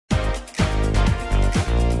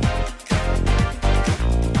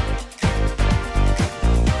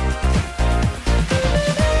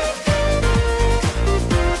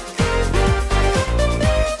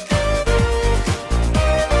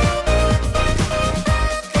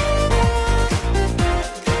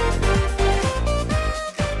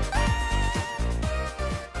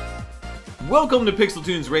Welcome to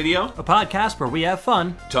PixelTunes Radio, a podcast where we have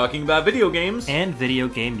fun talking about video games and video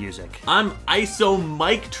game music. I'm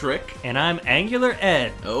Isometric. And I'm Angular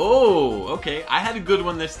Ed. Oh, okay. I had a good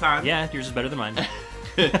one this time. Yeah, yours is better than mine.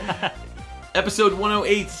 Episode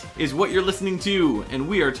 108 is what you're listening to, and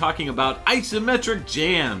we are talking about isometric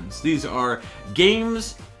jams. These are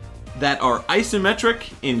games that are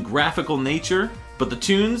isometric in graphical nature, but the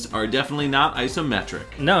tunes are definitely not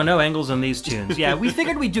isometric. No angles on these tunes. Yeah, we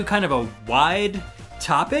figured we'd do kind of a wide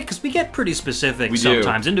topic, because we get pretty specific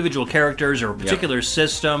sometimes. Individual characters or a particular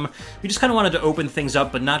system. We just kind of wanted to open things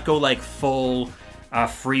up, but not go like full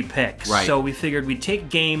free picks. Right. So we figured we'd take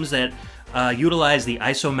games that utilize the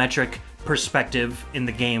isometric perspective in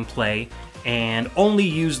the gameplay and only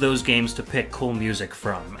use those games to pick cool music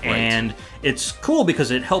from. Right. And it's cool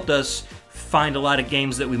because it helped us find a lot of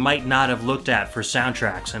games that we might not have looked at for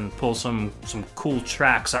soundtracks and pull some cool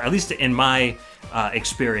tracks. At least in my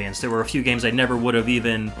experience, there were a few games I never would have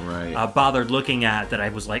even bothered looking at that I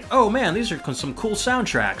was like, oh man, these are some cool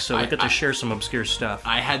soundtracks, so I get to share some obscure stuff.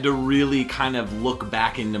 I had to really kind of look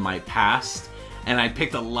back into my past, and I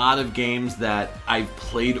picked a lot of games that I've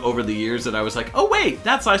played over the years that I was like, oh wait,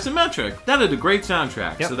 that's isometric. That had a great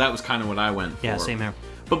soundtrack. Yep. So that was kind of what I went for. Yeah, same here.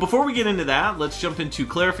 But before we get into that, let's jump into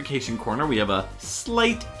Clarification Corner. We have a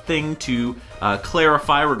slight thing to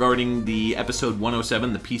clarify regarding the episode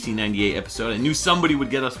 107, the PC98 episode. I knew somebody would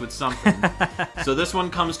get us with something. So this one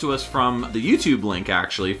comes to us from the YouTube link,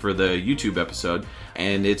 actually, for the YouTube episode.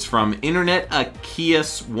 And it's from Internet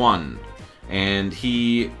Akias1. And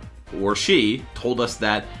he or she told us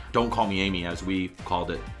that Don't Call Me Amy, as we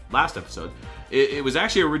called it last episode. It was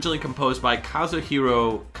actually originally composed by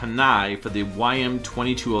Kazuhiro Kanai for the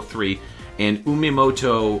YM2203, and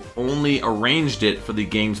Umemoto only arranged it for the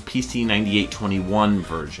game's PC9821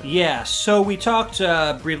 version. Yeah, so we talked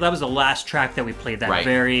briefly. That was the last track that we played, that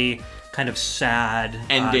very kind of sad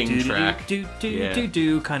ending track.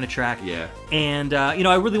 Do kind of track. Yeah. And, you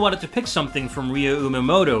know, I really wanted to pick something from Ryo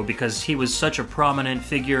Umemoto because he was such a prominent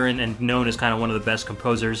figure and known as kind of one of the best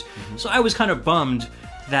composers. Mm-hmm. So I was kind of bummed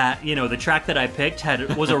that, you know, the track that I picked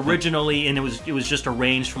was originally, and it was just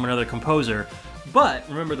arranged from another composer. But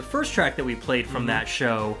remember, the first track that we played from that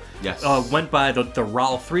show went by the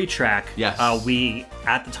RAL 3 track. Yes. We,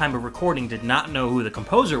 at the time of recording, did not know who the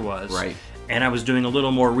composer was. Right. And I was doing a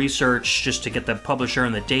little more research just to get the publisher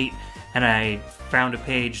and the date, and I found a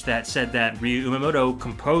page that said that Ryo Umemoto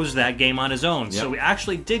composed that game on his own. Yep. So we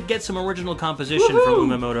actually did get some original composition from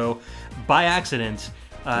Umemoto by accident.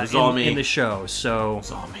 In the show, so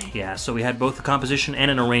it's all me. Yeah, so we had both the composition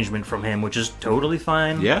and an arrangement from him, which is totally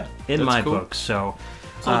fine. Yeah, in my book. So,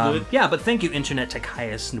 yeah, but thank you, Internet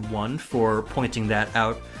Takayas1, for pointing that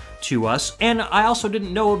out to us. And I also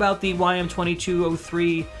didn't know about the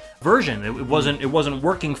YM2203 version. It wasn't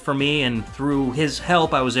working for me, and through his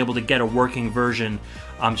help, I was able to get a working version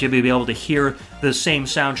to be able to hear the same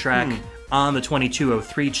soundtrack on the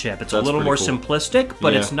 2203 chip. It's a little more simplistic,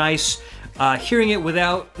 but it's nice. Hearing it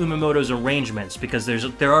without Umemoto's arrangements, because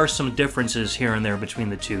there are some differences here and there between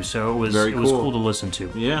the two, so it was cool to listen to.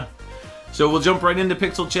 Yeah. So we'll jump right into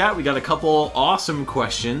PixelChat. We got a couple awesome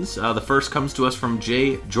questions. The first comes to us from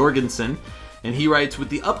Jay Jorgenson, and he writes, with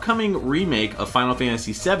the upcoming remake of Final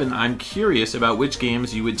Fantasy VII, I'm curious about which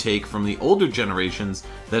games you would take from the older generations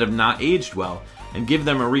that have not aged well and give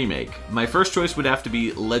them a remake. My first choice would have to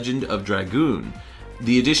be Legend of Dragoon.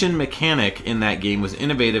 The addition mechanic in that game was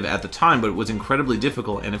innovative at the time, but it was incredibly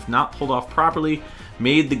difficult, and if not pulled off properly,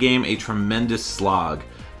 made the game a tremendous slog.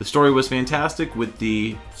 The story was fantastic, with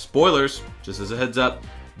the, spoilers, just as a heads up,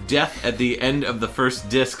 death at the end of the first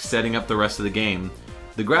disc setting up the rest of the game.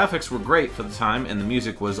 The graphics were great for the time, and the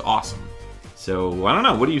music was awesome. So, I don't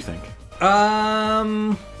know, what do you think?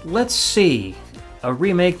 Let's see. A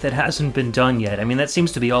remake that hasn't been done yet. I mean, that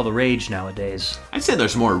seems to be all the rage nowadays. I'd say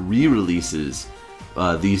there's more re-releases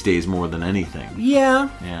these days more than anything. Yeah,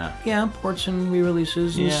 ports and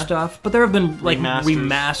re-releases and stuff. But there have been like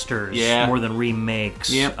remasters more than remakes.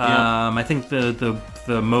 I think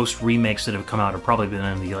the most remakes that have come out have probably been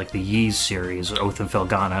in the Ys series, Oath and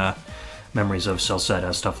Felghana, Memories of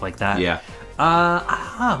Celceta, stuff like that. Yeah.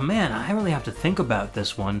 Man, I really have to think about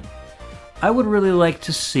this one. I would really like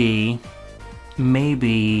to see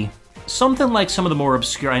maybe something like some of the more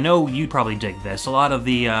obscure. I know you'd probably dig this. A lot of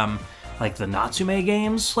the like the Natsume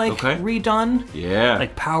games, redone. Yeah.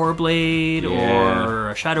 Like Power Blade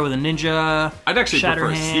or Shadow of the Ninja. I'd actually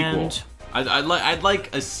prefer a Shatterhand. sequel. I'd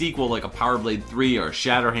like a sequel, like a Power Blade 3 or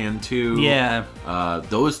Shatterhand 2. Yeah.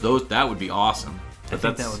 Those that would be awesome. I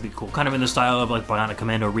think that would be cool. Kind of in the style of like Bionic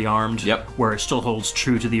Commando Rearmed. Yep. Where it still holds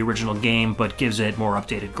true to the original game, but gives it more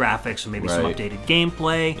updated graphics and maybe some updated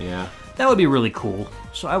gameplay. Yeah. That would be really cool.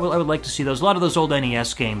 So I would like to see those. A lot of those old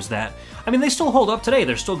NES games that, I mean, they still hold up today.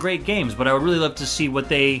 They're still great games, but I would really love to see what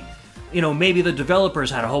they, you know, maybe the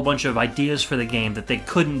developers had a whole bunch of ideas for the game that they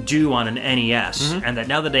couldn't do on an NES, and that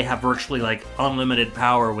now that they have virtually like unlimited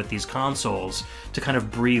power with these consoles to kind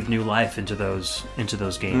of breathe new life into those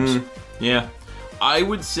games. Yeah, I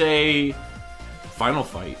would say Final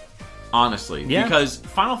Fight, honestly, because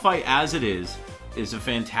Final Fight as it is a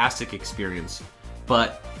fantastic experience,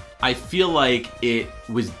 but I feel like it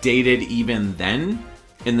was dated even then,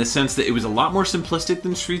 in the sense that it was a lot more simplistic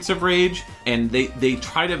than Streets of Rage, and they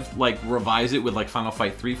try to like revise it with like Final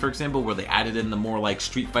Fight 3, for example, where they added in the more like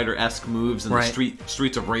Street Fighter-esque moves and the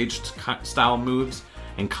Streets of Rage style moves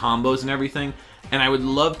and combos and everything. And I would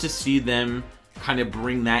love to see them kind of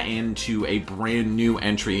bring that into a brand new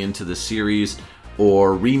entry into the series,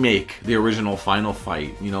 or remake the original Final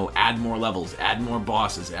Fight, you know, add more levels, add more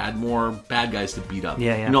bosses, add more bad guys to beat up.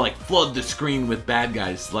 You know, like flood the screen with bad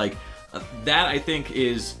guys. Like, that I think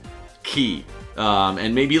is key.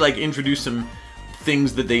 And maybe like introduce some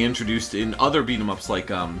things that they introduced in other beat 'em ups,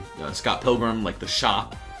 like Scott Pilgrim, like the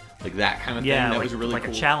shop, like that kind of thing. That was really like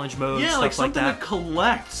cool. A challenge mode, yeah, stuff like something that. to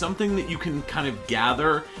collect, something that you can kind of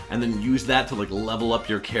gather and then use that to like level up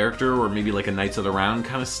your character, or maybe like a Knights of the Round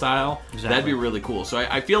kind of style. That'd be really cool. So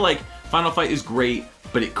I feel like Final Fight is great,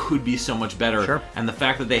 but it could be so much better. And the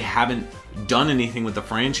fact that they haven't done anything with the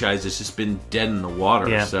franchise has just been dead in the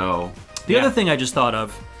water. So the other thing I just thought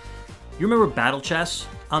of, you remember Battle Chess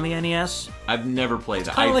on the NES? I've never played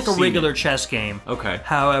that. Kind of like a regular chess game.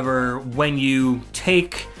 However, when you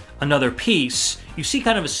take another piece, you see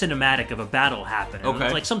kind of a cinematic of a battle happen.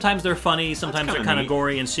 It's like sometimes they're funny, sometimes they're kind of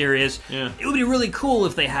gory and serious. It would be really cool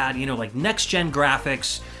if they had, you know, like next-gen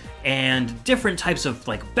graphics and different types of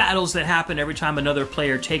like battles that happen every time another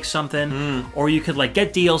player takes something. Or you could like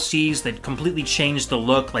get DLCs that completely change the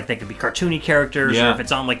look, like they could be cartoony characters, or if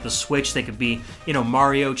it's on like the Switch, they could be, you know,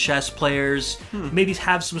 Mario chess players. Maybe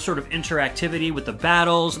have some sort of interactivity with the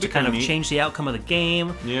battles to kind of change the outcome of the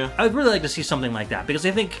game. I would really like to see something like that, because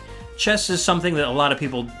I think chess is something that a lot of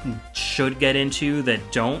people should get into that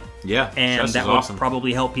don't. And that will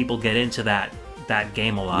probably help people get into that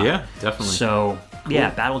game a lot. Definitely. So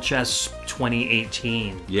yeah, Battle Chess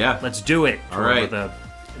 2018. Let's do it. Whoever the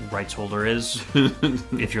rights holder is,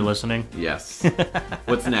 if you're listening.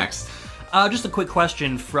 What's next? Just a quick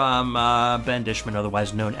question from Ben Dishman,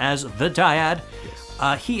 otherwise known as The Dyad.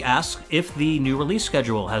 He asks if the new release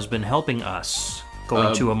schedule has been helping us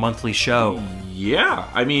going to a monthly show.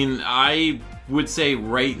 I mean, I would say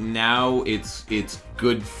right now it's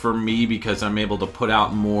good for me because I'm able to put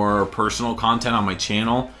out more personal content on my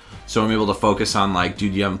channel. So I'm able to focus on like,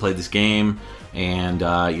 dude, you haven't played this game, and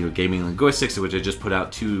you know, Gaming Linguistics, which I just put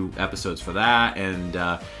out 2 episodes for that, and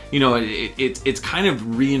you know, it's kind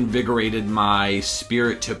of reinvigorated my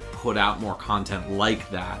spirit to put out more content like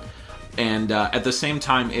that. And at the same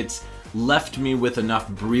time, it's left me with enough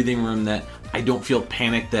breathing room that I don't feel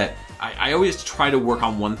panicked. That I always try to work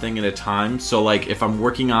on one thing at a time. So like if I'm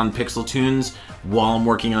working on PixelTunes while I'm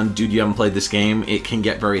working on Dude, You Haven't Played This Game, it can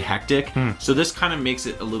get very hectic. So this kind of makes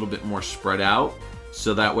it a little bit more spread out,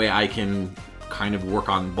 so that way I can kind of work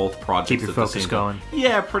on both projects. Keep your focus going.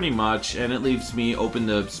 Yeah, pretty much. And it leaves me open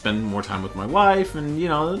to spend more time with my wife, and you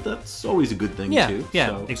know, that's always a good thing too.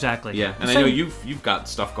 So, exactly. And I know you've got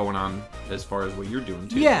stuff going on as far as what you're doing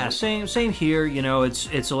too. Right? Same here. You know,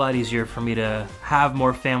 it's a lot easier for me to have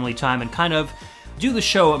more family time and kind of do the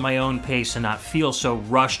show at my own pace and not feel so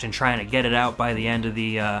rushed and trying to get it out by the end of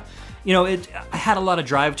the you know, I had a lot of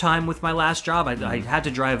drive time with my last job. I had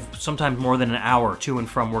to drive sometimes more than an hour to and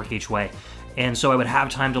from work each way. And so I would have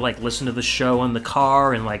time to like listen to the show in the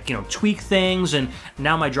car and like, you know, tweak things. And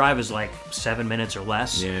now my drive is like 7 minutes or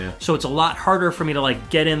less. So it's a lot harder for me to like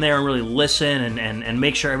get in there and really listen and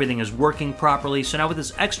make sure everything is working properly. So now with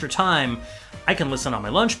this extra time, I can listen on my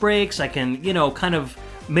lunch breaks. I can, you know, kind of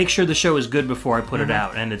make sure the show is good before I put it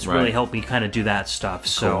out. And it's really helped me kind of do that stuff.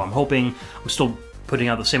 So I'm hoping I'm still putting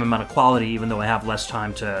out the same amount of quality, even though I have less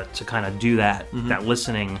time to kind of do that, that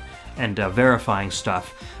listening and verifying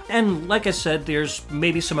stuff. And like I said, there's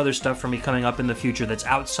maybe some other stuff for me coming up in the future that's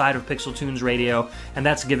outside of Pixel Radio, and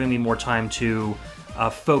that's giving me more time to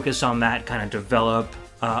focus on that, kind of develop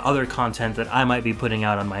other content that I might be putting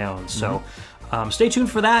out on my own. So stay tuned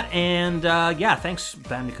for that, and yeah, thanks,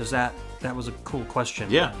 Ben, because that was a cool question.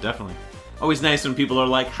 Yeah, definitely. Always nice when people are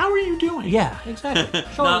like, how are you doing? Yeah, exactly.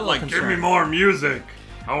 Not like, give me more music.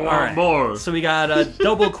 I want more. So we got a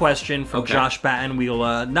double question from Josh Battin.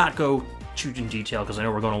 We'll not go too in detail because I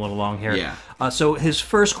know we're going a little long here. So his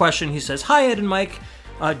first question, he says, "Hi Ed and Mike,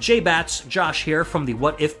 Jay Bats, Josh here from the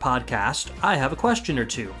What If podcast. I have a question or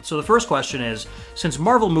two. So the first question is, since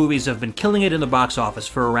Marvel movies have been killing it in the box office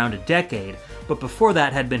for around a decade, but before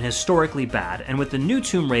that had been historically bad, and with the new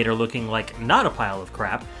Tomb Raider looking like not a pile of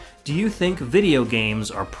crap, do you think video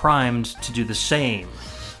games are primed to do the same?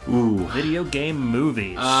 Ooh. Video game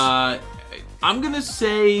movies. I'm gonna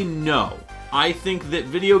say no. I think that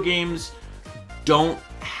video games don't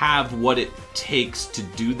have what it takes to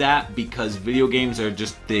do that, because video games are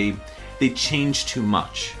just, they change too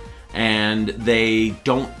much, and they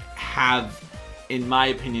don't have, in my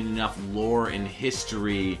opinion, enough lore and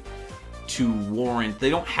history to warrant. They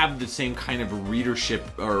don't have the same kind of readership,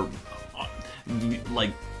 or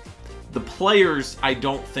like the players I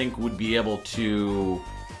don't think would be able to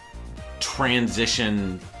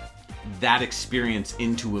transition that experience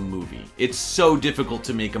into a movie. It's so difficult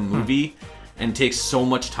to make a movie and takes so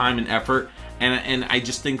much time and effort, and I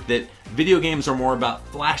just think that video games are more about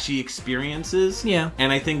flashy experiences. Yeah.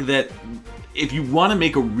 And I think that if you want to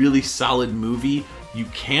make a really solid movie, you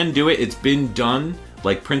can do it. It's been done.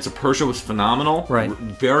 Like Prince of Persia was phenomenal. Right.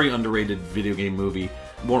 Very underrated video game movie.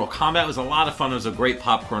 Mortal Kombat was a lot of fun. It was a great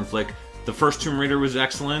popcorn flick. The first Tomb Raider was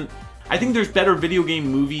excellent. I think there's better video game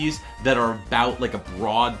movies that are about like a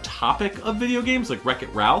broad topic of video games, like Wreck-It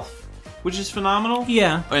Ralph, which is phenomenal.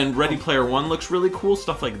 Yeah. And Ready Player One looks really cool,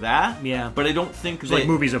 stuff like that. Yeah. But I don't think It's like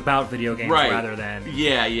movies about video games rather than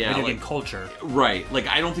video game culture. Right. Like,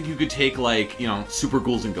 I don't think you could take, like, you know, Super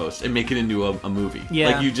Ghouls and Ghosts and make it into a movie. Yeah.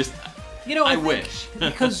 Like, you just... You know, I wish.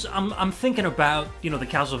 Because I'm thinking about, you know, the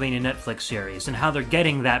Castlevania Netflix series and how they're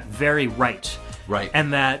getting that very right. Right.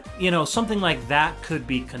 And that, you know, something like that could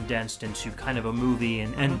be condensed into kind of a movie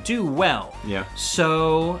and do well. Yeah.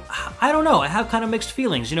 So, I don't know. I have kind of mixed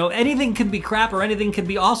feelings. You know, anything can be crap or anything can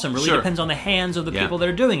be awesome. Really depends on the hands of the people that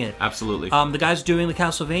are doing it. Absolutely. The guys doing the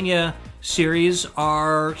Castlevania series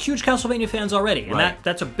are huge Castlevania fans already, and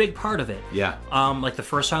that's a big part of it. Yeah. Like the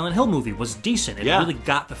first Silent Hill movie was decent. It really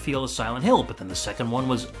got the feel of Silent Hill, but then the second one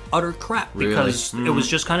was utter crap because it was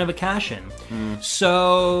just kind of a cash-in.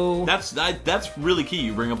 So that's really key.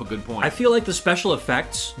 You bring up a good point. I feel like the special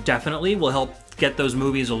effects definitely will help get those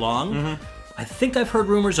movies along. I think I've heard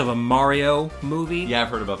rumors of a Mario movie. Yeah, I've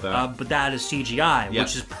heard about that. But that is CGI,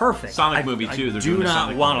 which is perfect. Sonic movie, too. I do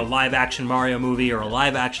not want a live-action Mario movie or a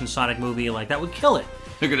live-action Sonic movie. Like, that would kill it.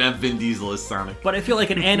 They're going to have Vin Diesel as Sonic. But I feel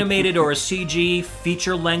like an animated or a CG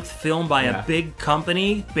feature-length film by a big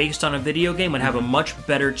company based on a video game would have a much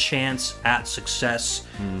better chance at success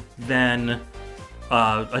than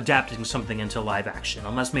adapting something into live-action.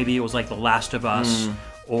 Unless maybe it was like The Last of Us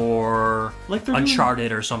or like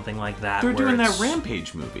Uncharted or something like that. They're doing that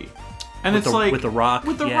Rampage movie. And it's like... With The Rock.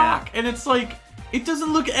 With The Rock. And it's like... It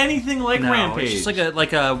doesn't look anything like Rampage. It's just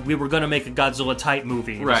like a we were going to make a Godzilla-type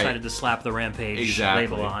movie and decided to slap the Rampage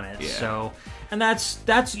label on it. Yeah. So, and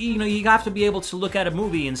that's you know, you have to be able to look at a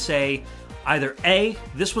movie and say, either A,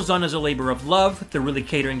 this was done as a labor of love, they're really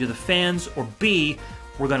catering to the fans, or B,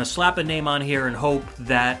 we're going to slap a name on here and hope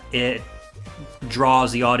that it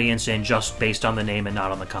draws the audience in just based on the name and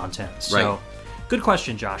not on the content. So, good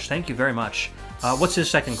question, Josh. Thank you very much. What's his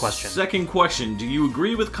second question? Second question. Do you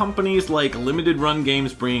agree with companies like Limited Run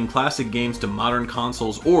Games bringing classic games to modern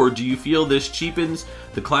consoles, or do you feel this cheapens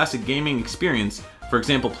the classic gaming experience? For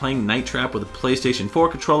example, playing Night Trap with a PlayStation 4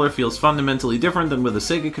 controller feels fundamentally different than with a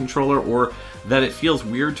Sega controller, or that it feels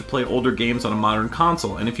weird to play older games on a modern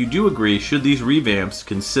console. And if you do agree, should these revamps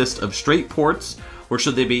consist of straight ports, or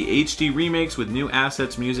should they be HD remakes with new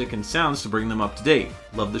assets, music, and sounds to bring them up to date?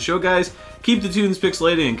 Love the show, guys. Keep the tunes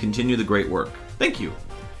pixelated and continue the great work. Thank you.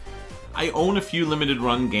 I own a few limited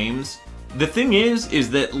run games. The thing is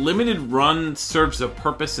that limited run serves a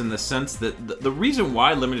purpose in the sense that the reason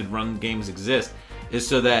why limited run games exist is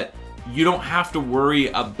so that you don't have to worry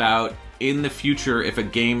about in the future if a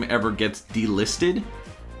game ever gets delisted,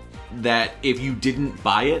 that if you didn't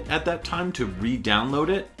buy it at that time to re-download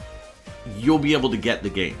it, you'll be able to get the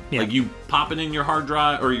game. Like, you pop it in your hard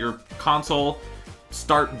drive or your console,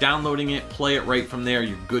 start downloading it, play it right from there,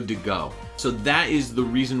 you're good to go. So that is the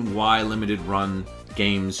reason why limited run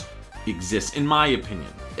games exist, in my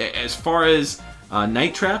opinion. As far as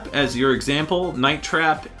Night Trap, as your example, Night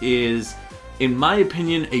Trap is, in my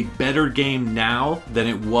opinion, a better game now than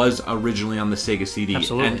it was originally on the Sega CD.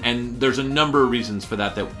 Absolutely. And there's a number of reasons for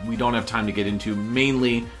that we don't have time to get into,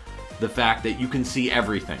 mainly the fact that you can see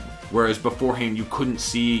everything. Whereas beforehand, you couldn't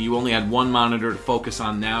see, you only had one monitor to focus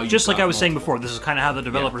on. Now, just like I was saying before, this is kind of how the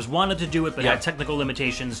developers wanted to do it, but had technical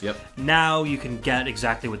limitations. Now you can get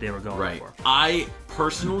exactly what they were going for. I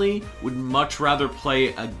personally would much rather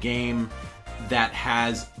play a game that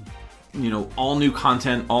has, you know, all new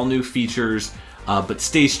content, all new features, but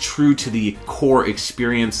stays true to the core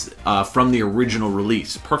experience from the original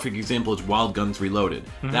release. Perfect example is Wild Guns Reloaded.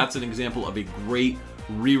 That's an example of a great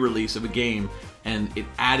re-release of a game, and it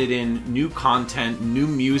added in new content, new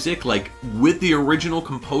music, like with the original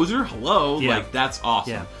composer. Like that's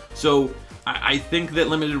awesome. So I think that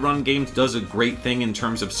limited run games does a great thing in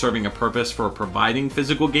terms of serving a purpose for providing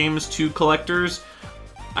physical games to collectors.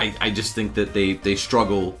 I just think that they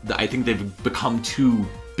struggle. I think they've become too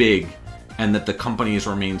big, and that the companies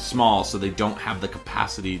remain small, so they don't have the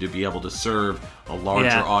capacity to be able to serve a larger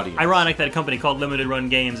audience. Ironic that a company called Limited Run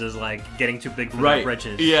Games is like getting too big for their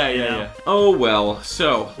britches. Yeah. Oh well,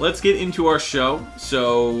 so let's get into our show.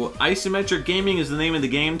 So Isometric Gaming is the name of the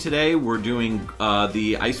game today. We're doing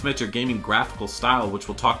the Isometric Gaming graphical style, which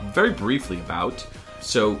we'll talk very briefly about.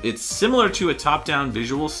 So it's similar to a top-down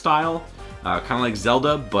visual style, kind of like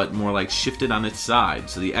Zelda, but more like shifted on its side.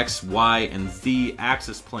 So the X, Y, and Z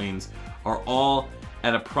axis planes are all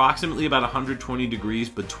at approximately about 120 degrees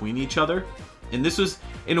between each other. And this was,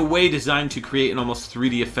 in a way, designed to create an almost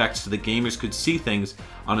 3D effect so the gamers could see things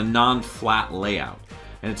on a non-flat layout.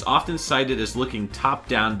 And it's often cited as looking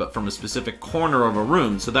top-down, but from a specific corner of a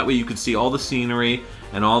room, so that way you could see all the scenery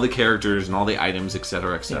and all the characters and all the items,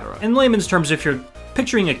 etc., etc. In layman's terms, if you're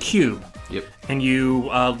picturing a cube, and you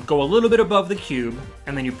go a little bit above the cube,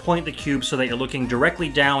 and then you point the cube so that you're looking directly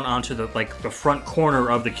down onto the front corner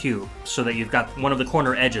of the cube, so that you've got one of the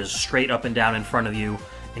corner edges straight up and down in front of you,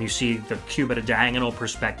 and you see the cube at a diagonal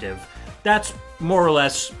perspective. That's more or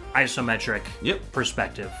less isometric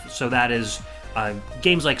perspective. So that is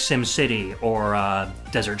games like SimCity or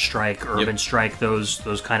Desert Strike, Urban Strike,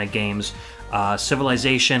 those kind of games.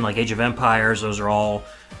 Civilization, like Age of Empires, those are all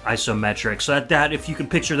isometric. So that if you can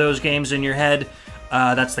picture those games in your head,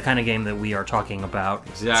 that's the kind of game that we are talking about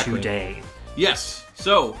today. Yes.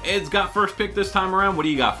 So, Ed's got first pick this time around. What do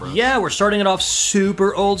you got for us? Yeah, we're starting it off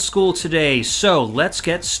super old school today. So, let's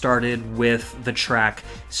get started with the track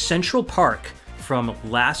Central Park from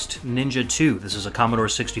Last Ninja 2. This is a Commodore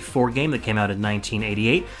 64 game that came out in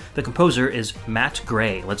 1988. The composer is Matt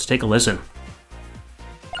Gray. Let's take a listen.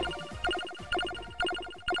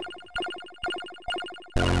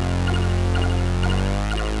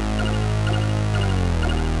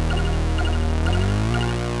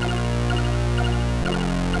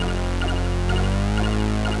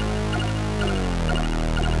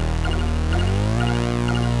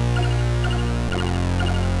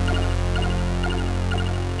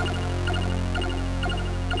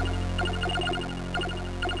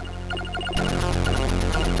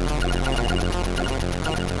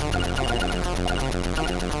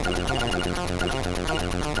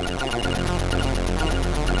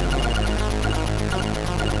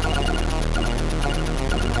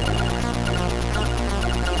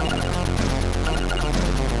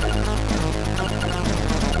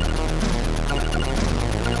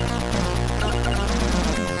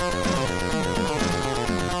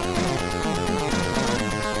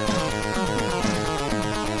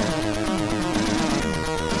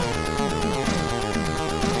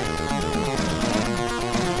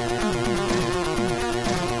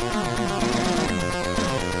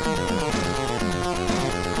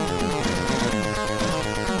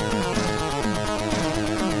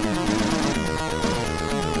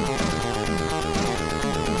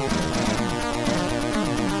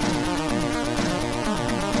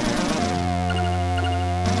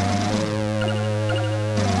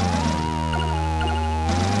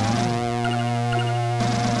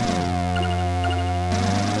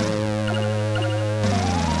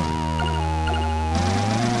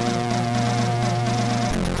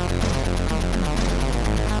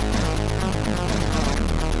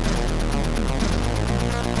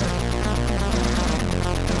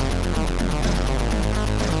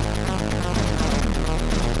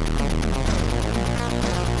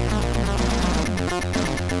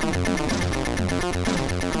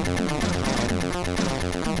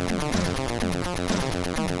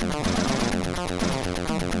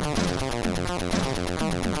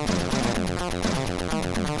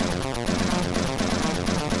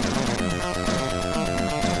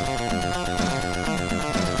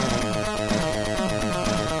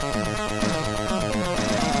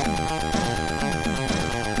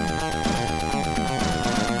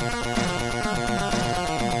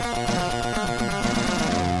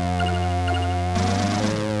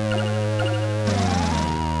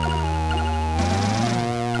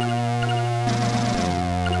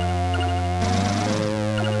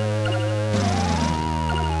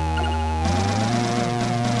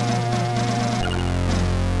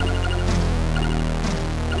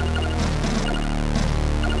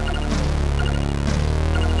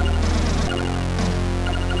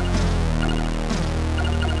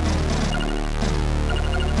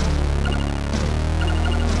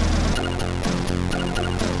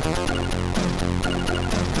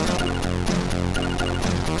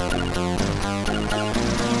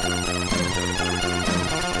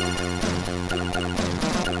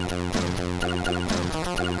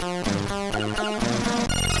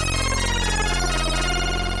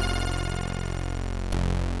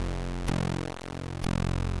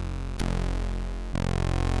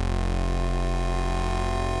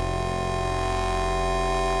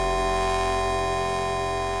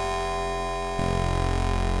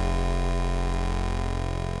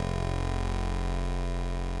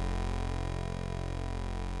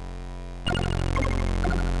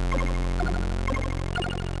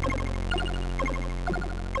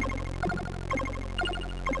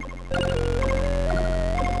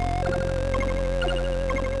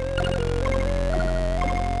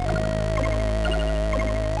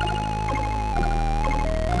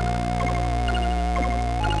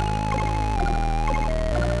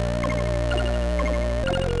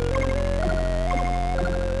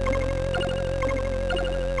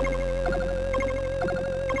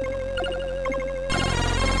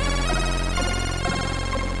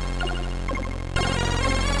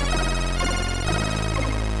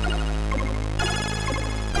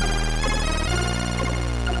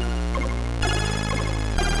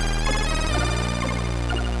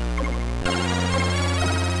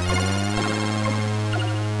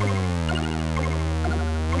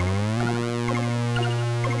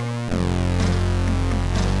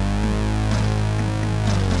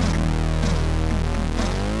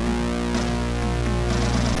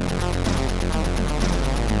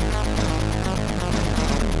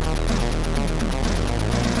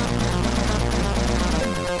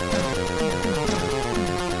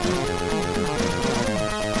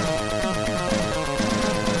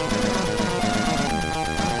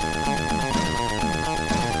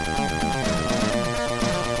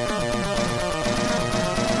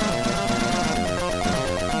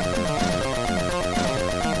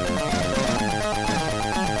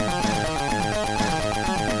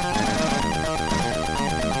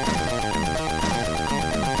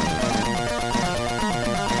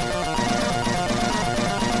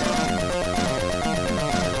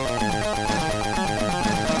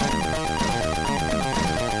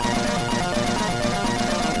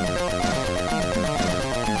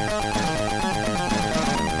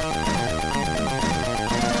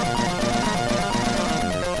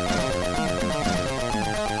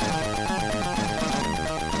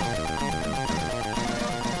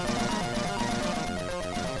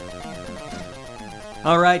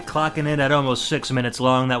 All right, clocking in at almost 6 minutes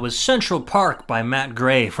long. That was Central Park by Matt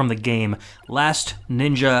Gray from the game Last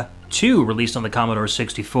Ninja 2, released on the Commodore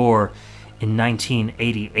 64 in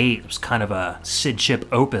 1988. It was kind of a Sid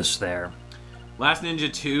Chip opus there. Last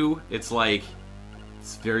Ninja 2, it's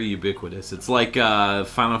very ubiquitous. It's like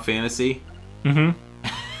Final Fantasy. Mm-hmm.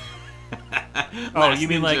 Oh, you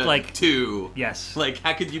mean Ninja like 2? Yes. Like,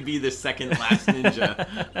 how could you be the second Last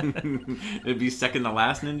Ninja? It'd be second to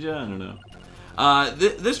Last Ninja? I don't know.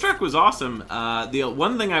 This track was awesome. The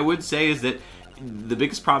one thing I would say is that the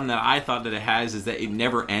biggest problem that I thought that it has is that it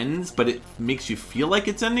never ends, but it makes you feel like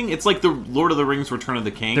it's ending. It's like the Lord of the Rings Return of the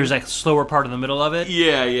King. There's a slower part in the middle of it.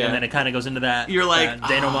 Yeah, yeah. And then it kind of goes into that. You're like,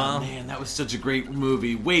 denouement. Man, that was such a great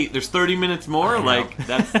movie. Wait, there's 30 minutes more? Like,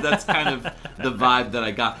 that's kind of the vibe that I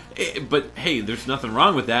got. But hey, there's nothing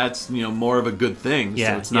wrong with that. It's, more of a good thing.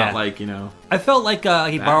 Yeah, so it's not like, I felt like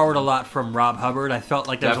he borrowed a lot from Rob Hubbard. I felt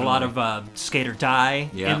like there's a lot of Skater Die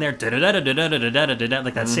in there. Like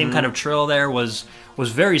that same kind of trill there was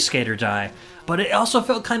very Skater Die. But it also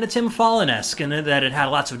felt kind of Tim Fallen-esque in that it had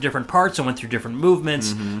lots of different parts and went through different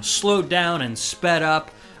movements, slowed down and sped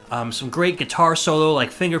up. Some great guitar solo,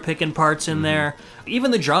 like finger-picking parts in there.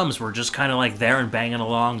 Even the drums were just kind of like there and banging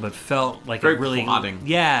along, but felt like very it really... plodding.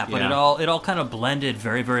 Yeah, but it all kind of blended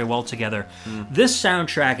very, very well together. This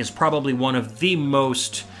soundtrack is probably one of the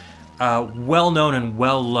most well-known and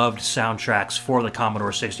well-loved soundtracks for the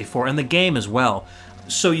Commodore 64, and the game as well.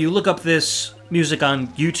 So you look up this music on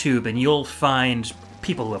YouTube, and you'll find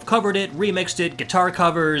people who have covered it, remixed it, guitar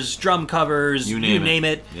covers, drum covers, you name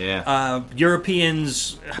it. Yeah.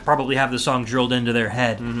 Europeans probably have the song drilled into their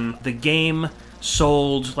head. The game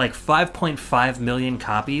sold like 5.5 million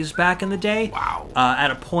copies back in the day. Wow. At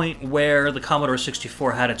a point where the Commodore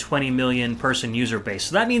 64 had a 20 million person user base.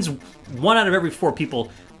 So that means 1 out of every 4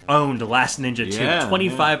 people owned Last Ninja 2.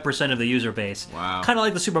 25% of the user base. Wow. Kind of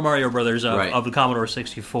like the Super Mario Brothers of the Commodore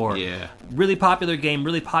 64. Yeah. Really popular game,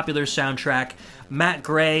 really popular soundtrack. Matt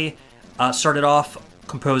Gray started off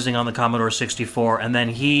composing on the Commodore 64, and then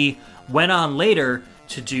he went on later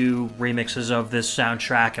to do remixes of this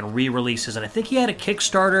soundtrack and re-releases. And I think he had a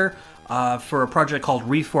Kickstarter for a project called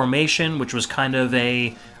Reformation, which was kind of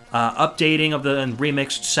a updating of the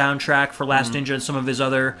remixed soundtrack for Last Ninja and some of his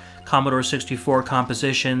other Commodore 64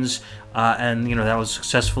 compositions, and that was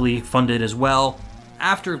successfully funded as well.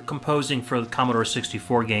 After composing for the Commodore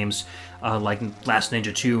 64 games like Last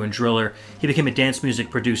Ninja 2 and Driller, he became a dance music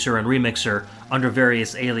producer and remixer under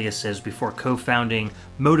various aliases before co-founding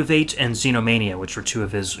Motivate and Xenomania, which were 2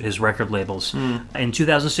 of his record labels. In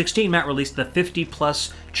 2016, Matt released the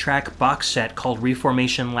 50-plus track box set called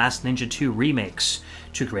Reformation Last Ninja 2 Remakes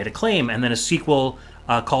to great acclaim, and then a sequel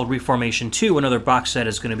called Reformation 2, another box set,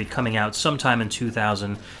 is going to be coming out sometime in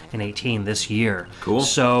 2018, this year. Cool.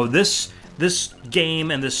 So this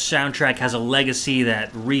game and this soundtrack has a legacy that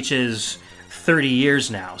reaches 30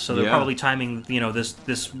 years now. So they're probably timing,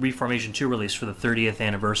 this Reformation 2 release for the 30th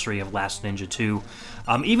anniversary of Last Ninja 2.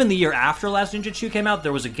 Even the year after Last Ninja 2 came out,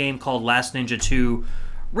 there was a game called Last Ninja 2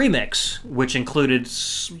 Remix, which included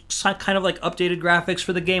kind of like updated graphics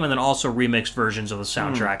for the game and then also remixed versions of the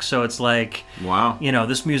soundtrack. So it's like, wow,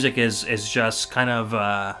 this music is just kind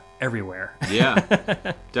of everywhere. Yeah,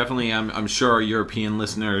 definitely. I'm sure our European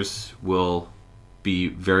listeners will be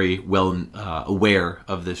very well aware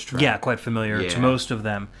of this track. Yeah, quite familiar to most of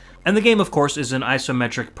them. And the game, of course, is an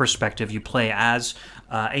isometric perspective. You play as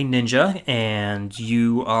a ninja, and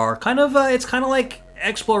you are it's kind of like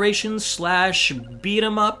exploration / beat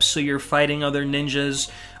 'em up. So you're fighting other ninjas.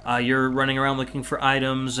 You're running around looking for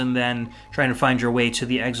items and then trying to find your way to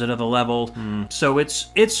the exit of the level. So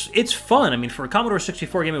it's fun. I mean, for a Commodore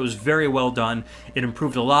 64 game, it was very well done. It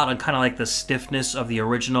improved a lot on kind of like the stiffness of the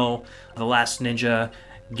original, the Last Ninja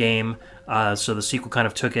game. So the sequel kind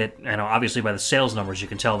of took it, and obviously by the sales numbers, you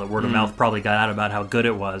can tell that word of mouth probably got out about how good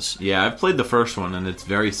it was. Yeah, I've played the first one, and it's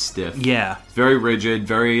very stiff. Yeah. It's very rigid,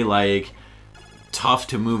 very tough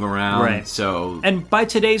to move around. Right. So, and by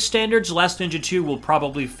today's standards, Last Ninja 2 will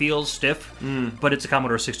probably feel stiff, but it's a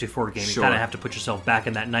Commodore 64 game. Sure. You kind of have to put yourself back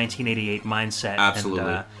in that 1988 mindset.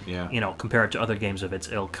 Absolutely. And, compare it to other games of its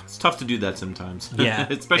ilk. It's tough to do that sometimes. Yeah,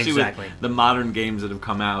 especially with the modern games that have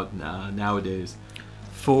come out nowadays.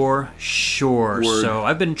 For sure. Word. So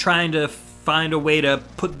I've been trying to find a way to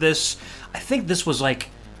put this. I think this was like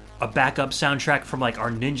a backup soundtrack from like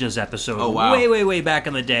our Ninjas episode. Oh, wow. Way back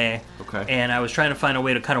in the day. Okay. And I was trying to find a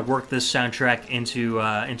way to kind of work this soundtrack into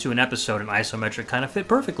an episode, and Isometric kind of fit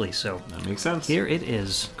perfectly. So that makes sense. Here it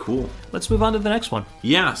is. Cool. Let's move on to the next one.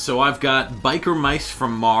 Yeah, so I've got Biker Mice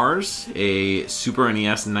from Mars, a Super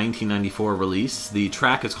NES 1994 release. The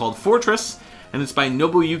track is called Fortress, and it's by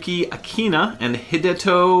Nobuyuki Akena and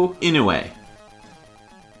Hideto Inoue.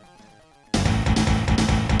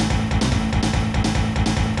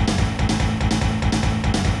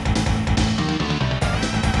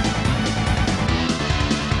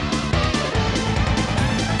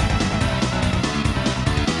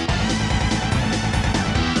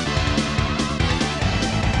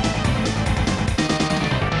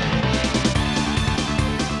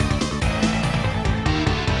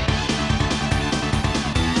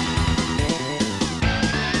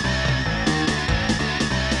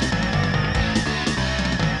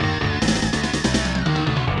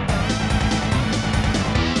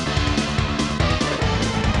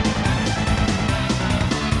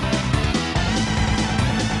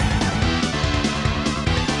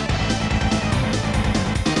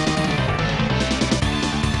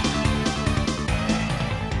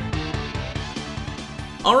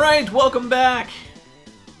 Alright, welcome back!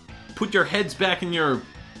 Put your heads back in your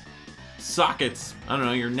sockets. I don't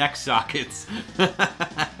know, your neck sockets.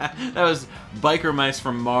 That was Biker Mice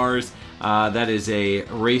from Mars. That is a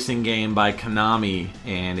racing game by Konami,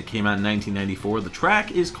 and it came out in 1994. The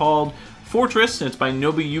track is called Fortress, and it's by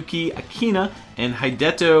Nobuyuki Akena and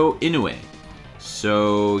Hideto Inoue.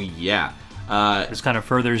 So, yeah. This kind of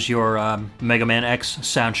furthers your Mega Man X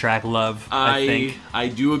soundtrack love, I think. I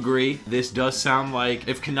do agree. This does sound like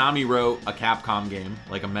if Konami wrote a Capcom game,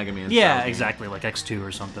 like a Mega Man yeah, style exactly, like X2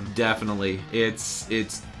 or something. Definitely. It's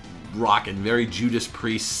rockin', very Judas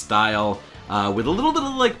Priest style, with a little bit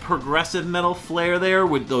of like progressive metal flair there,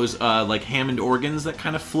 with those like Hammond organs that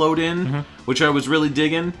kind of float in, which I was really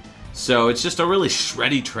digging. So it's just a really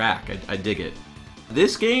shreddy track. I dig it.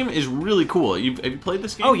 This game is really cool. Have you played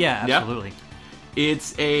this game? Oh yeah, absolutely. Yeah?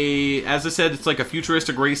 It's as I said, it's like a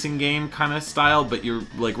futuristic racing game kind of style, but you're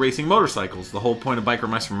like racing motorcycles. The whole point of Biker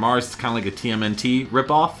Mice from Mars is kind of like a TMNT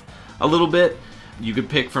ripoff, a little bit. You could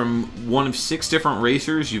pick from one of 6 different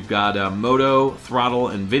racers. You've got Moto, Throttle,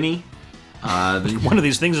 and Vinny. One of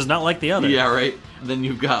these things is not like the other. Yeah, right. Then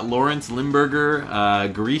you've got Lawrence Limburger,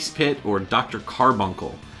 Grease Pit, or Dr.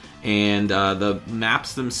 Carbuncle. And the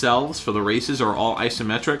maps themselves for the races are all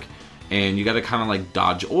isometric, and you got to kind of like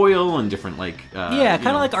dodge oil and different like yeah, kind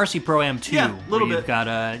of like RC Pro Am 2. Yeah, a little bit. You've got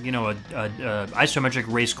a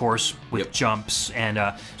isometric race course with jumps, and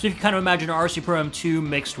so if you kind of imagine RC Pro Am 2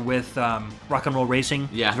 mixed with Rock and Roll Racing,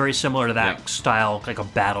 it's very similar to that style, like a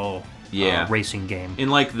battle racing game.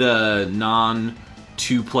 In like the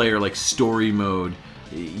non-2-player like story mode,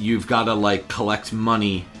 you've got to like collect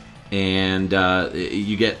money. And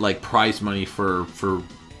you get like prize money for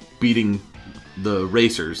beating the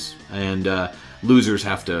racers, and losers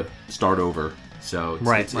have to start over. So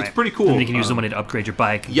it's pretty cool. And you can use the money to upgrade your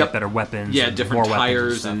bike, and get better weapons. Yeah, different more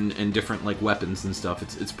tires and different like weapons and stuff.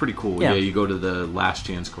 It's pretty cool. Yeah, you go to the Last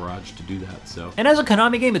Chance Garage to do that. So and as a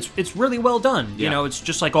Konami game, it's really well done. You know, it's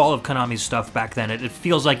just like all of Konami's stuff back then. It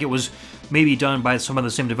feels like it was maybe done by some of the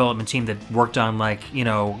same development team that worked on like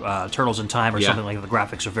Turtles in Time or something like that. The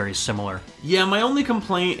graphics are very similar. Yeah, my only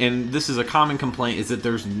complaint, and this is a common complaint, is that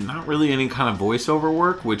there's not really any kind of voiceover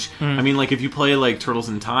work. Which I mean, like if you play like Turtles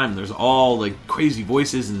in Time, there's all like crazy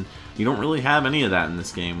voices, and you don't really have any of that in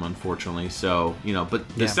this game, unfortunately. So but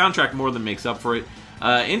the soundtrack more than makes up for it.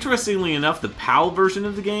 Interestingly enough, the PAL version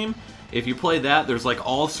of the game, if you play that, there's like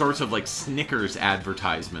all sorts of like Snickers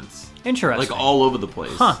advertisements. Interesting. Like all over the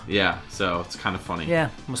place. Huh. Yeah, so it's kind of funny. Yeah,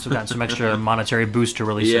 must have gotten some extra monetary boost to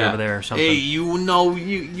release it over there or something. Hey, you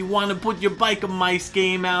want to put your Biker Mice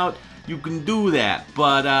game out, you can do that.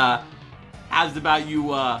 But how's about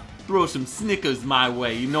you throw some Snickers my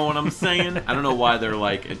way, you know what I'm saying? I don't know why they're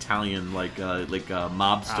like Italian, like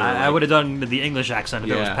mobster. I would have done the English accent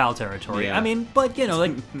if it was PAL territory. Yeah. I mean, but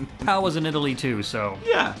like PAL was in Italy too, so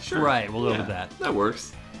yeah, sure. Right, we'll go with that. That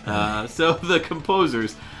works. So the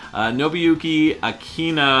composers. Nobuyuki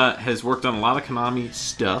Akena has worked on a lot of Konami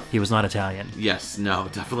stuff. He was not Italian. Yes, no,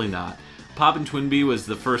 definitely not. Poppin' Twinbee was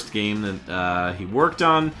the first game that he worked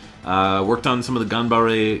on. Worked on some of the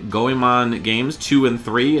Ganbare Goemon games, 2 and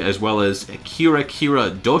 3, as well as Kira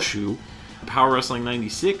Kira Doshu, Power Wrestling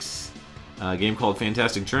 96, a game called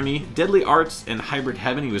Fantastic Journey, Deadly Arts, and Hybrid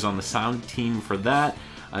Heaven. He was on the sound team for that.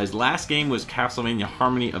 His last game was Castlevania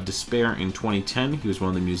Harmony of Despair in 2010. He was one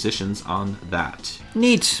of the musicians on that.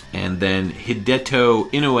 Neat. And then Hideto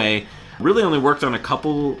Inoue really only worked on a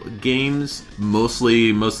couple games,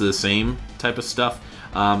 mostly most of the same type of stuff.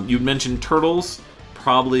 You mentioned Turtles.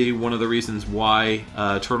 Probably one of the reasons why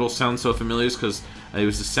Turtles sounds so familiar is because he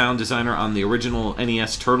was the sound designer on the original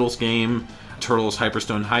NES Turtles game. Turtles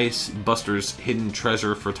Hyperstone Heist, Buster's Hidden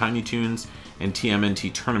Treasure for Tiny Toons, and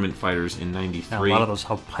TMNT Tournament Fighters in '93. A lot of those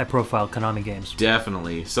high-profile Konami games.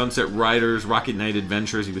 Definitely. Sunset Riders, Rocket Knight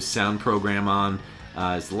Adventures, he was sound program on.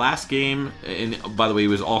 His last game, and by the way, he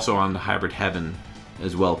was also on the Hybrid Heaven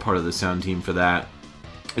as well, part of the sound team for that.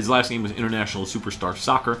 His last game was International Superstar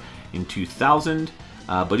Soccer in 2000,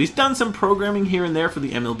 but he's done some programming here and there for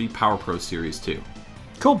the MLB Power Pro series too.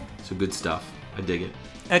 Cool. So good stuff. I dig it.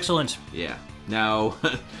 Excellent. Yeah. Now,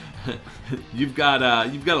 you've got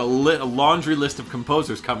a laundry list of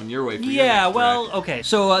composers coming your way for your next track. Okay.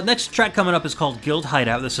 So next track coming up is called Guild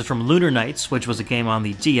Hideout. This is from Lunar Nights, which was a game on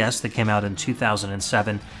the DS that came out in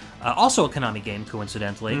 2007. Also a Konami game,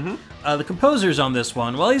 coincidentally. The composers on this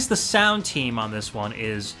one, well, at least the sound team on this one,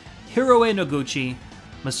 is Hiroe Noguchi,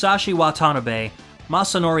 Masashi Watanabe,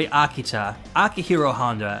 Masanori Akita, Akihiro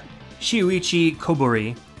Honda, Shuichi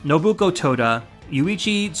Kobori, Nobuko Toda,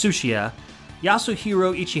 Yuichi Tsuchiya,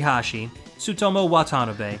 Yasuhiro Ichihashi, Tsutomu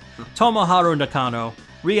Watanabe, Tomoharu Nakano,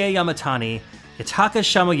 Rie Yamatani, Hitaka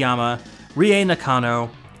Shamoyama, Rie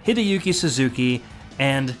Nakano, Hideyuki Suzuki,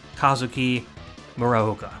 and Kazuki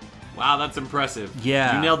Muraoka. Wow, that's impressive.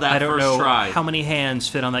 Yeah. You nailed that I don't first know try. how many hands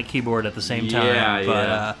fit on that keyboard at the same time. Yeah, but,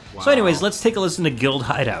 yeah. Wow. So anyways, let's take a listen to Guild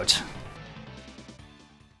Hideout.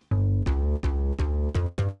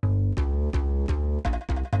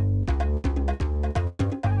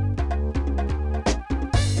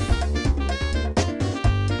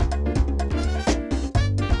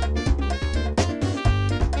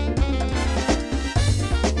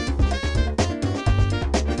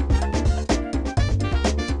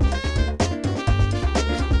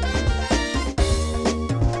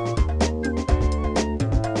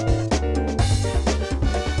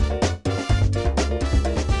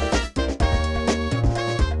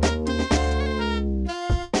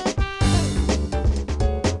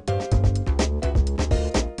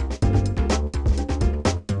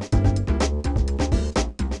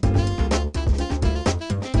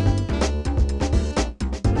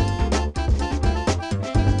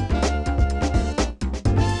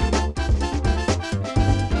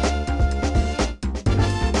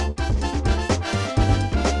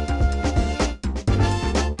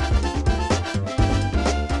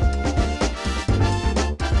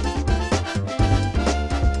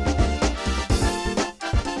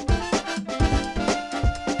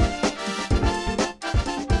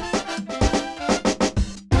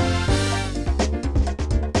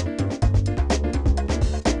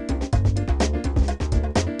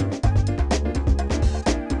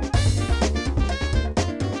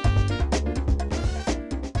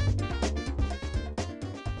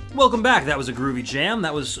 Welcome back. That was a groovy jam.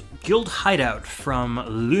 That was Guild Hideout from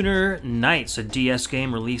Lunar Nights, a DS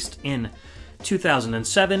game released in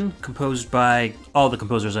 2007, composed by all the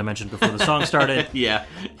composers I mentioned before the song started. Yeah.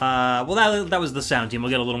 Well, that was the sound team.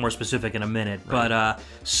 We'll get a little more specific in a minute. Right. But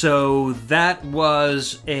so that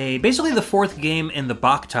was basically the fourth game in the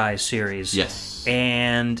Boktai series. Yes.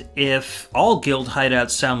 And if all Guild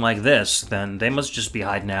Hideouts sound like this, then they must just be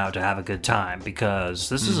hiding out to have a good time, because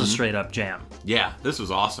this is a straight-up jam. Yeah, this was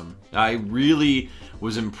awesome. I really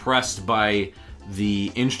was impressed by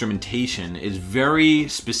the instrumentation. It's very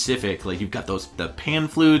specific. Like, you've got the pan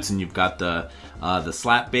flutes, and you've got the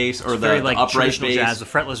slap bass, or the upright bass. Jazz, the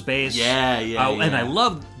fretless bass. Yeah. And I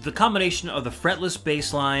love the combination of the fretless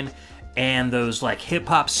bass line and those like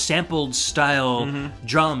hip-hop sampled style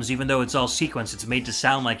drums. Even though it's all sequenced, it's made to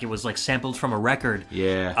sound like it was like sampled from a record.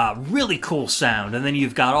 Yeah. Really cool sound. And then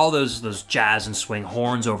you've got all those jazz and swing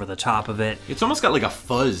horns over the top of it. It's almost got like a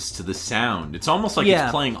fuzz to the sound. It's almost like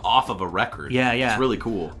it's playing off of a record. Yeah. It's really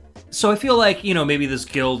cool. So I feel like, maybe this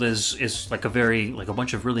guild is like a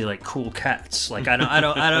bunch of really like cool cats. Like I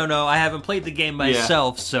don't know. I haven't played the game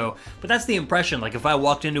myself, but that's the impression. Like if I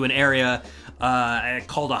walked into an area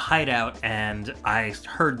called a hideout and I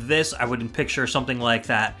heard this, I wouldn't picture something like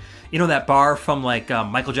that. That bar from like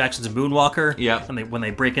Michael Jackson's Moonwalker. Yeah. When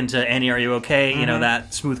they break into Annie, Are You Okay?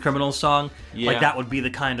 That Smooth Criminal song. Yeah. Like that would be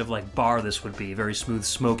the kind of like bar this would be. Very smooth,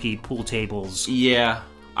 smoky pool tables. Yeah.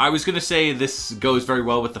 I was going to say this goes very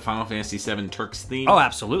well with the Final Fantasy VII Turks theme. Oh,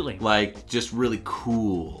 absolutely. Like, just really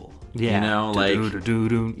cool. Yeah. Like,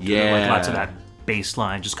 yeah. Like lots of that bass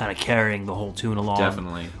line just kind of carrying the whole tune along.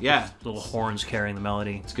 Definitely. Yeah. Little horns carrying the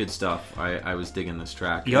melody. It's good stuff. I was digging this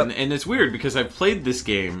track. Yep. And it's weird because I've played this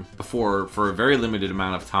game before for a very limited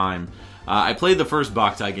amount of time. I played the first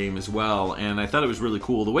Boktai game as well, and I thought it was really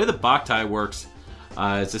cool. The way that Boktai works...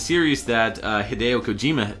 it's a series that Hideo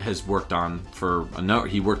Kojima has worked on for a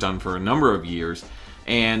number of years,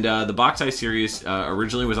 And the Boktai series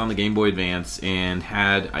originally was on the Game Boy Advance and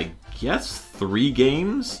had, I guess, 3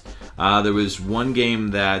 games. There was one game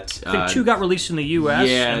that... I think 2 got released in the US,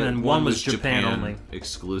 and then one was Japan only.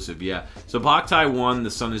 Exclusive, yeah. So Boktai 1,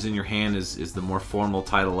 The Sun is in Your Hand, is the more formal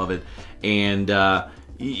title of it. And,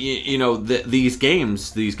 you know, these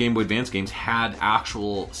games, these Game Boy Advance games, had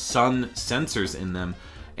actual sun sensors in them.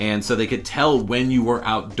 And so they could tell when you were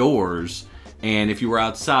outdoors. And if you were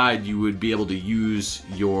outside, you would be able to use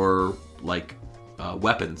your, like...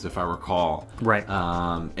 weapons, if I recall. Right.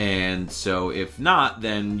 And so if not,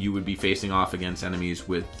 then you would be facing off against enemies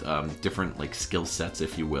with different like skill sets,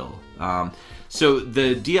 if you will. So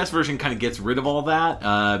the DS version kind of gets rid of all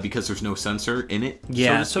that because there's no sensor in it.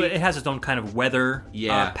 Yeah, so it has its own kind of weather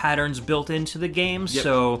patterns built into the game. Yep.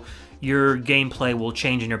 So your gameplay will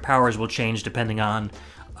change and your powers will change depending on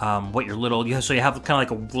what your little... So you have kind of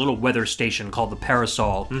like a little weather station called the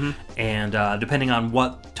Parasol, and depending on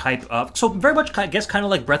what type of... So very much, I guess, kind of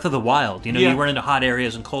like Breath of the Wild. You know, you run into hot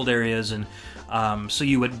areas and cold areas, and so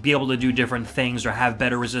you would be able to do different things or have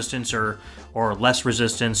better resistance or less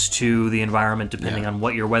resistance to the environment depending on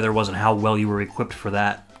what your weather was and how well you were equipped for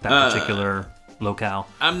that particular... locale.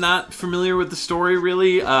 I'm not familiar with the story,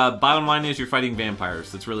 really. Bottom line is you're fighting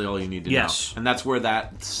vampires. That's really all you need to know. And that's where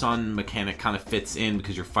that sun mechanic kind of fits in,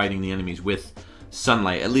 because you're fighting the enemies with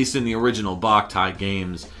sunlight, at least in the original Boktai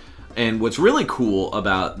games. And what's really cool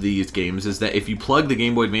about these games is that if you plug the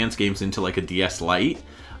Game Boy Advance games into like a DS Lite,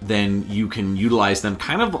 then you can utilize them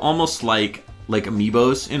kind of almost like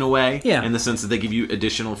amiibos in a way, in the sense that they give you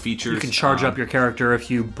additional features. You can charge up your character if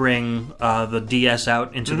you bring the DS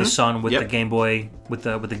out into the sun with the Game Boy, with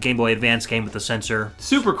the Game Boy Advance game with the sensor.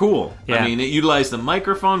 Super cool. I mean, it utilized the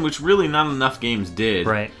microphone, which really not enough games did.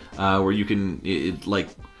 Right. Where you can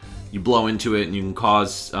you blow into it and you can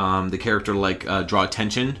cause the character to draw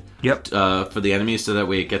attention. For the enemies, so that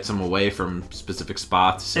way it gets them away from specific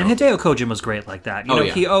spots. So. And Hideo Kojima's great like that. You know,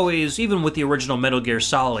 he always, even with the original Metal Gear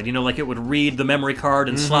Solid, you know, like it would read the memory card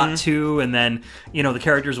in slot 2, and then, you know, the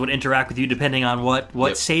characters would interact with you depending on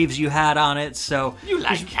what saves you had on it. So you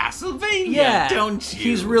like Castlevania, don't you?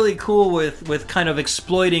 He's really cool with kind of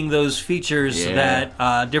exploiting those features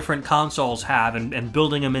that different consoles have and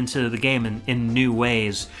building them into the game in new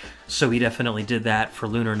ways. So he definitely did that for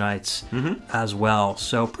Lunar Nights as well.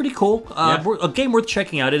 So pretty cool. A game worth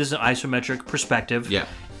checking out. It is an isometric perspective.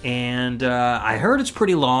 And I heard it's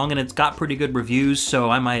pretty long and it's got pretty good reviews, so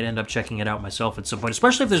I might end up checking it out myself at some point,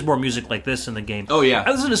 especially if there's more music like this in the game. Oh, yeah.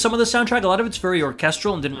 I listened to some of the soundtrack. A lot of it's very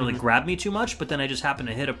orchestral and didn't really grab me too much, but then I just happened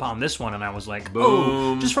to hit upon this one and I was like,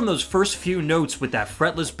 oh, just from those first few notes with that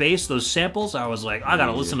fretless bass, those samples, I was like, I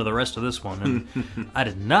gotta listen to the rest of this one. And I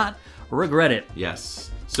did not regret it. Yes.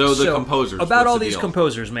 So the composers. About all these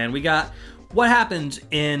composers, man, we got... What happens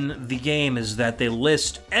in the game is that they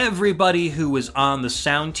list everybody who was on the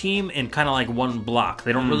sound team in kind of like one block.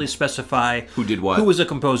 They don't really specify who did what, who was a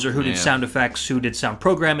composer, who did sound effects, who did sound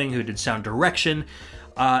programming, who did sound direction.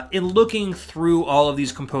 In looking through all of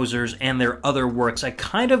these composers and their other works, I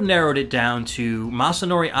kind of narrowed it down to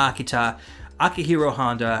Masanori Akita, Akihiro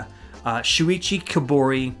Honda, Shuichi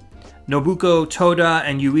Kobori, Nobuko Toda,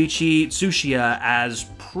 and Yuichi Tsuchiya as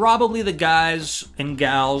probably the guys and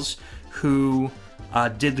gals who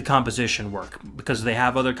did the composition work, because they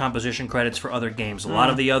have other composition credits for other games. A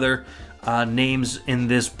lot of the other names in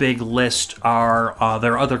this big list are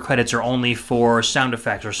their other credits are only for sound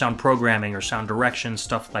effects or sound programming or sound direction,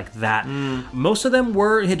 stuff like that. Most of them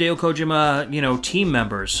were Hideo Kojima, team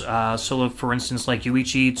members. So, for instance, like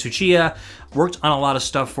Yuichi Tsuchiya worked on a lot of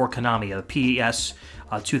stuff for Konami, the PES.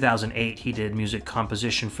 2008, he did music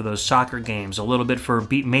composition for those soccer games, a little bit for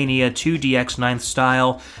Beatmania 2 DX 9th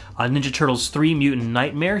Style, Ninja Turtles 3 Mutant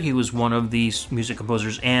Nightmare. He was one of these music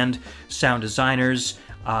composers and sound designers.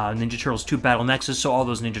 Ninja Turtles 2 Battle Nexus, so all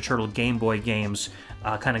those Ninja Turtle Game Boy games,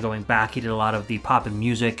 kind of going back. He did a lot of the Poppin'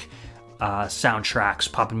 Music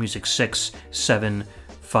soundtracks, Poppin' Music 6, 7,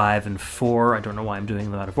 5, and 4. I don't know why I'm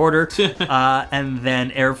doing them out of order. And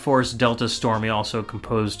then Air Force Delta Storm, he also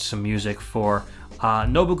composed some music for.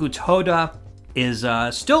 Nobuko Toda is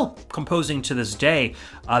still composing to this day.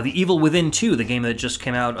 The Evil Within 2, the game that just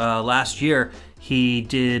came out last year, he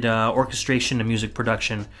did orchestration and music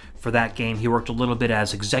production for that game. He worked a little bit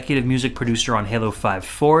as executive music producer on Halo 5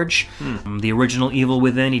 Forge. The original Evil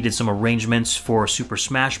Within, he did some arrangements for Super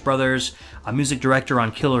Smash Bros. A music director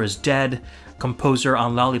on Killer is Dead, composer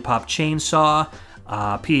on Lollipop Chainsaw,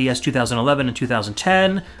 PES 2011 and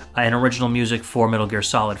 2010, and original music for Metal Gear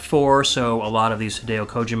Solid 4, so a lot of these Hideo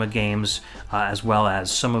Kojima games, as well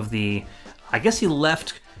as some of the... I guess he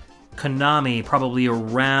left Konami probably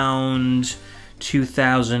around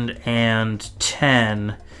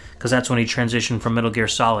 2010, because that's when he transitioned from Metal Gear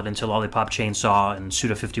Solid into Lollipop Chainsaw and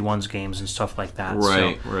Suda51's games and stuff like that.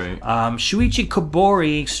 Right. Shuichi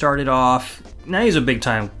Kobori started off. Now he's a big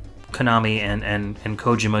time Konami and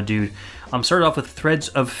Kojima dude. Started off with Threads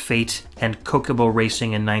of Fate and Kokobo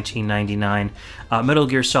Racing in 1999. Metal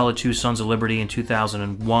Gear Solid 2 Sons of Liberty in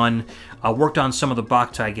 2001. Worked on some of the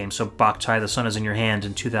Boktai games. So Boktai, The Sun Is In Your Hand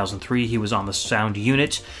in 2003. He was on the sound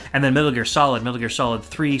unit. And then Metal Gear Solid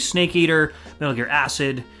 3 Snake Eater, Metal Gear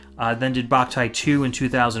Acid. Then did Boktai 2 in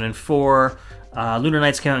 2004. Lunar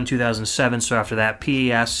Nights came out in 2007. So after that,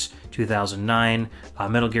 PES 2009.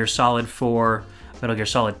 Metal Gear Solid 4. Metal Gear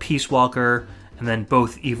Solid Peace Walker, and then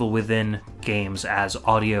both Evil Within games as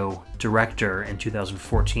audio director in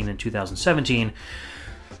 2014 and 2017.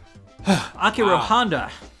 Akihiro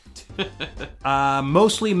Honda.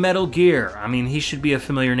 Mostly Metal Gear. I mean, he should be a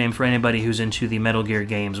familiar name for anybody who's into the Metal Gear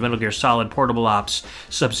games. Metal Gear Solid, Portable Ops,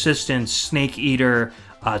 Subsistence, Snake Eater,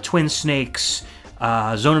 Twin Snakes,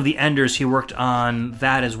 Zone of the Enders. He worked on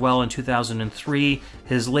that as well in 2003.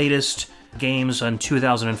 His latest games in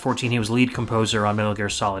 2014, he was lead composer on Metal Gear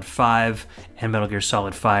Solid 5 and Metal Gear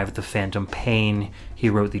Solid 5 The Phantom Pain. He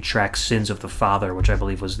wrote the track Sins of the Father, which I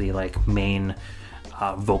believe was the main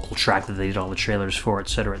vocal track that they did all the trailers for,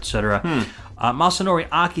 etc., etc. Masanori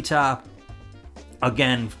Akita,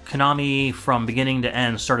 again, Konami from beginning to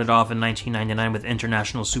end, started off in 1999 with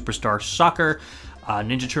International Superstar Soccer,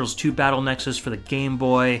 Ninja Turtles 2 Battle Nexus for the Game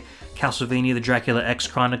Boy, Castlevania The Dracula X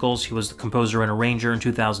Chronicles. He was the composer and arranger in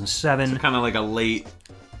 2007. So kind of like a late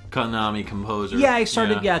Konami composer. Yeah, he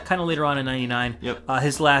started, kind of later on in 99. Yep.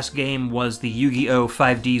 His last game was the Yu-Gi-Oh!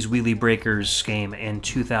 5D's Wheelie Breakers game in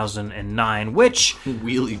 2009, which...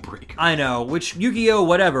 Wheelie Breakers. I know, which Yu-Gi-Oh!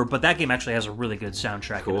 Whatever, but that game actually has a really good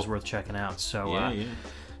soundtrack. Cool. It was worth checking out. So,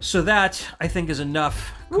 So that, I think, is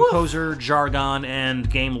enough composer, jargon, and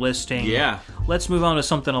game listing. Yeah. Let's move on to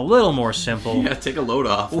something a little more simple. Yeah, take a load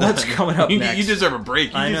off. What's coming up next? You deserve a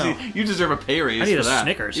break. I know. You deserve a pay raise. I need for a that.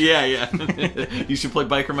 Snickers. Yeah. You should play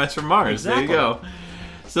Biker Mice from Mars. Exactly. There you go.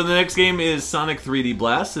 So the next game is Sonic 3D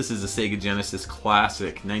Blast. This is a Sega Genesis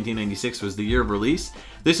classic. 1996 was the year of release.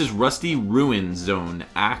 This is Rusty Ruin Zone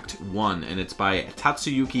Act 1, and it's by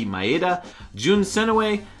Tatsuyuki Maeda, Jun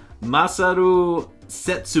Senoue, Masaru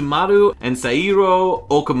Setsumaru, and Sairo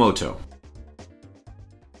Okamoto.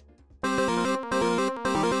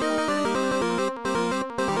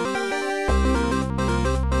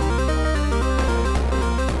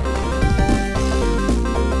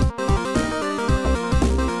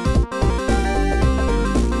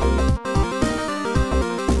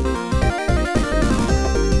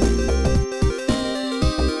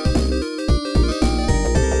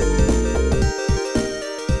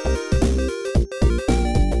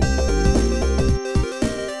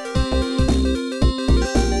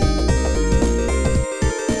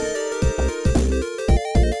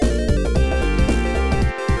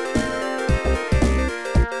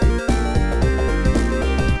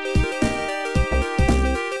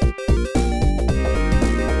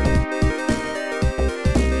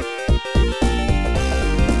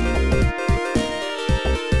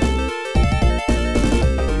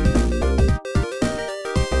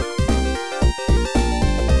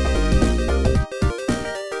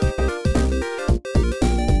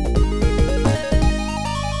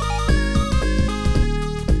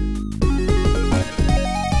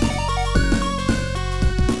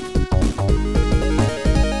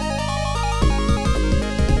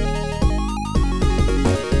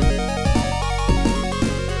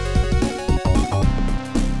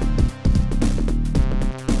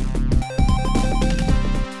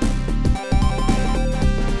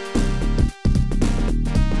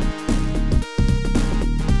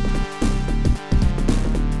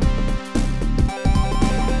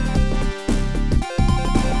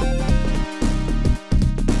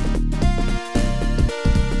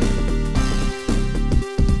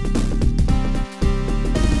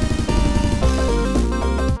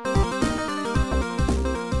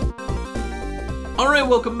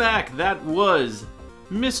 Welcome back. That was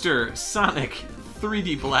Mr. Sonic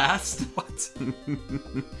 3D Blast. What?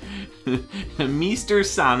 Mr.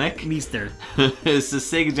 Sonic. Mr. It's a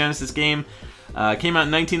Sega Genesis game. Came out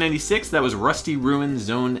in 1996. That was Rusty Ruin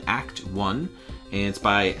Zone Act 1. And it's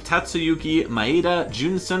by Tatsuyuki Maeda,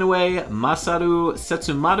 Jun Senoue, Masaru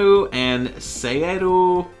Setsumaru, and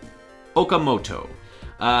Sairo Okamoto.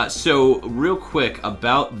 So, real quick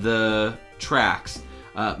about the tracks.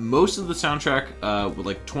 Most of the soundtrack, with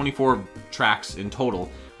like 24 tracks in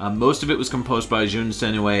total, Most of it was composed by Jun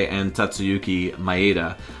Inoue and Tatsuyuki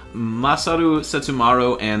Maeda. Masaru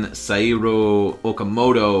Setsumaru and Sairo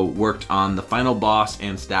Okamoto worked on the final boss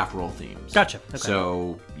and staff role themes. Gotcha. Okay.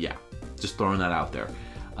 So, yeah, just throwing that out there.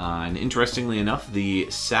 And interestingly enough, the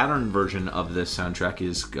Saturn version of this soundtrack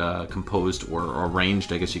is composed or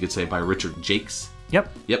arranged, I guess you could say, by Richard Jakes.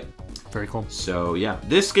 Yep. Yep. Very cool. So, yeah,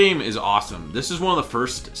 this game is awesome. This is one of the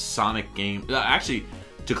first Sonic games. Actually,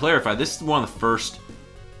 to clarify, this is one of the first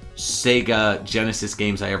Sega Genesis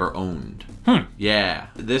games I ever owned. Yeah,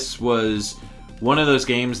 this was one of those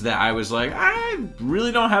games that I was like, I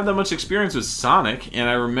really don't have that much experience with Sonic, and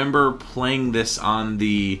I remember playing this on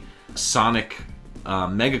the Sonic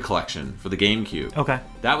Mega Collection for the GameCube. Okay.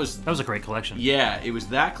 That was a great collection. Yeah, it was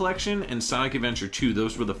that collection and Sonic Adventure 2.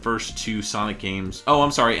 Those were the first two Sonic games. Oh,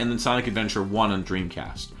 I'm sorry, and then Sonic Adventure 1 on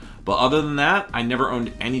Dreamcast. But other than that, I never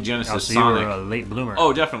owned any Genesis Sonic. You were a late bloomer.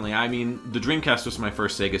 Oh, definitely. I mean, the Dreamcast was my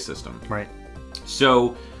first Sega system. Right.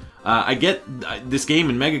 So, I get this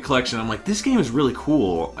game in Mega Collection. I'm like, this game is really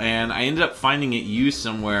cool. And I ended up finding it used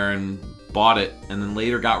somewhere and bought it. And then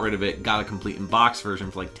later got rid of it. Got a complete in-box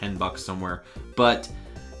version for like $10 somewhere. But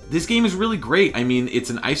this game is really great. I mean,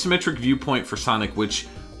 it's an isometric viewpoint for Sonic, which...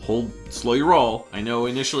 Hold, slow your roll. I know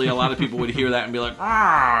initially a lot of people would hear that and be like,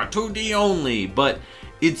 2D only. But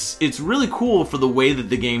it's really cool for the way that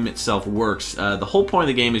the game itself works. The whole point of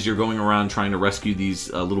the game is you're going around trying to rescue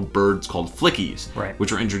these little birds called Flickies, right,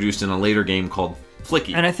 which were introduced in a later game called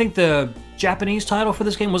Flicky. And I think the Japanese title for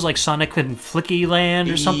this game was like Sonic and Flicky Land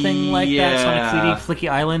or something like that. Sonic 3D Flicky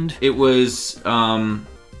Island. It was,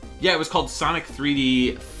 it was called Sonic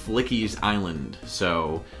 3D Flicky's Island.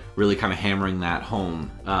 So... really kind of hammering that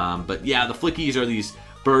home. But yeah, the Flickies are these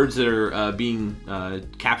birds that are being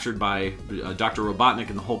captured by Dr. Robotnik,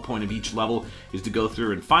 and the whole point of each level is to go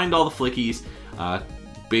through and find all the Flickies,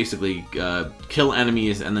 basically kill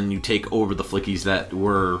enemies, and then you take over the Flickies that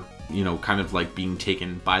were, you know, kind of like being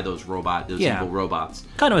taken by those evil robots.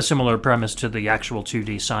 Kind of a similar premise to the actual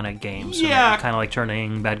 2D Sonic games. Yeah. Kind of like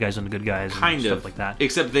turning bad guys into good guys and stuff like that.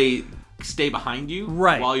 Except they... stay behind you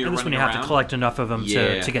while you're and this running one you around. have to collect enough of them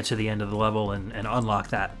to get to the end of the level and unlock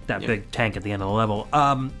that big tank at the end of the level.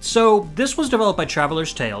 So this was developed by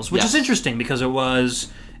Traveler's Tales, which is interesting because it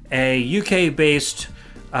was a UK-based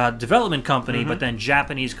development company, but then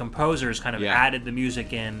Japanese composers kind of added the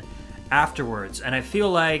music in afterwards, and I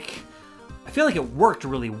feel like it worked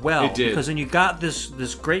really well. It did. Because then you got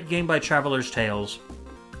this great game by Traveler's Tales,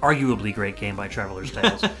 arguably great game by Traveler's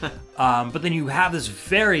Tales. But then you have this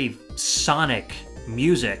very Sonic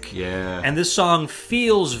music. Yeah. And this song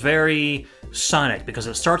feels very Sonic because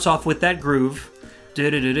it starts off with that groove.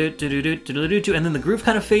 And then the groove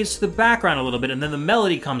kind of fades to the background a little bit, and then the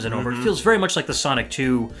melody comes in over. It feels very much like the Sonic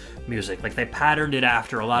 2 music. Like they patterned it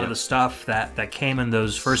after a lot of the stuff that came in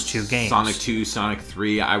those first two games. Sonic 2, Sonic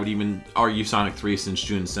 3. I would even argue Sonic 3 since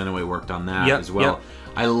Jun Inoue worked on that as well.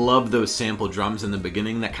 I love those sample drums in the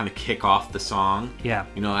beginning that kind of kick off the song. Yeah.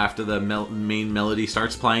 You know, after the main melody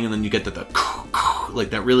starts playing, and then you get the like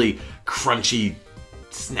that really crunchy,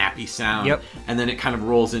 snappy sound. Yep. And then it kind of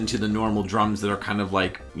rolls into the normal drums that are kind of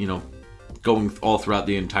like, you know, going all throughout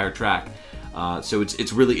the entire track. So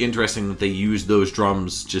it's really interesting that they use those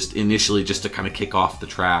drums just initially just to kind of kick off the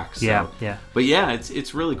track. So. Yeah. But yeah,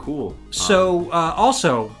 it's really cool. So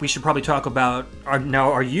also, we should probably talk about,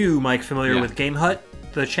 are you, Mike, familiar with Game Hut?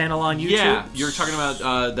 The channel on YouTube? Yeah, you're talking about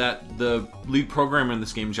the lead programmer in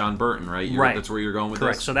this game, John Burton, right? Right. That's where you're going with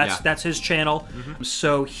Correct. this? So that's his channel.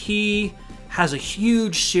 So he has a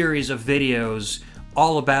huge series of videos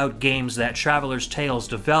all about games that Traveler's Tales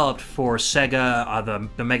developed for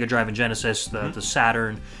Sega, the Mega Drive and Genesis, the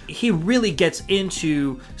Saturn. He really gets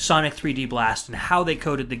into Sonic 3D Blast and how they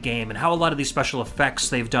coded the game and how a lot of these special effects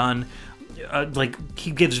they've done. Like he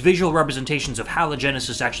gives visual representations of how the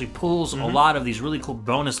Genesis actually pulls a lot of these really cool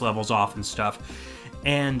bonus levels off and stuff.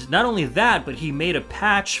 And not only that, but he made a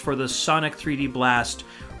patch for the Sonic 3D Blast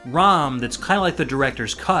ROM that's kind of like the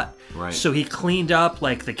director's cut. Right. So he cleaned up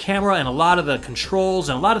like the camera and a lot of the controls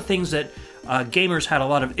and a lot of things that gamers had a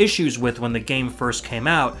lot of issues with when the game first came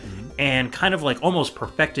out, and kind of like almost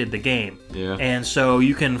perfected the game. Yeah. And so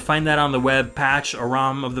you can find that on the web, patch a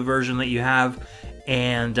ROM of the version that you have,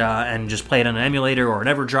 and just play it on an emulator or an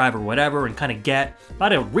EverDrive or whatever, and kind of get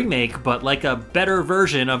not a remake but like a better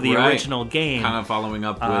version of the original game. Kind of following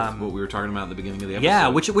up with what we were talking about at the beginning of the episode. Yeah,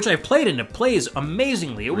 which I played, and it plays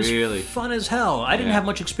amazingly. It was really fun as hell. I didn't have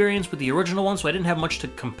much experience with the original one, so I didn't have much to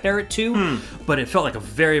compare it to, but it felt like a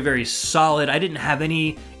very, very solid. I didn't have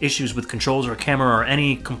any issues with controls or camera or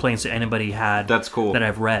any complaints that anybody had. That's cool. That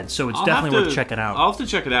I've read, so it's definitely worth checking out. I'll have to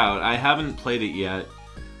check it out. I haven't played it yet.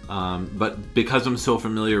 But because I'm so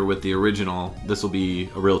familiar with the original, this will be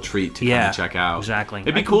a real treat to kind of check out. Exactly.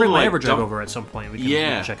 It'd be cool bring to my like EverDrive over at some point. We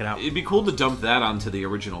can check it out. It'd be cool to dump that onto the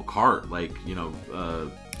original cart, like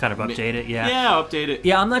kind of update it. Yeah, update it.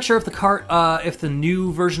 Yeah, I'm not sure if the cart, if the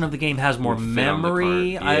new version of the game has more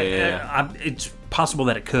memory. It's possible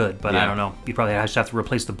that it could, but I don't know. You probably just have to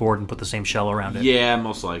replace the board and put the same shell around it. Yeah,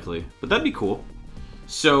 most likely. But that'd be cool.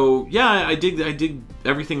 So yeah, I dig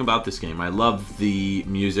everything about this game. I love the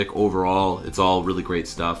music overall. It's all really great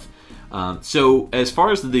stuff. So as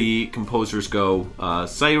far as the composers go,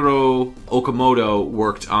 Sairo Okamoto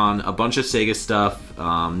worked on a bunch of Sega stuff,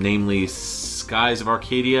 namely Skies of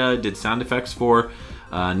Arcadia, did sound effects for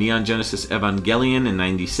Neon Genesis Evangelion in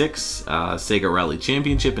 96, Sega Rally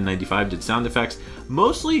Championship in 95 did sound effects.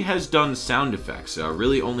 Mostly has done sound effects,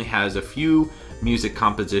 really only has a few music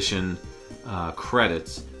composition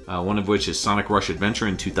credits, one of which is Sonic Rush Adventure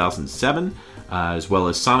in 2007, as well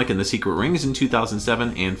as Sonic and the Secret Rings in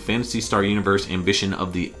 2007, and Phantasy Star Universe Ambition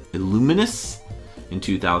of the Illuminous in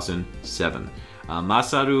 2007.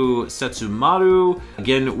 Masaru Setsumaru,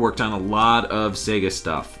 again, worked on a lot of Sega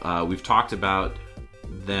stuff. We've talked about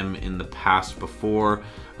them in the past before.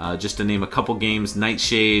 Just to name a couple games,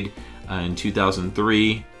 Nightshade in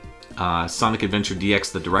 2003, Sonic Adventure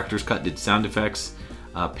DX, the Director's Cut, did sound effects.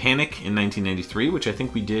 Panic in 1993, which I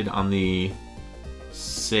think we did on the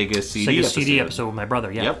Sega CD episode with my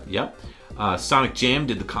brother, yeah. Yep. Sonic Jam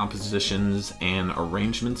did the compositions and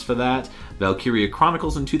arrangements for that. Valkyria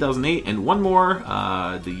Chronicles in 2008, and one more,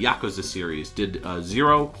 the Yakuza series, did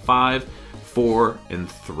 0, 5, 4,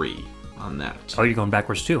 and 3 on that. Oh, you're going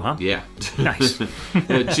backwards too, huh? Yeah. Nice.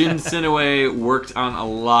 Jin Inoue worked on a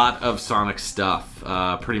lot of Sonic stuff.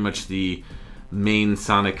 Pretty much the main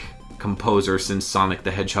Sonic composer since Sonic the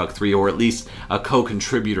Hedgehog 3, or at least a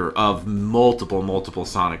co-contributor of multiple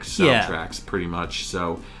Sonic soundtracks, pretty much.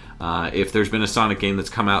 So if there's been a Sonic game that's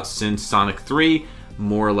come out since Sonic 3,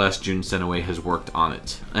 more or less Jun Inoue has worked on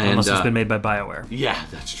it. Unless it's been made by BioWare. Yeah,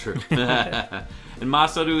 that's true. And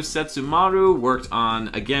Masaru Setsumaru worked on,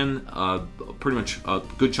 again, pretty much a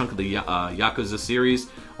good chunk of the Yakuza series,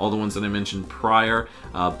 all the ones that I mentioned prior.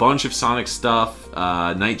 A bunch of Sonic stuff,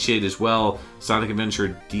 Nightshade as well, Sonic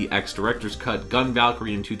Adventure DX Director's Cut, Gun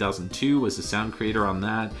Valkyrie in 2002 was the sound creator on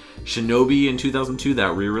that. Shinobi in 2002,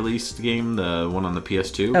 that re-released game, the one on the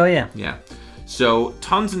PS2. Oh, yeah. Yeah. So,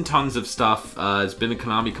 tons and tons of stuff. Has been a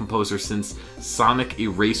Konami composer since Sonic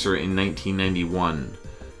Eraser in 1991,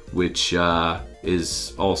 which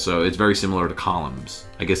is also, it's very similar to Columns.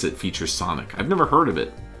 I guess it features Sonic. I've never heard of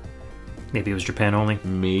it. Maybe it was Japan only.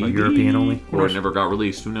 Maybe. Or European only. Or it never got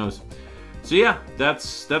released. Who knows? So yeah,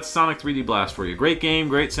 that's Sonic 3D Blast for you. Great game,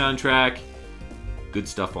 great soundtrack, good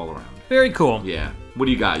stuff all around. Very cool. Yeah. What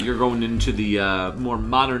do you got? You're going into the more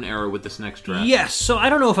modern era with this next draft. Yes. So I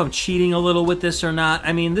don't know if I'm cheating a little with this or not.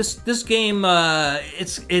 I mean, this game,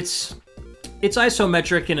 it's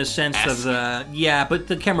isometric in a sense of but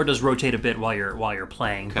the camera does rotate a bit while you're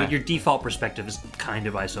playing. Okay. But your default perspective is kind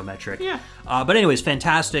of isometric. Yeah. But anyways,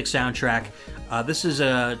 fantastic soundtrack. This is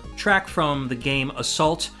a track from the game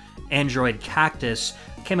Assault Android Cactus.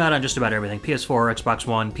 Came out on just about everything: PS4, Xbox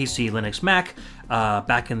One, PC, Linux, Mac.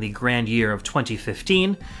 Back in the grand year of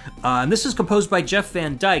 2015. And this is composed by Jeff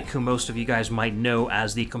Van Dyke, who most of you guys might know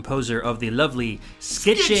as the composer of the lovely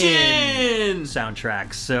Skitchin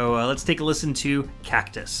soundtrack. So let's take a listen to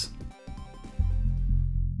Cactus.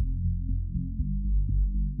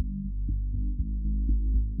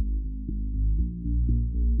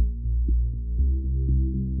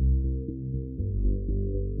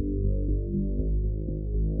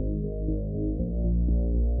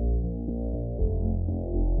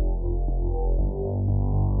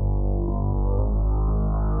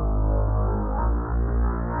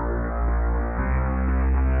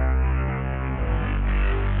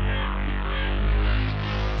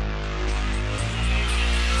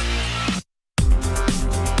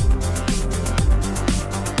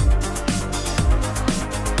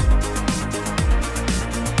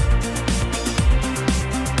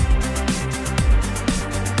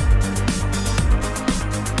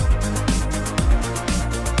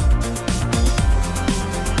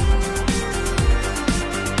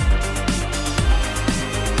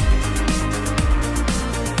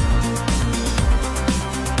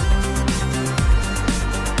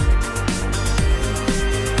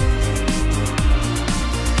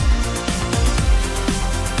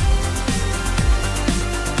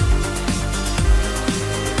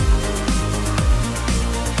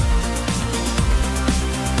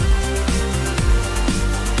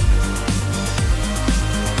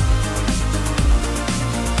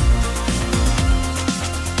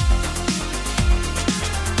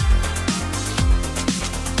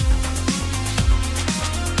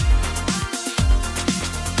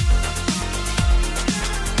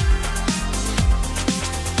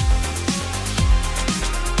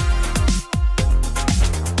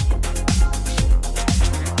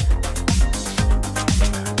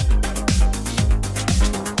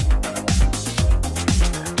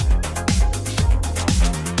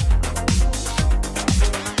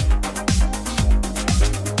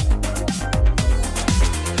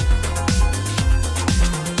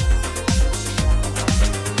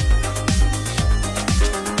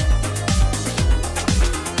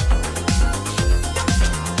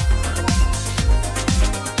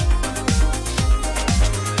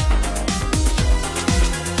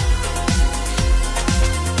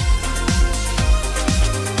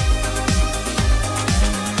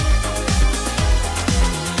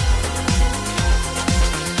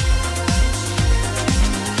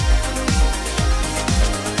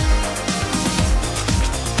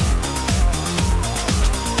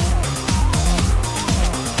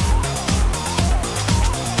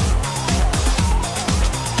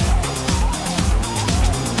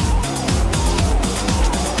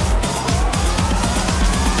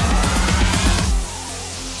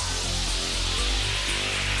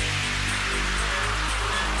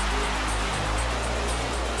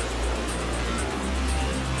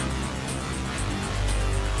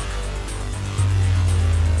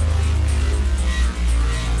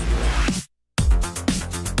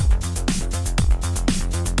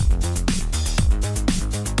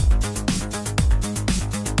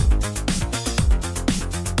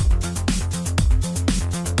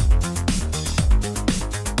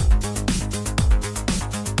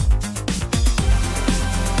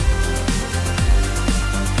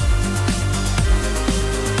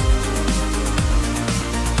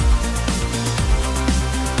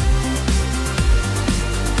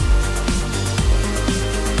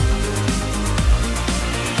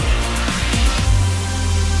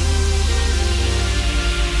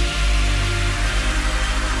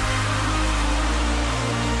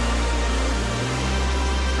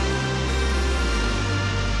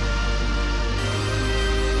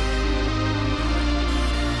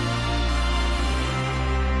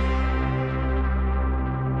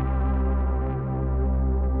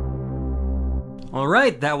 All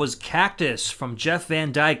right, that was Cactus from Jeff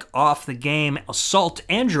Van Dyke off the game Assault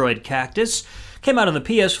Android Cactus. Came out on the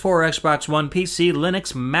PS4, Xbox One, PC,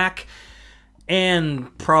 Linux, Mac,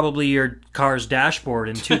 and probably your car's dashboard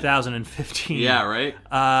in 2015. Yeah, right?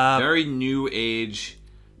 Very new age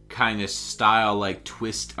kind of style, like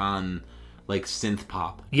twist on like synth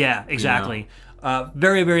pop. Yeah, exactly. You know?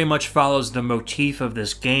 Very, very much follows the motif of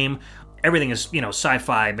this game. Everything is,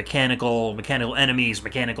 sci-fi, mechanical enemies,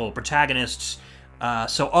 mechanical protagonists.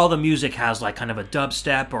 So all the music has like kind of a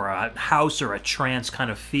dubstep or a house or a trance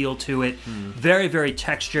kind of feel to it. Very, very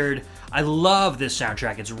textured. I love this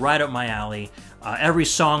soundtrack. It's right up my alley. Every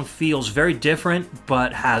song feels very different,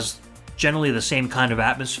 but has generally the same kind of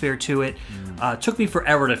atmosphere to it. Took me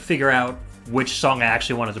forever to figure out which song I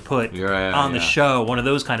actually wanted to put on the show, one of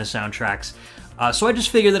those kind of soundtracks. So I just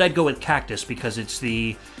figured that I'd go with Cactus because it's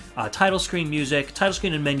the title screen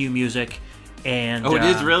and menu music. And it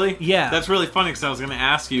is really? Yeah. That's really funny because I was going to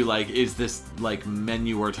ask you, like, is this like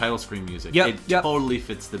menu or title screen music? Yep, it totally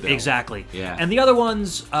fits the bill. Exactly. Yeah. And the other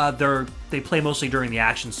ones, they play mostly during the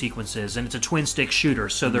action sequences, and it's a twin-stick shooter,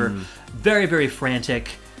 so they're very, very frantic,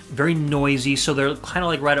 very noisy, so they're kind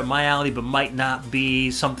of like right up my alley, but might not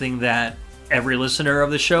be something that every listener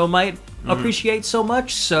of the show might appreciate so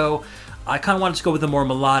much. So I kind of wanted to go with a more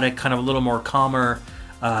melodic, kind of a little more calmer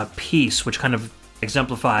piece, which kind of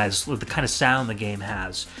exemplifies the kind of sound the game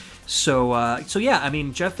has. So yeah, I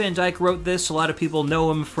mean, Jeff Van Dyke wrote this. A lot of people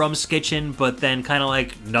know him from Skitchin, but then kind of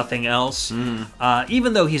like nothing else.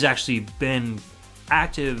 Even though he's actually been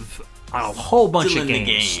active on a whole bunch of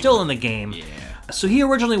games. Still in the game. Yeah. So he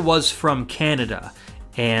originally was from Canada,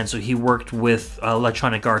 and so he worked with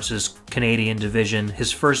Electronic Arts' Canadian division.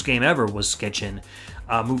 His first game ever was Skitchin.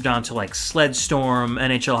 Moved on to like Sled Storm,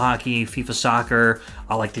 NHL Hockey, FIFA Soccer,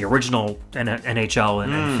 like the original NHL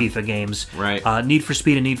and FIFA games. Right. Need for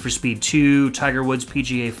Speed and Need for Speed 2, Tiger Woods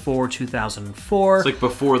PGA 4 2004. It's like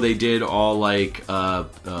before they did all like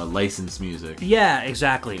licensed music. Yeah,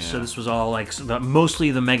 exactly. Yeah. So this was all like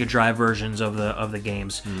mostly the Mega Drive versions of the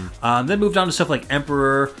games. Then moved on to stuff like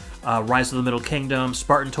Emperor, Rise of the Middle Kingdom,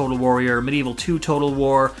 Spartan Total Warrior, Medieval 2 Total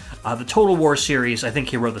War, the Total War series. I think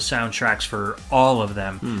he wrote the soundtracks for all of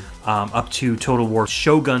them, up to Total War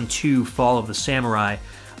Shogun 2 Fall of the Samurai.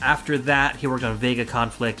 After that, he worked on Vega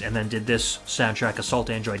Conflict and then did this soundtrack, Assault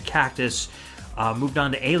Android Cactus. Moved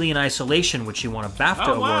on to Alien Isolation, which he won a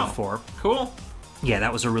BAFTA award for. Cool. Yeah,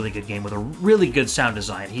 that was a really good game with a really good sound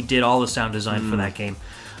design. He did all the sound design for that game.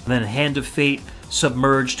 And then Hand of Fate,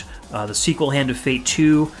 Submerged, the sequel Hand of Fate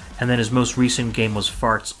 2, and then his most recent game was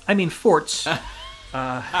Forts, which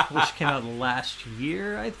came out last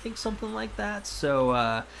year, I think, something like that.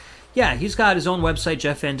 So, yeah, he's got his own website,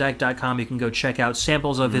 jeffvandyke.com. You can go check out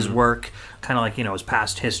samples of his work, kind of like, his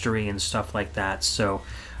past history and stuff like that. So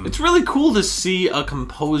it's really cool to see a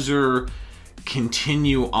composer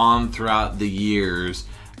continue on throughout the years,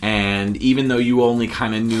 and even though you only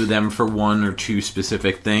kind of knew them for one or two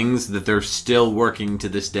specific things, that they're still working to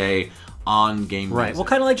this day on game music. Right. Well,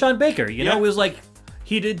 kind of like John Baker. It was like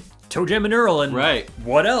he did Toe Jam and Earl and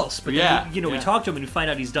what else? But then, we talked to him and we find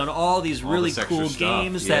out he's done all these really cool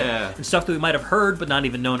games and stuff that we might have heard but not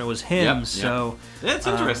even known it was him. So that's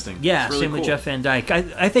interesting. Yeah, really same with Jeff Van Dyke.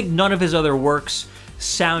 I think none of his other works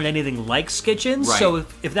sound anything like Skitchin, so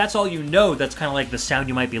if that's all you know, that's kind of like the sound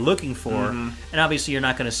you might be looking for, and obviously you're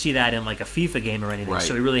not going to see that in like a FIFA game or anything,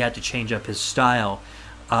 so he really had to change up his style.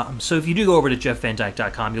 So if you do go over to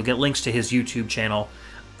jeffvandyke.com, you'll get links to his YouTube channel,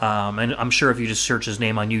 and I'm sure if you just search his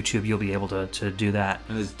name on YouTube, you'll be able to do that.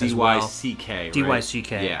 And it's D-Y-C-K,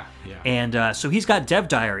 D-Y-C-K. Yeah. And so he's got dev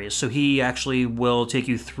diaries, so he actually will take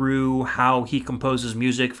you through how he composes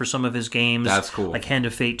music for some of his games. That's cool. Like Hand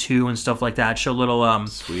of Fate 2 and stuff like that. Show little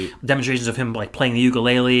sweet demonstrations of him like playing the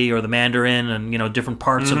ukulele or the mandarin and different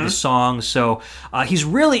parts of the song. So he's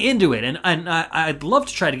really into it, and I'd love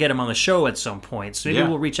to try to get him on the show at some point. So maybe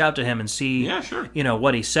we'll reach out to him and see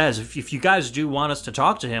what he says. If you guys do want us to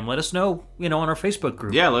talk to him, let us know on our Facebook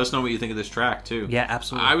group. Yeah, let us know what you think of this track too. Yeah,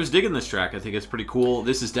 absolutely. I was digging this track. I think it's pretty cool.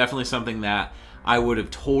 This is definitely something that I would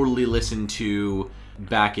have totally listened to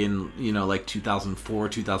back in like 2004,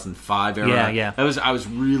 2005 era. Yeah. I was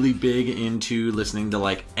really big into listening to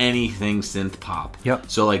like anything synth pop. Yep.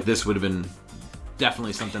 So like this would have been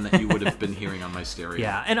definitely something that you would have been hearing on my stereo.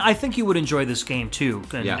 Yeah, and I think you would enjoy this game too.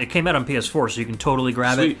 And it came out on PS4, so you can totally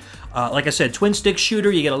grab it. Like I said, twin stick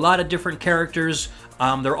shooter. You get a lot of different characters.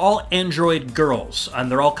 They're all android girls,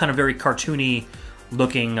 and they're all kind of very cartoony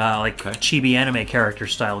looking like chibi anime character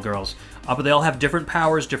style girls. But they all have different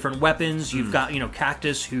powers, different weapons. You've got,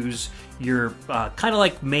 Cactus, who's your kind of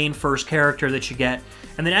like main first character that you get.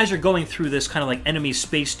 And then as you're going through this kind of like enemy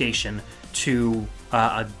space station to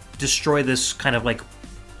destroy this kind of like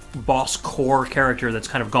boss core character that's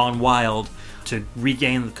kind of gone wild to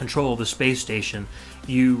regain the control of the space station,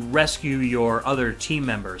 you rescue your other team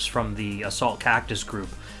members from the Assault Cactus group.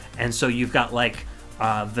 And so you've got like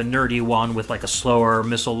the nerdy one with like a slower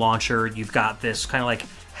missile launcher. You've got this kind of like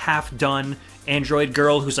half-done android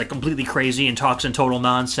girl who's like completely crazy and talks in total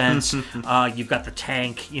nonsense. You've got the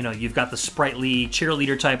tank, you've got the sprightly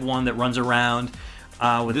cheerleader type one that runs around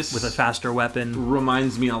with a faster weapon.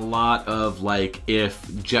 Reminds me a lot of like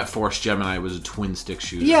if Jet Force Gemini was a twin stick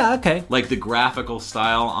shooter. Yeah, okay. Like the graphical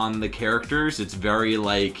style on the characters, it's very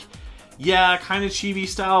like, kind of chibi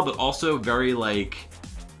style, but also very like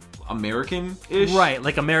American-ish. Right,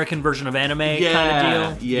 like American version of anime kind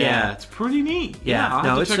of deal. Yeah, it's pretty neat. I'll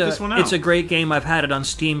have to check this one out. It's a great game. I've had it on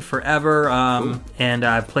Steam forever, and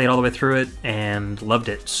I've played all the way through it and loved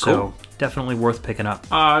it. So definitely worth picking up.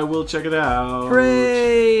 I will check it out.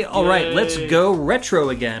 Hooray! All right, let's go retro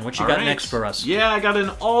again. What you got next for us? Yeah, I got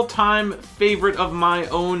an all-time favorite of my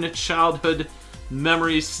own childhood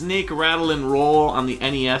memories. Snake Rattle and Roll on the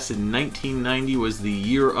NES in 1990 was the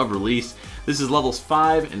year of release. This is levels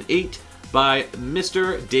 5 and 8 by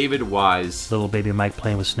Mr. David Wise. Little baby Mike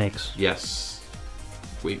playing with snakes. Yes.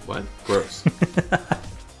 Wait, what? Gross.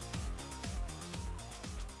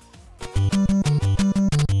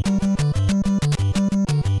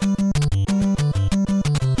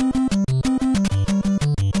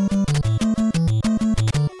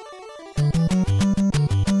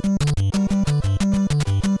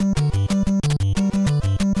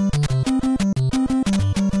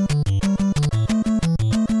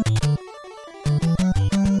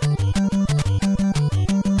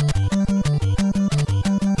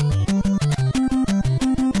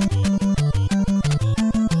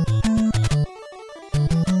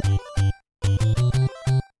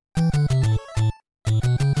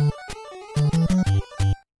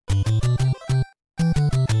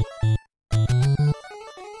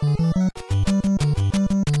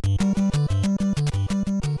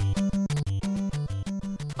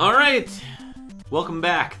 Welcome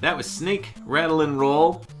back. That was Snake, Rattle, and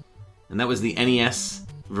Roll, and that was the NES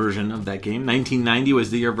version of that game. 1990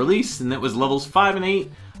 was the year of release, and that was levels 5 and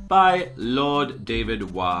 8 by Lord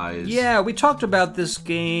David Wise. Yeah, we talked about this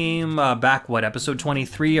game back, episode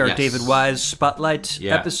 23, our David Wise Spotlight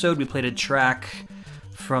episode. We played a track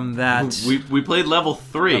from that. We played level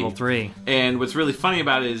 3. Level 3. And what's really funny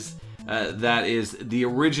about it is that is the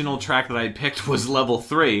original track that I picked was level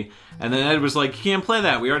 3. And then Ed was like, you can't play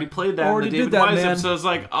that. We already played that in the David Wise episode. I was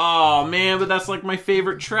like, oh, man, but that's like my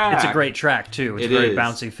favorite track. It's a great track, too. It's a very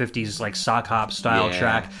bouncy 50s, like sock hop style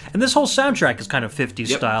track. And this whole soundtrack is kind of 50s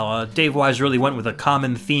style. Dave Wise really went with a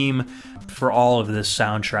common theme for all of this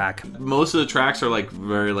soundtrack. Most of the tracks are like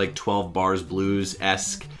very like 12 Bars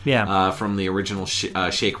Blues-esque. From the original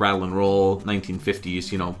Shake, Rattle, and Roll,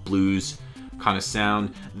 1950s, blues kind of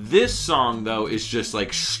sound. This song though is just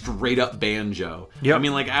like straight up banjo. I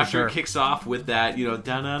mean, like after it kicks off with that,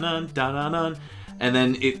 da-na-nun, da-na-nun, and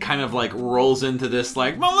then it kind of like rolls into this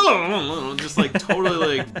like just like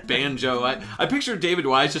totally like banjo. I picture David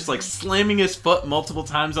Wise just like slamming his foot multiple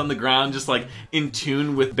times on the ground, just like in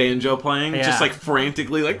tune with banjo playing, just like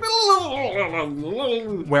frantically like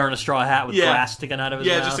wearing a straw hat with glass sticking out of his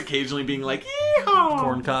mouth. Just occasionally being like yeehaw,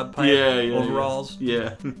 corncob pipe, overalls.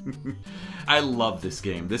 I love this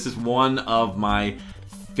game. This is one of my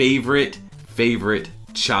favorite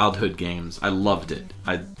childhood games. I loved it.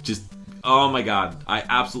 Oh my god.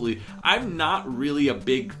 I'm not really a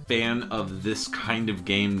big fan of this kind of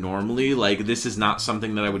game normally. Like, this is not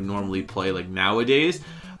something that I would normally play like nowadays.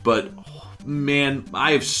 But, man,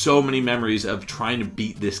 I have so many memories of trying to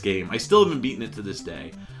beat this game. I still haven't beaten it to this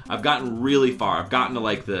day. I've gotten really far. I've gotten to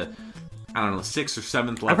like the, 6th or 7th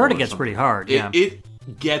level. I've heard it gets pretty hard, It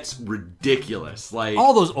gets ridiculous. Like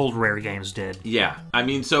all those old Rare games did. Yeah. I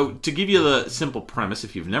mean, so to give you the simple premise,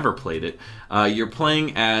 if you've never played it, you're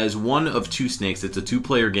playing as one of two snakes. It's a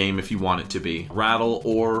 2-player game if you want it to be. Rattle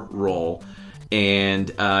or roll. And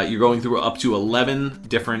you're going through up to 11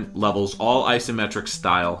 different levels, all isometric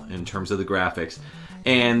style in terms of the graphics.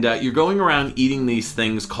 And you're going around eating these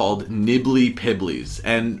things called nibbly pibblies.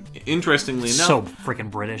 And interestingly enough, so freaking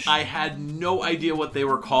British. I had no idea what they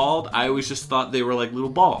were called. I always just thought they were like little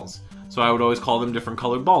balls. So I would always call them different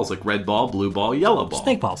colored balls, like red ball, blue ball, yellow ball.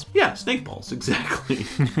 Snake balls. Yeah, snake balls, exactly.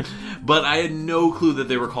 But I had no clue that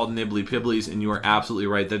they were called Nibbly Pibblies, and you are absolutely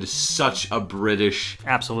right. That is such a British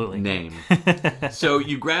name. So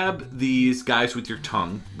you grab these guys with your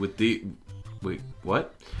tongue, with the... Wait,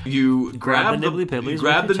 what? You grab the Nibbly Pibblies. You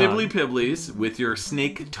grab the Nibbly Pibblies with your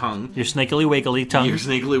snake tongue. Your snakily wiggly tongue. Your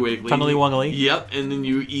snakily wiggly. Tonguely wongly. Yep, and then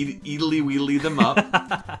you eatily wheedly them up,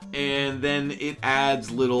 and then it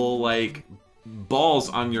adds little like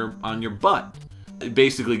balls on your butt. It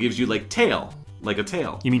basically gives you like tail, like a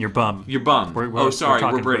tail. You mean your bum? Your bum. We're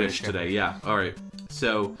British today. Yeah. All right.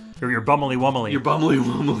 So you're bummily wummily. You're bummily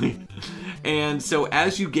wummily. And so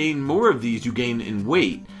as you gain more of these, you gain in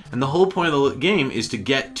weight. And the whole point of the game is to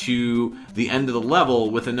get to the end of the level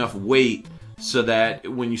with enough weight so that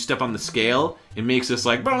when you step on the scale, it makes this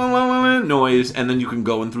like noise, and then you can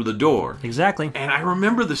go in through the door. Exactly. And I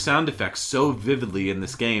remember the sound effects so vividly in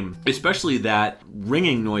this game, especially that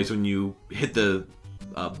ringing noise when you hit the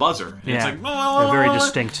buzzer. And it's like... They're very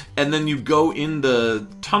distinct. And then you go in the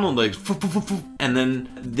tunnel, like... And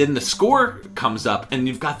then the score comes up, and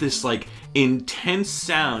you've got this like intense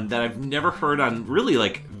sound that I've never heard on really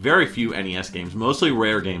like very few NES games. Mostly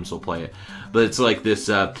rare games will play it, but it's like this.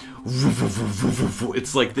 It's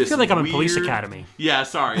like this. I feel like I'm in weird... Police Academy. Yeah,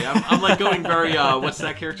 sorry, I'm like going very. What's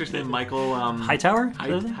that character's name? Michael. Hightower.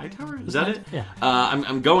 Hightower. Is that it? Yeah.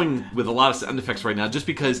 I'm going with a lot of sound effects right now, just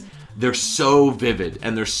because they're so vivid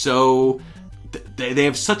and they're so. They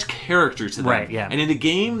have such character to them. Right. Yeah. And in a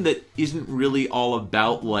game that isn't really all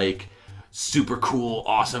about like super cool,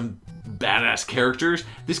 awesome, badass characters,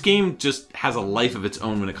 this game just has a life of its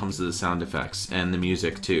own when it comes to the sound effects and the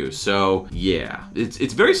music too. So yeah,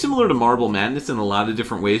 it's very similar to Marble Madness in a lot of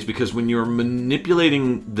different ways, because when you're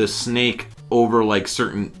manipulating the snake over like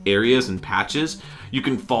certain areas and patches, you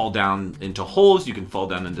can fall down into holes, you can fall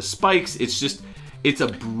down into spikes. It's a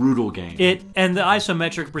brutal game. And the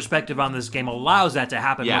isometric perspective on this game allows that to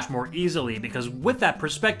happen much more easily, because with that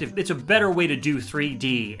perspective, it's a better way to do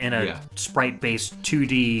 3D in a sprite-based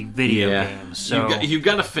 2D video game. So you've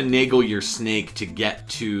got to finagle your snake to get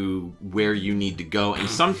to where you need to go, and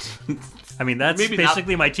I mean, that's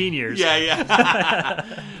basically my teen years. Yeah.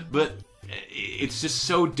 But it's just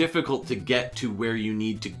so difficult to get to where you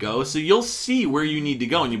need to go. So you'll see where you need to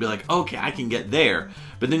go, and you'll be like, okay, I can get there.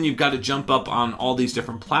 But then you've got to jump up on all these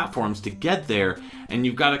different platforms to get there, and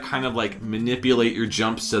you've got to kind of like manipulate your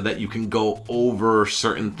jumps so that you can go over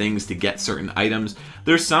certain things to get certain items.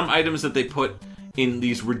 There's some items that they put in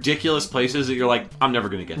these ridiculous places that you're like, I'm never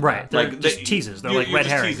going to get there. Right. They're like just teases. They're like red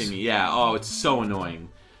herrings. Teasing me. Yeah. Oh, it's so annoying.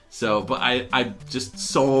 So, but I just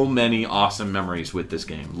so many awesome memories with this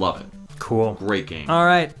game. Love it. Cool. Great game. All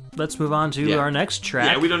right, let's move on to our next track.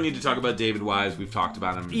 Yeah, we don't need to talk about David Wise. We've talked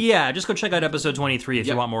about him. Yeah, just go check out episode 23 if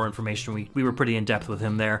you want more information. We were pretty in-depth with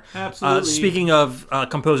him there. Absolutely. Speaking of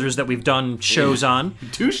composers that we've done shows on.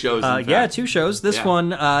 2 shows, in fact. Yeah, 2 shows. This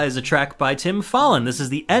one is a track by Tim Follin. This is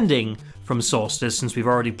the ending from Solstice, since we've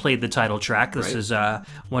already played the title track. This is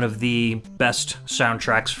one of the best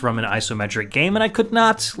soundtracks from an isometric game, and I could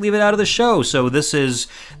not leave it out of the show. So this is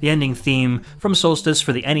the ending theme from Solstice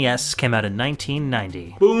for the NES, came out in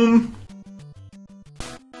 1990. Boom!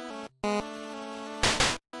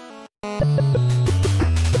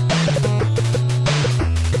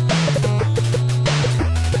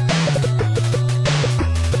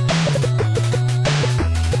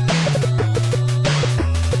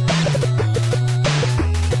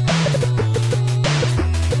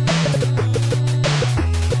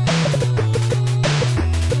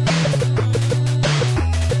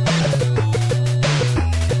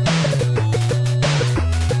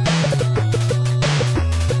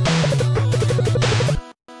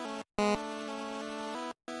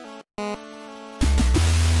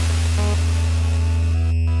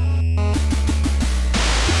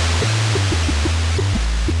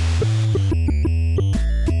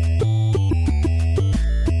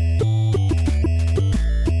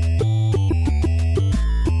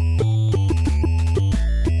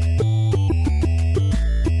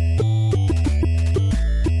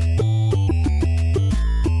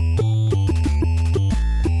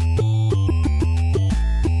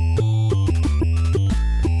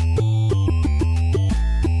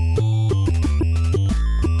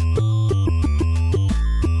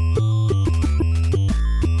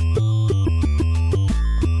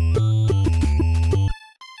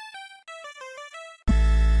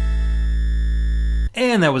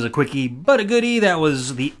 And that was a quickie, but a goodie. That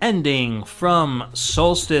was the ending from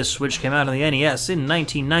Solstice, which came out on the NES in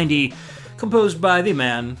 1990, composed by the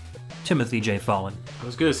man, Timothy J. Follin. I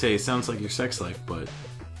was going to say, it sounds like your sex life, but...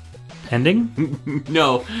 Ending?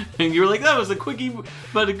 No. And you were like, that was a quickie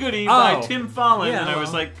but a goodie by Tim Follin. Yeah, and I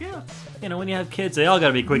was like, yeah. You know, when you have kids, they all got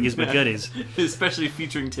to be quickies but goodies. Especially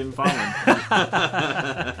featuring Tim Follin.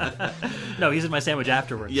 No, he's in my sandwich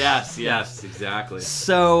afterwards. Yes, exactly.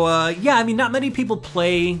 So, yeah, I mean, not many people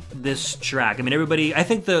play this track. I mean, everybody, I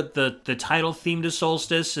think the title theme to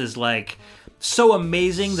Solstice is like so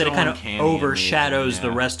amazing that it kind of overshadows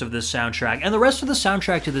the rest of the soundtrack. And the rest of the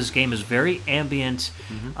soundtrack to this game is very ambient.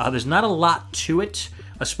 There's not a lot to it.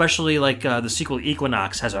 Especially like the sequel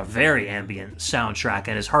Equinox has a very ambient soundtrack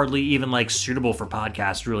and is hardly even like suitable for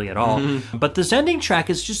podcasts really at all. But this ending track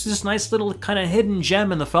is just this nice little kind of hidden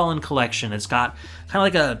gem in the Fallen collection. It's got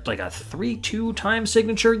kind of like a 3/2 time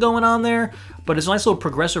signature going on there, but it's a nice little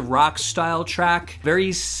progressive rock style track.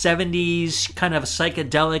 Very 70s kind of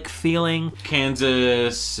psychedelic feeling.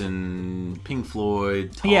 Kansas and Pink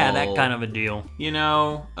Floyd. Tall, yeah, that kind of a deal. You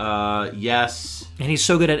know, yes. And he's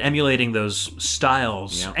so good at emulating those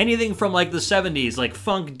styles. Yep. Anything from like the 70s, like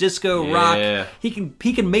funk, disco, rock. He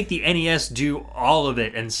can make the NES do all of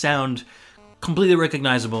it and sound completely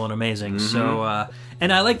recognizable and amazing. So,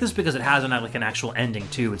 and I like this because it has like an actual ending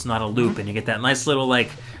too. It's not a loop, and you get that nice little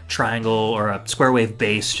like triangle or a square wave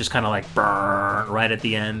bass, just kind of like burn right at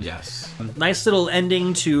the end. Yes. Nice little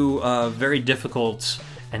ending to a very difficult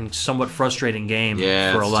and somewhat frustrating game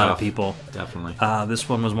for a lot of people. Definitely. This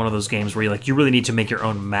one was one of those games where you really need to make your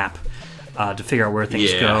own map to figure out where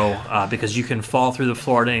things go, because you can fall through the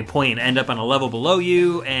floor at any point and end up on a level below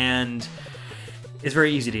you, and it's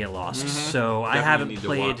very easy to get lost. So I haven't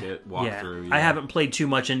played. I haven't played too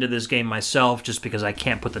much into this game myself, just because I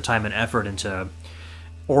can't put the time and effort into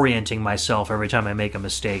orienting myself every time I make a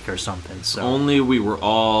mistake or something. So only we were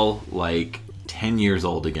all like 10 years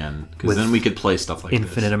old again, because then we could play stuff like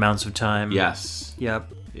infinite amounts of time. Yes.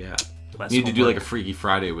 Yep. Yeah. You need to do like a Freaky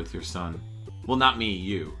Friday with your son. Well, not me,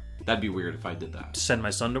 you. That'd be weird if I did that. Send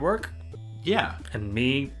my son to work? Yeah. And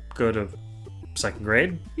me go to second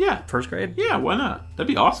grade? Yeah. First grade? Yeah, why not? That'd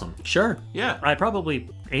be awesome. Sure. Yeah. I'd probably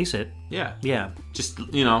ace it. Yeah. Yeah. Just,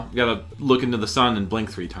 you know, you gotta look into the sun and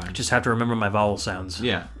blink 3 times. Just have to remember my vowel sounds.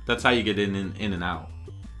 Yeah. That's how you get in and out.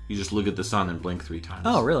 You just look at the sun and blink 3 times.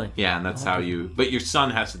 Oh, really? Yeah, and that's how you... But your son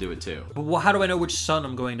has to do it, too. But how do I know which sun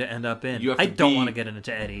I'm going to end up in? I don't want to get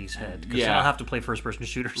into Eddie's head, because I'll have to play first-person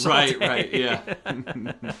shooters all day. Right, yeah.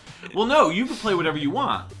 Well, no, you can play whatever you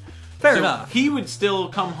want. Fair enough. He would still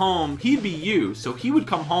come home. He'd be you, so he would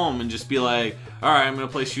come home and just be like, all right, I'm going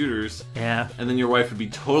to play shooters. Yeah. And then your wife would be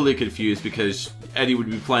totally confused because Eddie would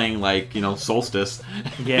be playing, like, you know, Solstice.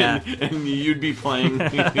 Yeah. and you'd be playing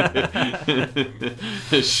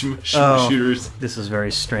shooters. This is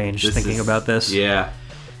very strange thinking about this. Yeah.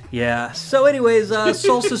 Yeah. So anyways,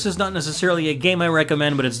 Solstice is not necessarily a game I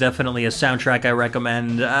recommend, but it's definitely a soundtrack I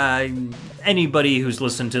recommend. Anybody who's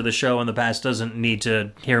listened to the show in the past doesn't need to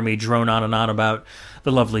hear me drone on and on about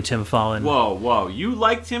the lovely Tim Follin. Whoa. You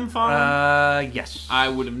like Tim Follin? Yes. I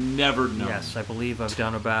would have never known. Yes, I believe I've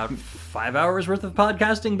done about 5 hours worth of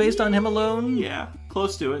podcasting based on him alone. Yeah,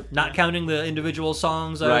 close to it. Not counting the individual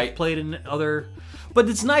songs I've played in other... But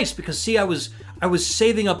it's nice because, see, I was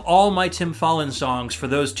saving up all my Tim Follin songs for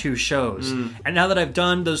those 2 shows. And now that I've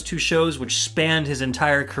done those 2 shows, which spanned his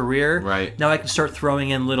entire career, now I can start throwing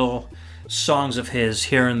in little songs of his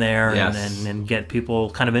here and there, and get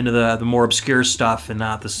people kind of into the more obscure stuff and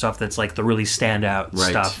not the stuff that's like the really standout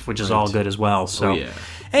stuff, which is all good as well. So.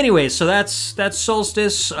 Anyway, so that's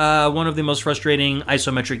Solstice, one of the most frustrating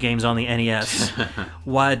isometric games on the NES.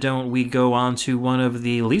 Why don't we go on to one of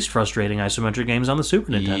the least frustrating isometric games on the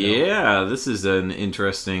Super Nintendo? Yeah, this is an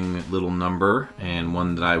interesting little number, and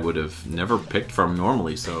one that I would have never picked from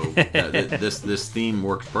normally, so this theme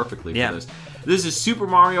works perfectly for this. This is Super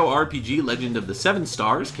Mario RPG Legend of the 7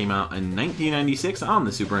 Stars, came out in 1996 on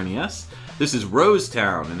the Super NES. This is Rose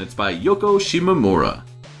Town, and it's by Yoko Shimomura.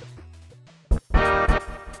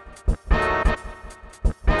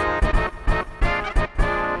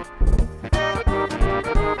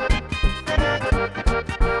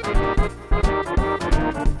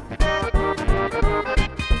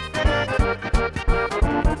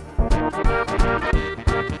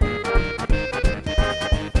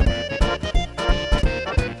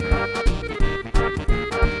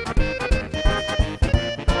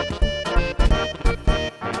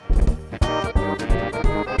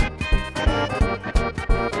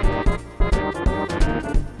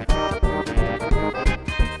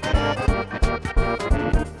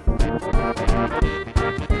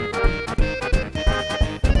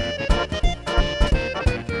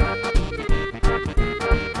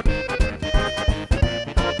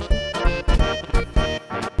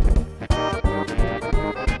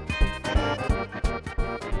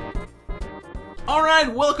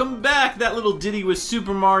 Alright, welcome back! That little ditty was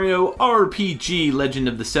Super Mario RPG Legend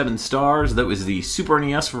of the Seven Stars. That was the Super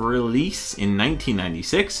NES release in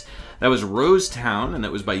 1996. That was Rose Town, and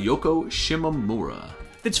that was by Yoko Shimomura.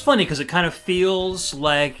 It's funny because it kind of feels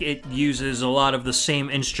like it uses a lot of the same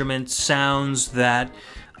instrument sounds that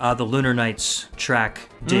the Lunar Nights track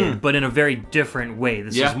did, but in a very different way.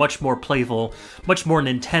 This is much more playful, much more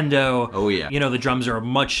Nintendo. Oh, yeah. You know, the drums are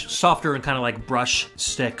much softer and kind of like brush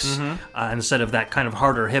sticks instead of that kind of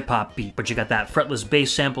harder hip-hop beat. But you got that fretless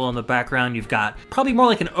bass sample in the background. You've got probably more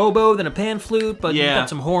like an oboe than a pan flute, but you've got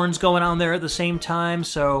some horns going on there at the same time.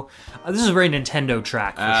 So this is a very Nintendo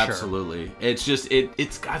track for sure. Absolutely. It's just,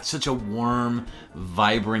 it's got such a warm,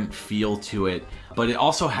 vibrant feel to it. But it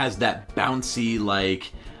also has that bouncy,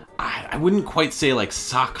 like, I wouldn't quite say like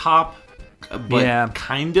sock hop, but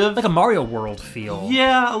kind of. Like a Mario World feel.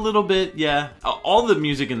 Yeah, a little bit, yeah. All the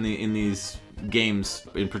music in these games,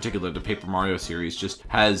 in particular the Paper Mario series, just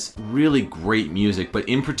has really great music. But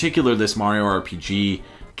in particular, this Mario RPG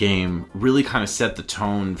game really kind of set the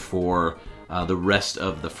tone for the rest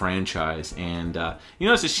of the franchise. And, you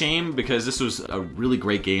know, it's a shame because this was a really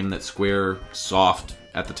great game that Squaresoft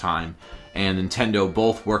at the time and Nintendo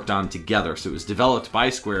both worked on together. So it was developed by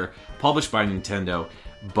Square, published by Nintendo,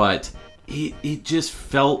 but it just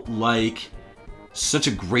felt like such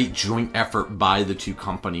a great joint effort by the two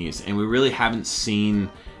companies, and we really haven't seen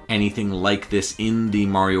anything like this in the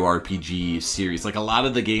Mario RPG series. Like a lot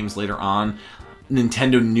of the games later on,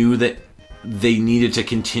 Nintendo knew that they needed to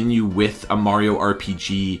continue with a Mario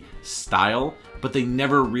RPG style, but they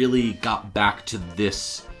never really got back to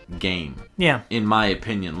this game. Yeah. In my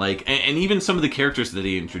opinion. Like, and even some of the characters that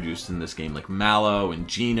he introduced in this game, like Mallow and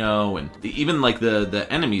Gino, and even like the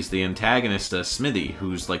enemies, the antagonist, Smithy,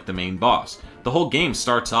 who's like the main boss. The whole game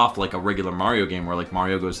starts off like a regular Mario game where like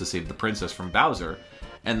Mario goes to save the princess from Bowser,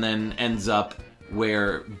 and then ends up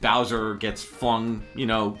where Bowser gets flung, you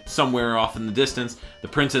know, somewhere off in the distance. The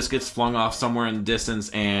princess gets flung off somewhere in the distance,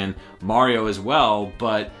 and Mario as well,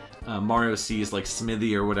 but Mario sees like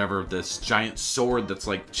Smithy or whatever, this giant sword that's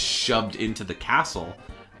like shoved into the castle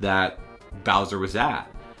that Bowser was at.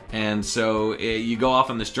 And so you go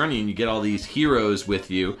off on this journey and you get all these heroes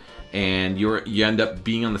with you, and you end up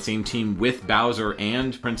being on the same team with Bowser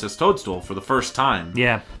and Princess Toadstool for the first time.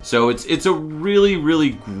 Yeah. So it's a really,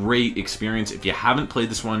 really great experience. If you haven't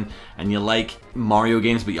played this one and you like Mario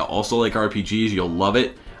games but you also like RPGs, you'll love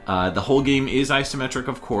it. The whole game is isometric,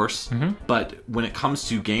 of course, but when it comes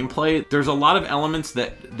to gameplay, there's a lot of elements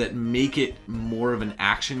that make it more of an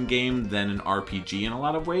action game than an RPG in a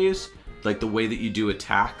lot of ways. Like the way that you do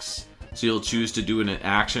attacks. So you'll choose to do an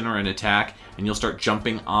action or an attack, and you'll start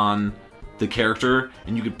jumping on the character,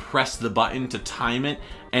 and you could press the button to time it.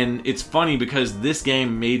 And it's funny because this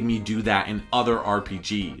game made me do that in other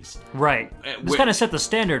RPGs. Right. This kind of set the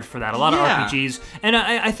standard for that. A lot of RPGs. And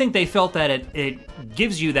I think they felt that it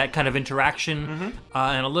gives you that kind of interaction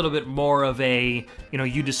and a little bit more of a, you know,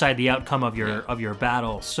 you decide the outcome of your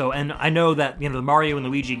battle. So, and I know that, you know, the Mario and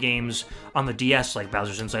Luigi games on the DS, like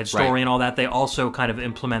Bowser's Inside Story and all that, they also kind of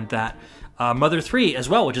implement that. Mother 3 as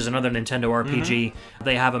well, which is another Nintendo RPG.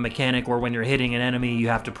 They have a mechanic where when you're hitting an enemy, you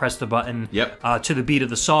have to press the button to the beat of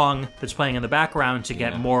the song that's playing in the background to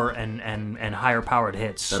get more and higher powered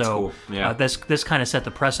hits. That's cool. Yeah. This kind of set the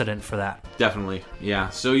precedent for that. Definitely, yeah.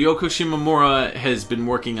 So Yoko Shimomura has been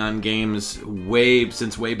working on games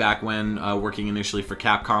since way back when, working initially for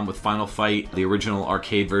Capcom with Final Fight, the original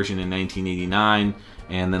arcade version in 1989.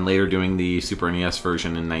 And then later doing the Super NES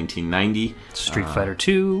version in 1990. Street Fighter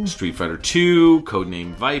 2. Street Fighter 2,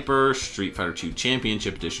 Codename Viper, Street Fighter 2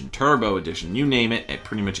 Championship Edition, Turbo Edition, you name it,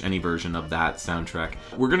 pretty much any version of that soundtrack.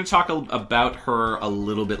 We're going to talk about her a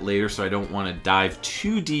little bit later, so I don't want to dive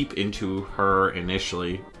too deep into her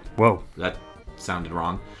initially. Whoa. That sounded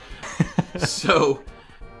wrong. So,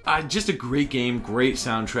 just a great game, great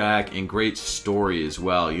soundtrack, and great story as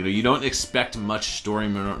well. You know, you don't expect much story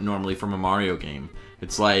normally from a Mario game.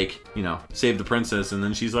 It's like, you know, save the princess, and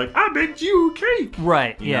then she's like, I baked you a cake!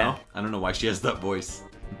 Right, you know? I don't know why she has that voice.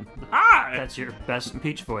 Hi! That's your best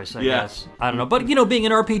Peach voice, I guess. I don't know. But, you know, being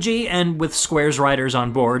an RPG and with Square's writers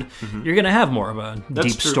on board, you're going to have more of a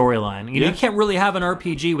deep storyline. You know, you can't really have an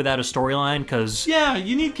RPG without a storyline, because... Yeah,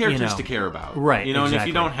 you need characters to care about. Right, you know, and if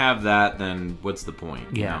you don't have that, then what's the point?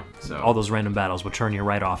 Yeah. You know? So all those random battles will turn you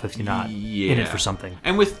right off if you're not in it for something.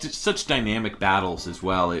 And with such dynamic battles as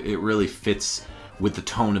well, it really fits with the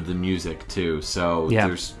tone of the music, too. So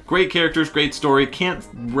there's great characters, great story. Can't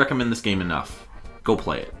recommend this game enough. Go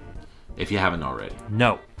play it, if you haven't already.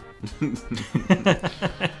 No.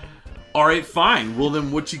 All right, fine. Well,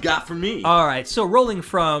 then what you got for me? All right, so rolling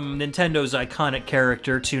from Nintendo's iconic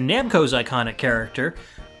character to Namco's iconic character,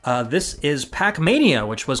 this is Pac-Mania,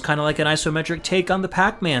 which was kind of like an isometric take on the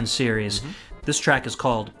Pac-Man series. This track is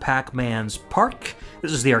called Pac-Man's Park.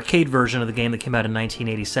 This is the arcade version of the game that came out in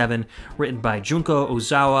 1987, written by Junko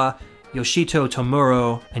Ozawa, Yoshito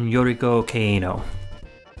Tomuro, and Yoriko Keino.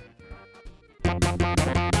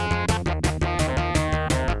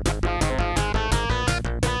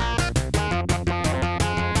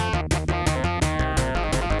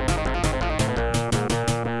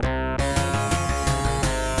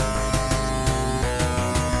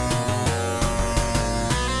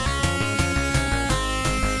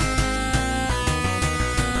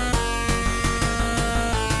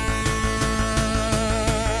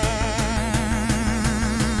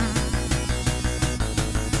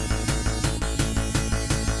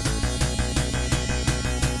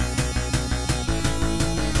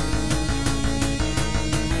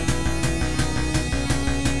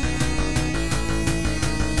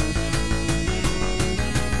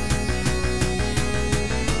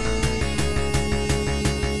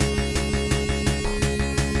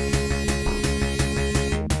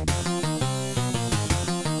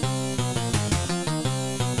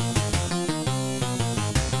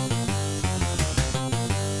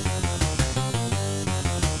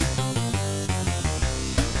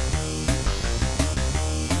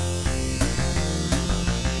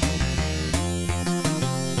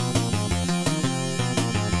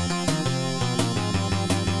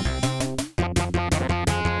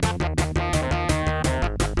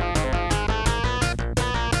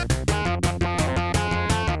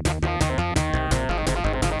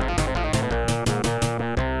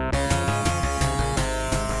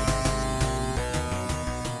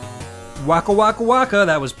 Waka Waka Waka,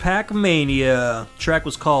 that was Pac-Mania. The track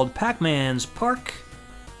was called Pac-Man's Park,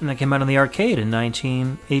 and that came out on the arcade in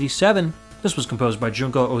 1987. This was composed by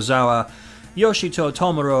Junko Ozawa, Yoshito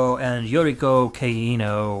Tomuro, and Yoriko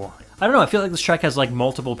Keino. I don't know, I feel like this track has like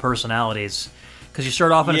multiple personalities. Because you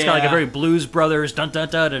start off and it's got like a very Blues Brothers, dun dun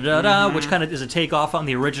dun dun dun, dun, which kind of is a takeoff on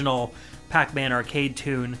the original Pac-Man arcade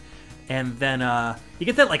tune. And then you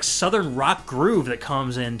get that like southern rock groove that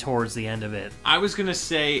comes in towards the end of it. I was gonna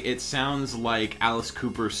say it sounds like Alice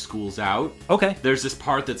Cooper's School's Out. Okay. There's this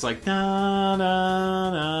part that's like na na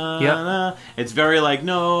na na. It's very like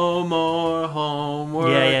no more homework.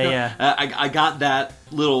 Yeah. I got that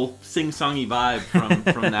little sing-songy vibe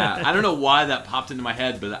from that. I don't know why that popped into my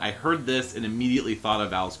head, but I heard this and immediately thought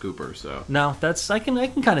of Alice Cooper. So no, I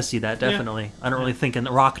can kind of see that definitely. Yeah. I don't really think in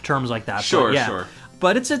rock terms like that. Sure, but sure.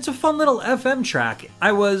 But it's a fun little FM track.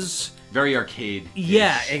 I was... Very arcade.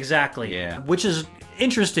 Yeah, exactly. Yeah. Which is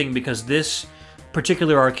interesting because this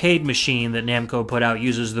particular arcade machine that Namco put out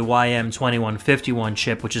uses the YM2151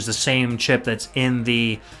 chip, which is the same chip that's in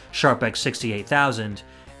the SharpX 68000.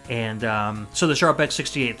 And so the SharpX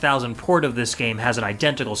 68000 port of this game has an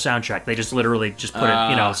identical soundtrack. They just literally just put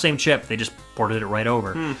it, same chip, they just ported it right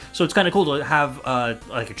over. So it's kind of cool to have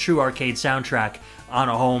like a true arcade soundtrack on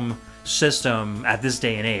a home system at this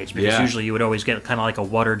day and age, because usually you would always get kind of like a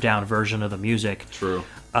watered down version of the music. True.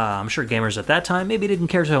 I'm sure gamers at that time maybe didn't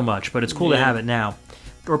care so much, but it's cool to have it now.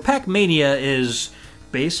 Or Pac-Mania is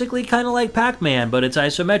basically kind of like Pac-Man, but it's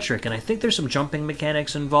isometric, and I think there's some jumping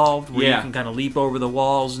mechanics involved where you can kind of leap over the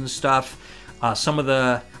walls and stuff. I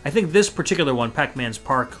think this particular one, Pac-Man's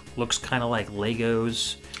Park, looks kind of like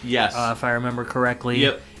Legos. Yes. If I remember correctly.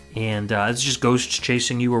 Yep. And it's just ghosts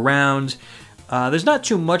chasing you around. There's not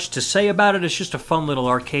too much to say about it. It's just a fun little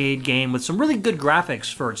arcade game with some really good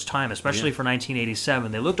graphics for its time, especially for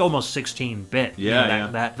 1987. They looked almost 16-bit.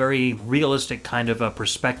 That very realistic kind of a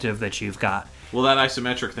perspective that you've got. Well, that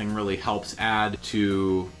isometric thing really helps add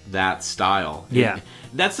to that style. Yeah.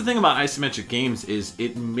 That's the thing about isometric games is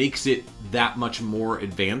it makes it that much more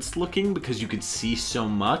advanced looking because you could see so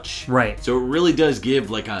much. Right. So it really does give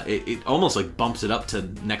like it almost like bumps it up to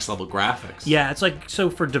next level graphics. Yeah, it's like, so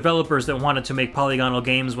for developers that wanted to make polygonal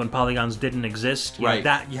games when polygons didn't exist, you know,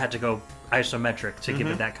 that you had to go isometric to give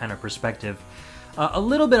it that kind of perspective. A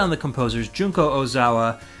little bit on the composers. Junko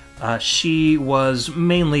Ozawa, she was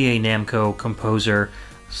mainly a Namco composer.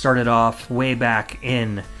 Started off way back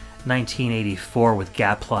in 1984 with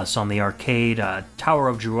Gap Plus on the arcade, Tower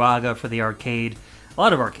of Druaga for the arcade, a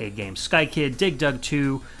lot of arcade games, Sky Kid, Dig Dug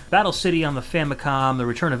 2, Battle City on the Famicom, The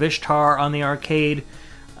Return of Ishtar on the arcade,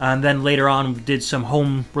 and then later on did some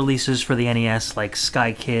home releases for the NES like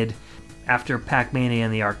Sky Kid. After Pac-Mania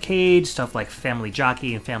in the arcade, stuff like Family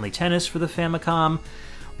Jockey and Family Tennis for the Famicom.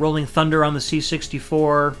 Rolling Thunder on the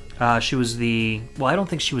C64. She was well, I don't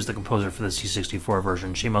think she was the composer for the C64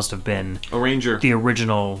 version. She must have been Arranger. The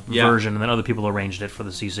original version, and then other people arranged it for the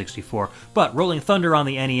C64. But Rolling Thunder on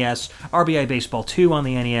the NES, RBI Baseball 2 on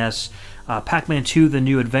the NES, Pac-Man 2, The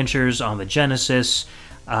New Adventures on the Genesis,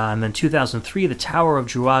 and then 2003, The Tower of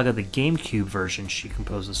Druaga, the GameCube version. She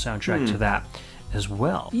composed the soundtrack to that as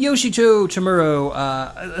well. Yoshito Tamuro,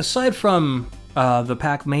 aside from the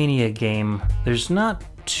Pac-Mania game, there's not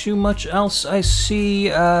too much else I see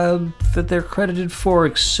that they're credited for,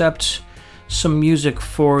 except some music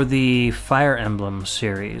for the Fire Emblem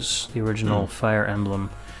series, the original Fire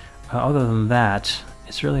Emblem. Other than that,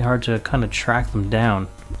 it's really hard to kind of track them down.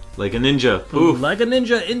 Like a ninja. Oof. Like a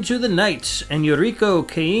ninja into the night. And Yuriko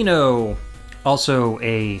Keino, also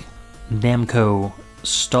a Namco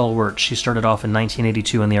stalwart. She started off in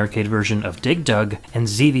 1982 in the arcade version of Dig Dug and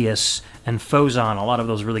Xevious and Phozon, a lot of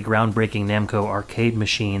those really groundbreaking Namco arcade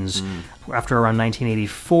machines. After around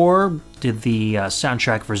 1984, did the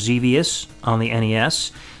soundtrack for Xevious on the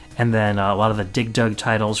NES, and then a lot of the Dig Dug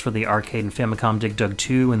titles for the arcade and Famicom, Dig Dug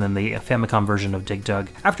 2, and then the Famicom version of Dig Dug.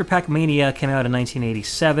 After Pac-Mania came out in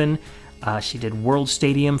 1987, she did World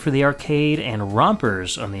Stadium for the arcade and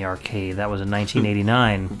Rompers on the arcade. That was in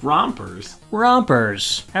 1989. Rompers?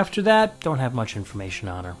 Rompers. After that, don't have much information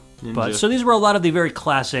on her. Ninja. But so these were a lot of the very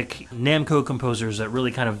classic Namco composers that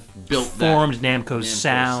really kind of formed Namco's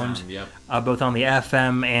sound, both on the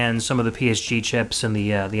FM and some of the PSG chips and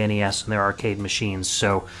the NES and their arcade machines.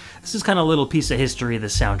 So this is kind of a little piece of history of the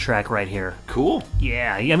soundtrack right here. Cool.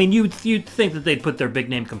 Yeah, I mean, you'd think that they'd put their big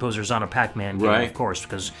name composers on a Pac-Man game, of course,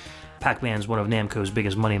 because Pac-Man's one of Namco's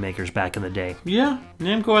biggest moneymakers back in the day. Yeah,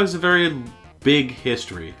 Namco has a very big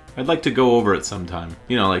history. I'd like to go over it sometime,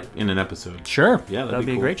 you know, like in an episode. Sure. Yeah, that'd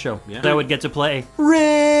be cool. a great show. Yeah. I would get to play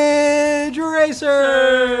Ridge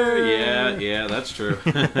Racer! Yeah, that's true.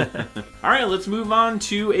 All right, let's move on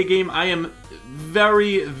to a game I am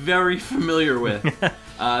very, very familiar with.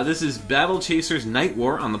 This is Battle Chasers Night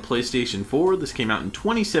War on the PlayStation 4. This came out in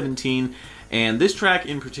 2017, and this track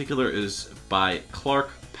in particular is by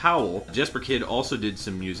Clark Powell. Jesper Kid also did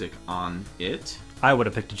some music on it. I would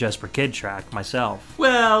have picked a Jesper Kid track myself.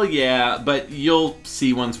 Well, yeah, but you'll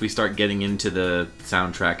see once we start getting into the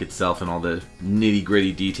soundtrack itself and all the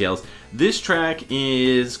nitty-gritty details. This track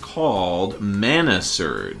is called Mana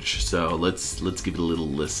Surge, so let's give it a little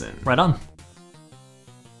listen. Right on.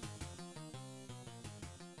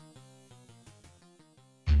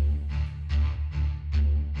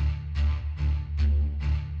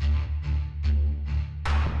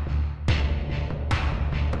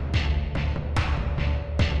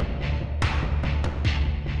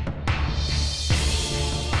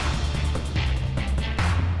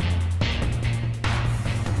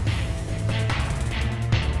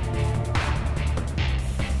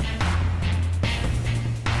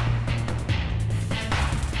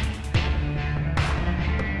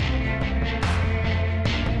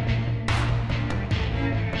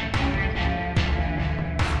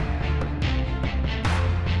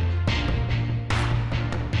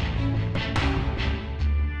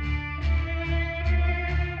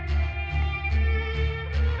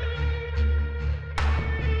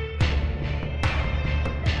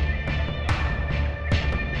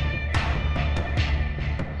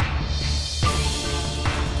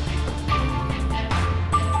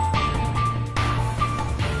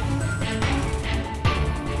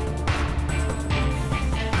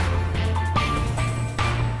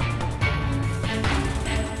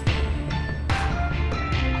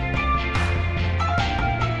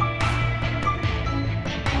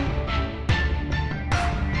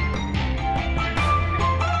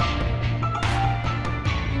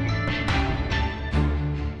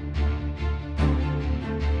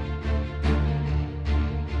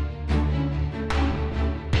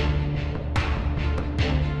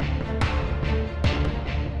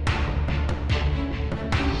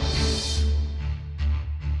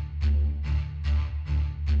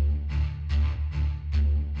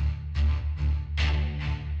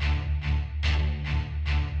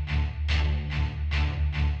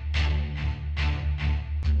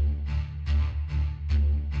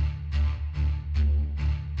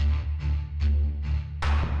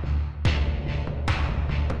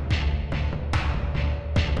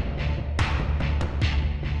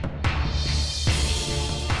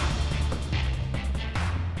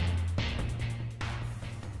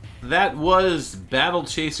 That was Battle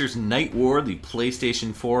Chasers Night War, the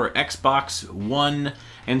PlayStation 4, Xbox One,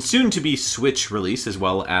 and soon-to-be Switch release, as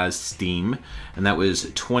well as Steam. And that was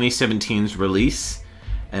 2017's release.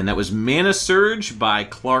 And that was Mana Surge by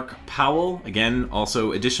Clark Powell. Again,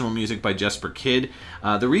 also additional music by Jesper Kid.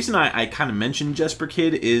 The reason I kind of mentioned Jesper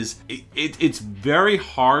Kid is it's very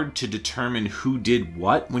hard to determine who did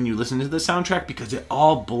what when you listen to the soundtrack because it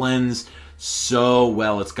all blends so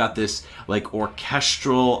well. It's got this like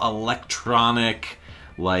orchestral, electronic,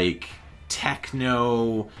 like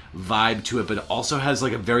techno vibe to it, but it also has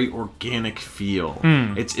like a very organic feel.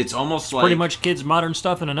 It's almost like pretty much kids' modern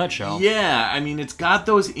stuff in a nutshell. Yeah, I mean, it's got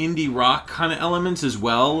those indie rock kind of elements as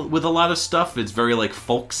well with a lot of stuff. It's very like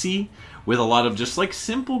folksy with a lot of just like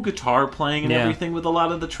simple guitar playing and everything with a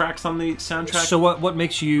lot of the tracks on the soundtrack. So what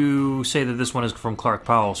makes you say that this one is from Clark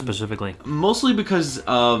Powell specifically? Mostly because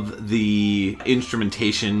of the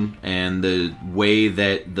instrumentation and the way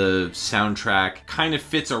that the soundtrack kind of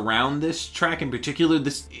fits around this track in particular.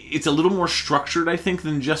 It's a little more structured, I think,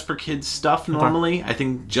 than Jesper Kid's stuff normally. I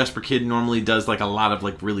think Jesper Kid normally does like a lot of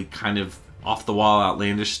like really kind of off-the-wall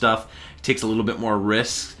outlandish stuff. It takes a little bit more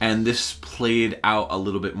risk, and this played out a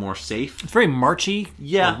little bit more safe. It's very marchy,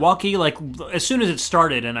 walky. Like as soon as it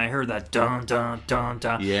started, and I heard that dun dun dun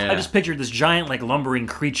dun, I just pictured this giant like lumbering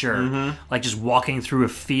creature, like just walking through a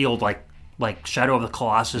field, like Shadow of the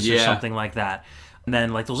Colossus or something like that. And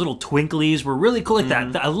then like those little twinklies were really cool. Like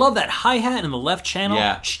that, I love that hi-hat in the left channel.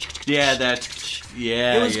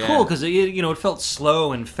 It was cool because it felt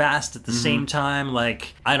slow and fast at the same time.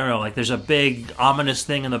 Like I don't know, like there's a big ominous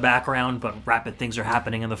thing in the background, but rapid things are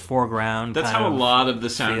happening in the foreground. That's how a lot of the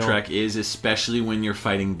soundtrack is, especially when you're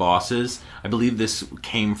fighting bosses. I believe this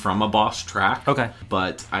came from a boss track. Okay,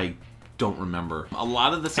 but I don't remember. A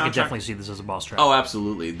lot of the soundtrack... I could definitely see this as a boss track. Oh,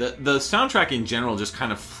 absolutely. The soundtrack in general just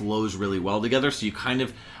kind of flows really well together, so you kind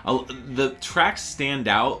of... the tracks stand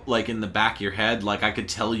out, like, in the back of your head. Like, I could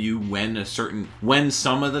tell you when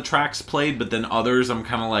some of the tracks played, but then others, I'm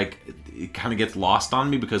kind of like... It kind of gets lost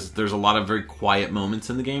on me because there's a lot of very quiet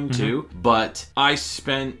moments in the game, too. But I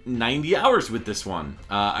spent 90 hours with this one.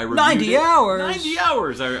 I reviewed 90 hours? 90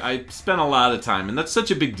 hours! I spent a lot of time, and that's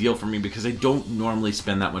such a big deal for me because I don't normally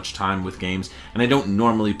spend that much time with games, and I don't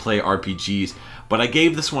normally play RPGs. But I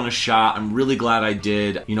gave this one a shot. I'm really glad I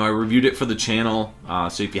did. You know, I reviewed it for the channel,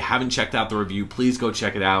 so if you haven't checked out the review, please go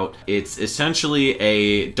check it out. It's essentially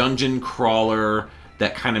a dungeon crawler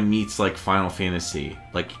that kind of meets like Final Fantasy,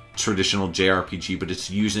 like traditional JRPG, but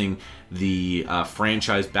it's using the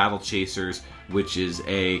franchise Battle Chasers, which is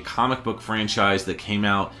a comic book franchise that came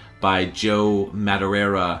out by Joe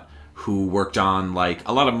Madureira, who worked on like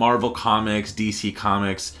a lot of Marvel comics, DC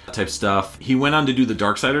comics type stuff. He went on to do the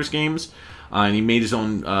Darksiders games, and he made his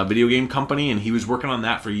own video game company, and he was working on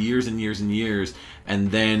that for years and years and years.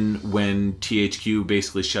 And then when THQ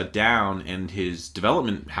basically shut down and his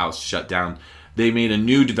development house shut down, they made a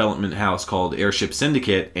new development house called Airship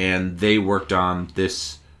Syndicate, and they worked on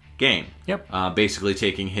this game. Yep. Basically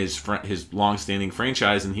taking his long-standing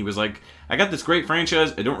franchise, and he was like, I got this great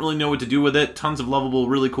franchise, I don't really know what to do with it, tons of lovable,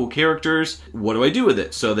 really cool characters, what do I do with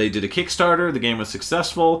it? So they did a Kickstarter, the game was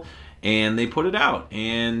successful, and they put it out.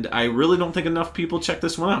 And I really don't think enough people check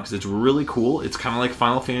this one out, because it's really cool. It's kind of like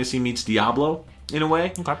Final Fantasy meets Diablo, in a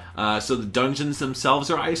way. Okay. So the dungeons themselves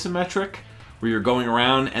are isometric, where you're going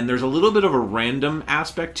around, and there's a little bit of a random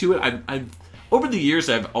aspect to it. I've over the years,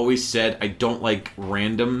 I've always said I don't like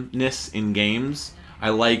randomness in games. I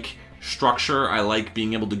like structure. I like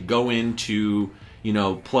being able to go into,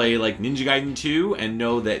 play like Ninja Gaiden 2 and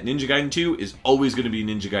know that Ninja Gaiden 2 is always going to be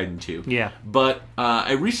Ninja Gaiden 2. Yeah. But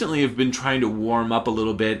I recently have been trying to warm up a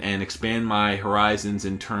little bit and expand my horizons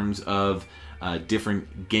in terms of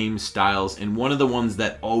different game styles, and one of the ones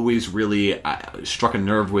that always really struck a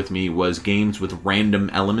nerve with me was games with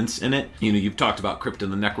random elements in it. You've talked about Crypt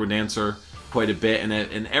of the Necrodancer quite a bit,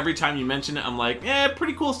 and every time you mention it, I'm like,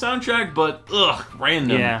 pretty cool soundtrack, but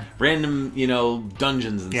random,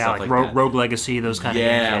 dungeons and stuff like that. Rogue Legacy, those kind of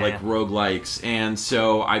games. Like roguelikes. And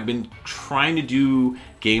so I've been trying to do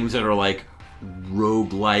games that are like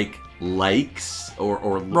roguelike likes or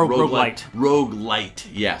roguelite.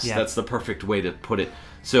 Yes, that's the perfect way to put it.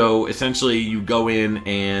 So essentially, you go in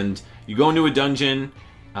and you go into a dungeon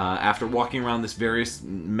after walking around this various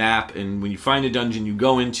map, and when you find a dungeon, you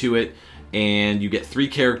go into it and you get 3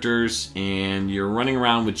 characters, and you're running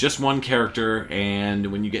around with just one character. And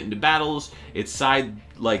when you get into battles, it's side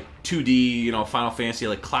like 2D, Final Fantasy,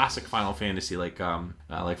 like classic Final Fantasy, like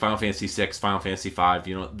Final Fantasy 6, Final Fantasy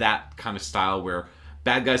 5, that kind of style where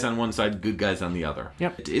bad guys on one side, good guys on the other.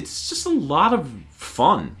 Yep. It's just a lot of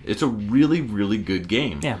fun. It's a really, really good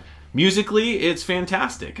game. Yeah. Musically, it's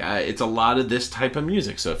fantastic. It's a lot of this type of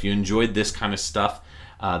music. So if you enjoyed this kind of stuff,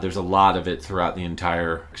 there's a lot of it throughout the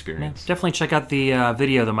entire experience. Yeah, definitely check out the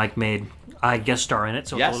video that Mike made I guest star in it,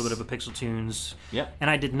 so Yes. it's a little bit of a PixelTunes. Yep. And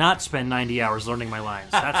I did not spend 90 hours learning my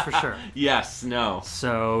lines, that's for sure. Yes, no.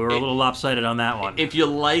 So we're a little lopsided on that one. If you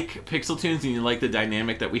like PixelTunes and you like the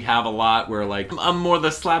dynamic that we have a lot, where like I'm more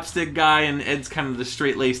the slapstick guy and Ed's kind of the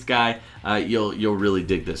straight-laced guy, you'll really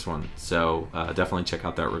dig this one. So definitely check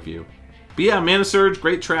out that review. But yeah, Mana Surge,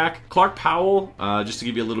 great track. Clark Powell, just to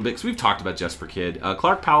give you a little bit, because we've talked about Jesper Kid.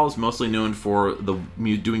 Clark Powell is mostly known for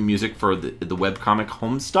doing music for the webcomic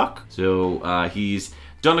Homestuck. So he's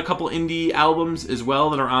done a couple indie albums as well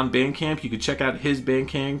that are on Bandcamp. You can check out his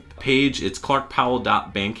Bandcamp page. It's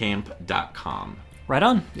clarkpowell.bandcamp.com. Right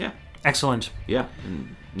on. Yeah. Excellent. Yeah.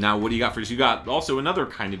 And now, what do you got for us? You got also another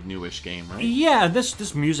kind of newish game, right? Yeah,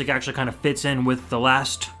 this music actually kind of fits in with the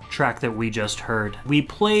last track that we just heard. We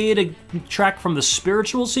played a track from the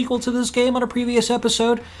spiritual sequel to this game on a previous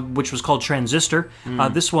episode, which was called Transistor.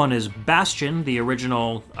 This one is Bastion, the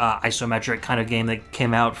original isometric kind of game that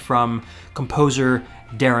came out from composer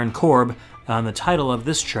Darren Korb. The title of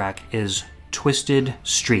this track is Twisted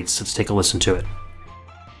Streets. Let's take a listen to it.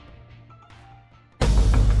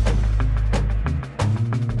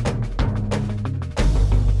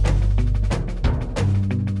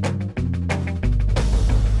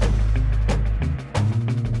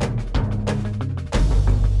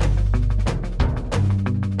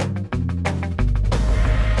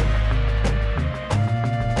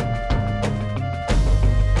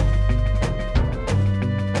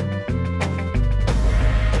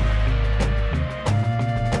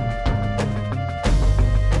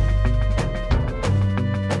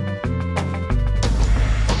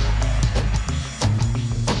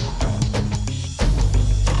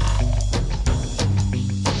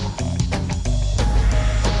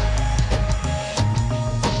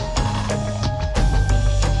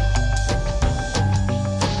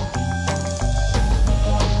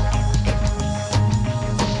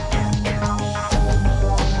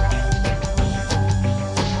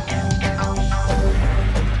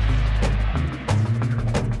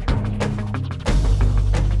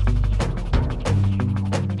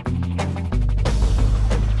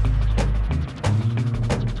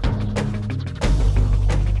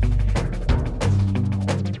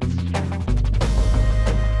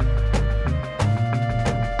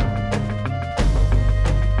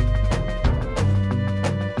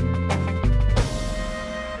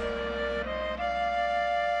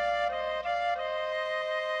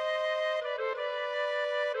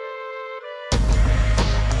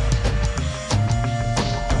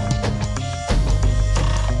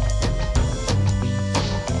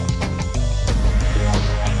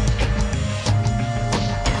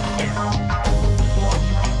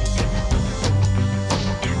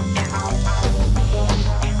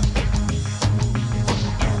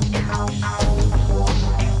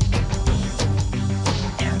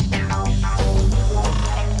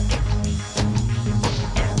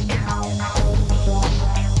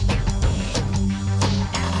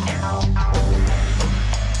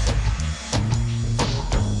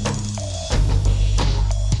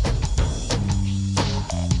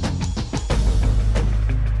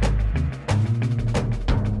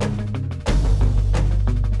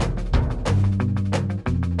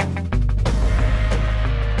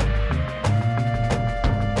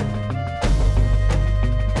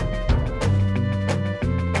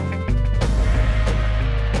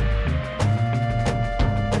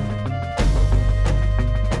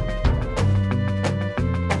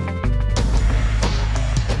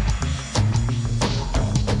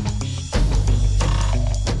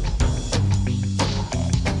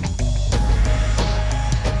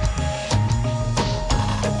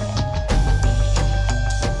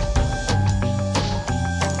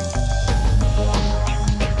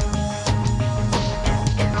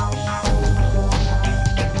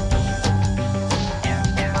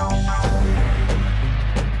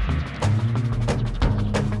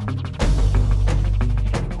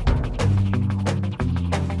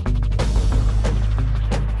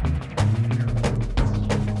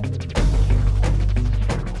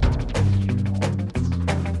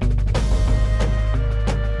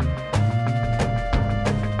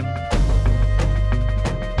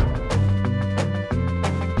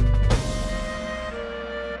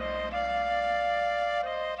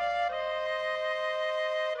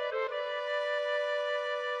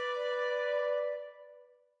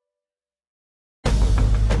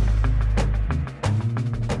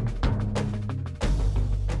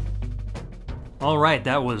 Alright,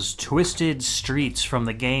 that was Twisted Streets from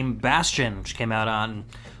the game Bastion, which came out on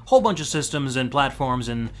a whole bunch of systems and platforms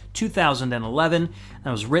in 2011. That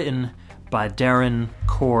was written by Darren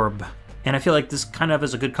Korb. And I feel like this kind of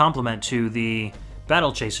is a good complement to the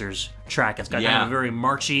Battle Chasers track. It's got kind of a very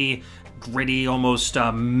marchy, gritty, almost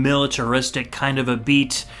militaristic kind of a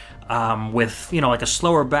beat. With, you know, like a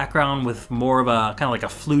slower background with more of a kind of like a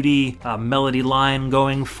fluty melody line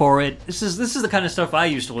going for it. This is the kind of stuff I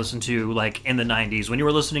used to listen to like in the 90s. When you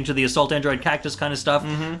were listening to the Assault Android Cactus kind of stuff,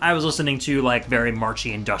 I was listening to like very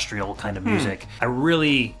marchy industrial kind of music. I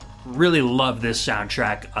really love this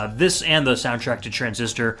soundtrack. This and the soundtrack to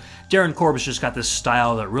Transistor. Darren Korb's just got this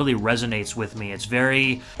style that really resonates with me. It's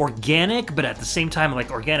very organic, but at the same time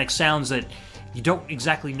like organic sounds that you don't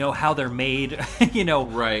exactly know how they're made, you know,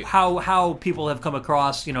 how people have come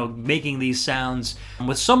across, you know, making these sounds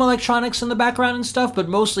with some electronics in the background and stuff, but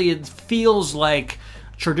mostly it feels like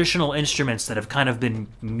traditional instruments that have kind of been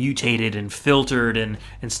mutated and filtered and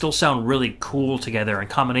still sound really cool together in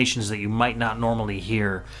combinations that you might not normally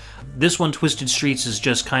hear. This one, Twisted Streets, is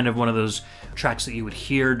just kind of one of those tracks that you would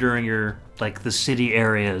hear during your, like, the city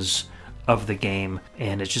areas of the game,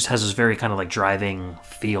 and it just has this very kind of like driving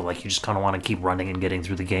feel, like you just kind of want to keep running and getting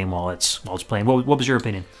through the game while it's playing. What was your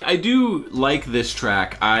opinion? I do like this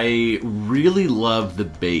track. I really love the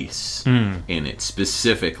bass in it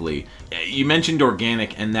specifically. You mentioned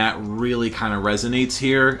organic, and that really kind of resonates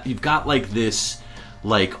here. You've got like this,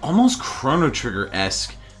 like almost Chrono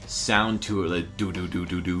Trigger-esque sound to it, like do do do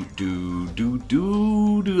do do do do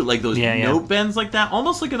do do, like those note bends like that,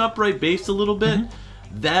 almost like an upright bass a little bit.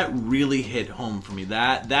 That really hit home for me.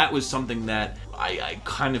 That was something that I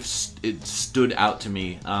kind of it stood out to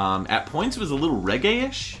me. At points, it was a little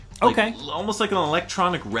reggae-ish. Like, almost like an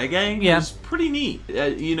electronic reggae. Yeah. It was pretty neat.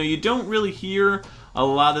 You know, you don't really hear a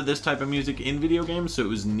lot of this type of music in video games, so it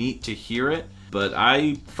was neat to hear it. But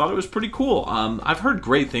I thought it was pretty cool. I've heard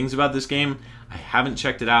great things about this game. I haven't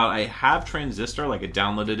checked it out. I have Transistor, like I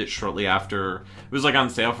downloaded it shortly after. It was like on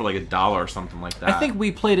sale for like $1 or something like that. I think we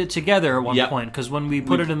played it together at one point, because when we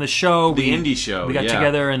put it in the show, the indie show, we got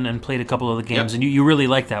together and played a couple of the games, and you really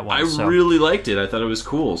liked that one. I really liked it. I thought it was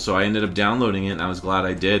cool, so I ended up downloading it, and I was glad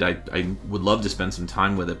I did. I would love to spend some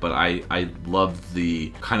time with it, but I loved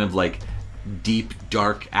the kind of like deep,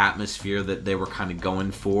 dark atmosphere that they were kind of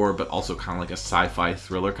going for, but also kind of like a sci-fi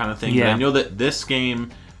thriller kind of thing. Yeah. But I know that this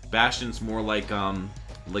game, Bastion's more like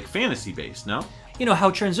fantasy based, no? You know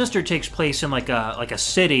how Transistor takes place in like a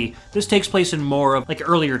city. This takes place in more of like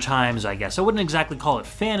earlier times, I guess. I wouldn't exactly call it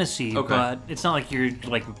fantasy, but it's not like you're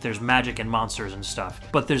like there's magic and monsters and stuff.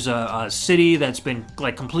 But there's a city that's been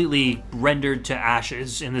like completely rendered to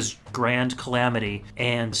ashes in this grand calamity,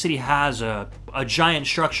 and the city has a giant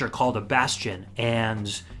structure called a bastion,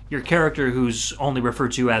 and your character, who's only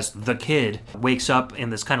referred to as the Kid, wakes up in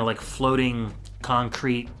this kind of like floating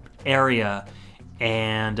concrete area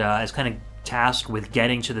and is kind of tasked with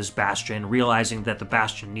getting to this bastion, realizing that the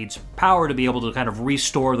bastion needs power to be able to kind of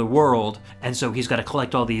restore the world, and so he's got to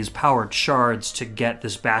collect all these powered shards to get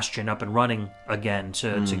this bastion up and running again,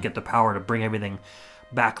 to get the power to bring everything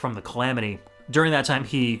back from the calamity. During that time,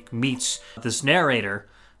 he meets this narrator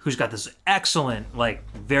who's got this excellent, like,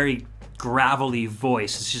 very gravelly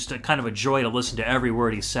voice. It's just a kind of a joy to listen to every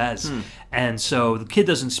word he says. And so the Kid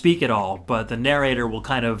doesn't speak at all, but the narrator will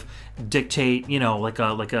kind of dictate, you know, like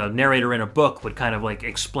a narrator in a book would kind of like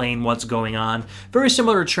explain what's going on. Very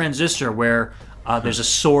similar to Transistor, where there's a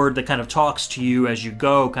sword that kind of talks to you as you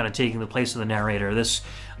go, kind of taking the place of the narrator. This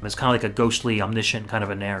is kind of like a ghostly, omniscient kind of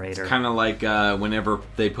a narrator. Kind of like whenever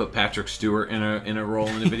they put Patrick Stewart in a role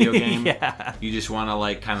in a video game. You just want to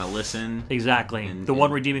like kind of listen. Exactly. The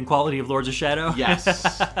one redeeming quality of Lords of Shadow.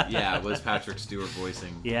 Yes. Yeah, it was Patrick Stewart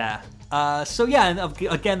voicing. Yeah. So yeah, and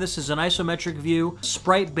again, this is an isometric view,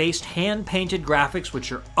 sprite-based, hand-painted graphics,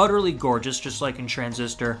 which are utterly gorgeous, just like in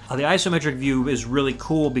Transistor. The isometric view is really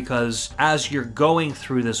cool because as you're going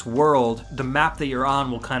through this world, the map that you're on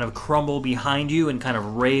will kind of crumble behind you and kind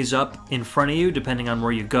of raise up in front of you, depending on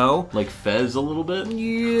where you go. Like Fez a little bit?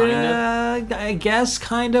 Yeah, kinda? I guess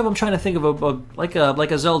kind of. I'm trying to think of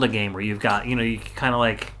a Zelda game where you've got, you know, you kind of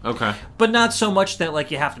like... Okay. But not so much that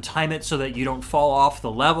like you have to time it so that you don't fall off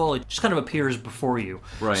the level. It just kind of appears before you.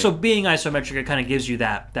 Right. So being isometric, it kind of gives you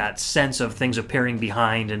that sense of things appearing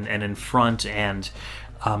behind and in front, and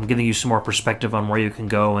giving you some more perspective on where you can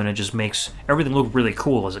go, and it just makes everything look really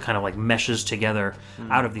cool as it kind of like meshes together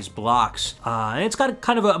out of these blocks. And it's got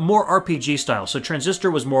kind of a more RPG style. So Transistor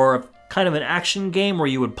was more of kind of an action game where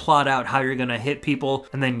you would plot out how you're going to hit people,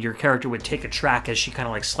 and then your character would take a track as she kind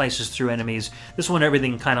of like slices through enemies. This one,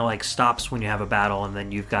 everything kind of like stops when you have a battle, and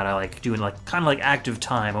then you've got to like do like kind of like active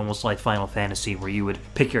time, almost like Final Fantasy, where you would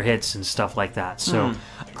pick your hits and stuff like that. So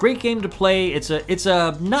great game to play. It's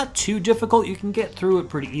a not too difficult. You can get through it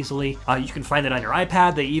pretty easily. You can find it on your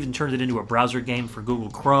iPad. They even turned it into a browser game for Google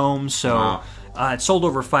Chrome. So It sold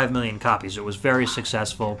over 5 million copies. It was very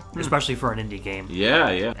successful, especially for an indie game.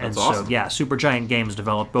 Yeah, that's awesome. So, yeah, Supergiant Games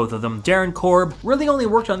developed both of them. Darren Korb really only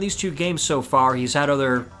worked on these 2 games so far. He's had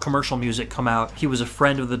other commercial music come out. He was a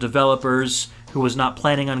friend of the developers who was not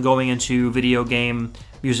planning on going into video game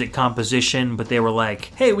music composition, but they were like,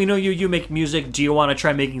 hey, we know you make music. Do you want to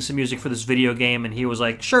try making some music for this video game? And he was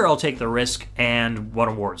like, sure, I'll take the risk, and won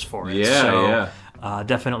awards for it. Yeah.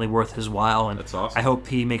 Definitely worth his while, and that's awesome. I hope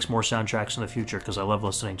he makes more soundtracks in the future because I love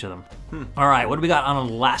listening to them. All right, what do we got on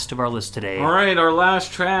the last of our list today? All right, our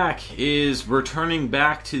last track is returning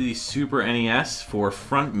back to the Super NES for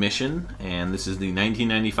Front Mission, and this is the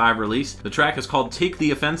 1995 release. The track is called Take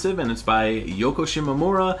the Offensive, and it's by Yoko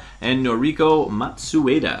Shimomura and Noriko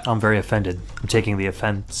Matsueda. I'm very offended. I'm taking the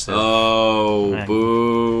offense. Oh,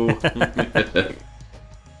 boo.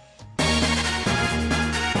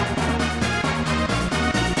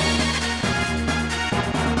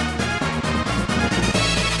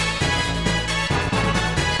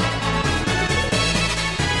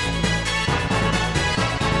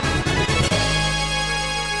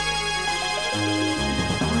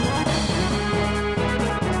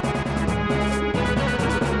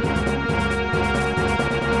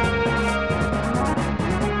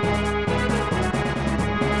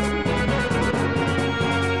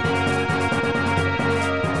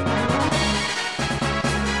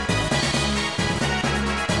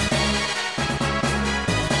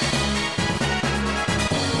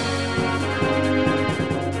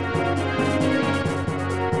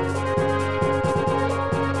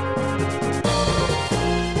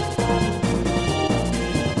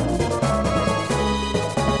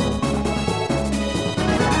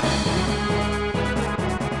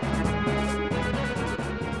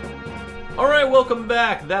 Welcome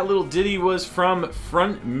back. That little ditty was from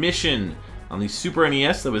Front Mission on the Super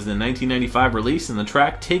NES. That was the 1995 release, and the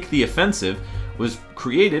track Take the Offensive was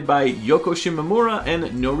created by Yoko Shimomura and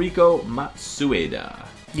Noriko Matsueda.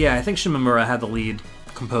 Yeah, I think Shimomura had the lead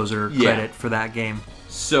composer credit for that game.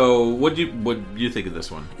 So, what do you think of this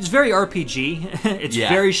one? It's very RPG. It's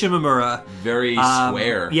very Shimomura. Very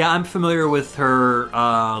square. Yeah, I'm familiar with her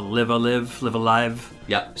Live Alive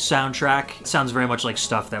soundtrack. It sounds very much like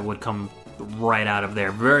stuff that would come right out of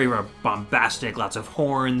there. Very bombastic, lots of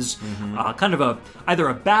horns, kind of either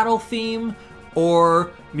a battle theme or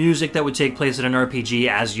music that would take place at an RPG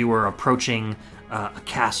as you were approaching a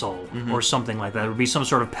castle or something like that. There would be some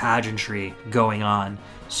sort of pageantry going on.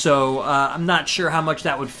 So I'm not sure how much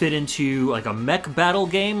that would fit into like a mech battle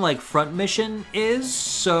game like Front Mission is.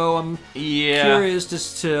 So I'm curious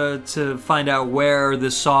just to find out where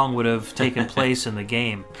this song would have taken place in the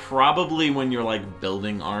game. Probably when you're like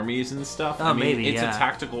building armies and stuff. Oh, maybe, it's a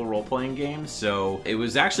tactical role-playing game, so it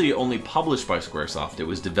was actually only published by Squaresoft. It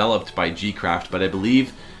was developed by G-Craft, but I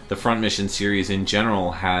believe the Front Mission series in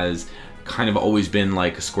general has kind of always been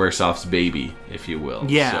like Squaresoft's baby, if you will.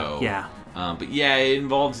 But yeah, it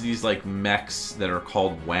involves these like mechs that are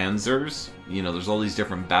called Wanzers. You know, there's all these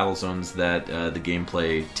different battle zones that the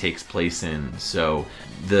gameplay takes place in. So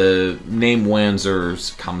the name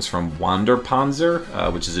Wanzers comes from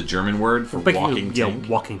Wanderpanzer, which is a German word for walking tank. Yeah,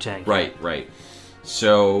 walking tank. Right.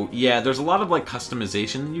 So yeah, there's a lot of like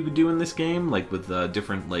customization that you could do in this game, like with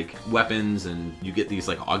different like weapons, and you get these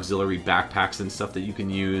like auxiliary backpacks and stuff that you can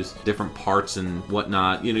use, different parts and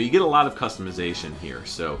whatnot. You know, you get a lot of customization here.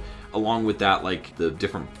 So along with that, like the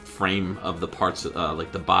different frame of the parts,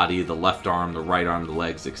 like the body, the left arm, the right arm, the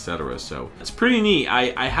legs, etc. So it's pretty neat.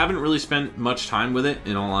 I haven't really spent much time with it,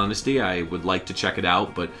 in all honesty. I would like to check it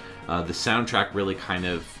out, but the soundtrack really kind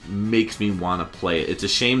of makes me want to play it. It's a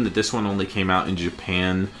shame that this one only came out in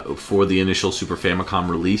Japan for the initial Super Famicom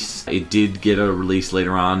release. It did get a release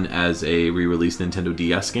later on as a re-released Nintendo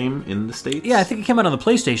DS game in the States. Yeah, I think it came out on the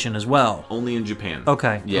PlayStation as well. Only in Japan.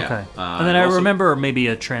 Okay. Yeah. Okay. And then I remember maybe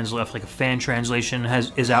a like a fan translation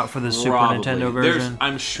is out for the Super Nintendo version.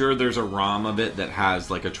 I'm sure there's a ROM of it that has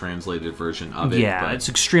like a translated version of it. Yeah, but it's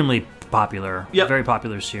extremely popular. Yep. Very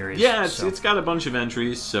popular series. Yeah, it's got a bunch of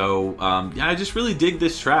entries. So I just really dig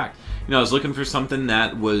this track. You know, I was looking for something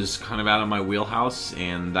that was kind of out of my wheelhouse,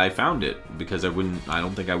 and I found it because I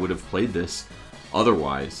don't think I would have played this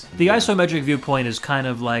otherwise. The isometric viewpoint is kind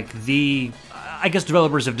of like I guess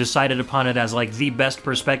developers have decided upon it as like the best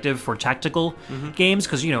perspective for tactical games,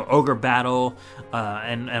 because, you know, Ogre Battle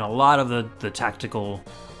and a lot of the tactical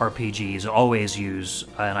RPGs always use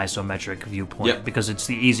an isometric viewpoint because it's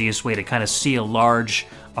the easiest way to kind of see a large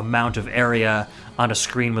amount of area on a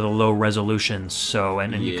screen with a low resolution. So,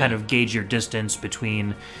 and you kind of gauge your distance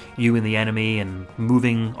between you and the enemy and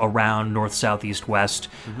moving around north, south, east, west,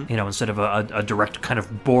 you know, instead of a direct kind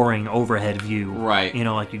of boring overhead view, you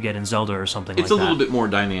know, like you get in Zelda or something like that. It's a little bit more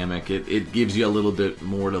dynamic. It gives you a little bit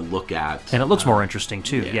more to look at. And it looks more interesting,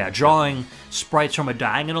 too. Yeah, drawing sprites from a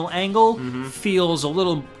diagonal angle feels a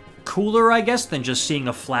little cooler, I guess, than just seeing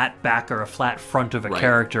a flat back or a flat front of a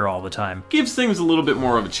character all the time. Gives things a little bit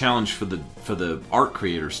more of a challenge for the art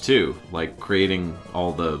creators too, like creating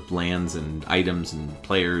all the lands and items and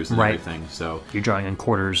players and everything. So you're drawing in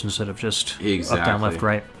quarters instead of just exactly. up, down, left,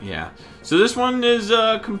 right. Yeah. So this one is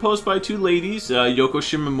composed by two ladies, Yoko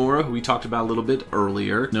Shimomura, who we talked about a little bit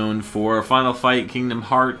earlier, known for Final Fight, Kingdom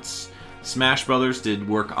Hearts, Smash Brothers. Did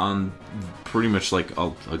work on pretty much like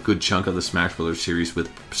a good chunk of the Smash Brothers series,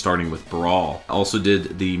 starting with Brawl. Also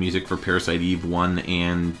did the music for Parasite Eve 1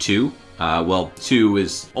 and 2. Well, 2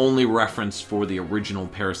 is only referenced for the original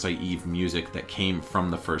Parasite Eve music that came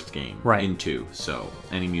from the first game in 2, so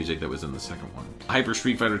any music that was in the second one. Hyper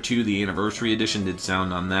Street Fighter 2, the Anniversary Edition, did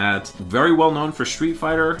sound on that. Very well known for Street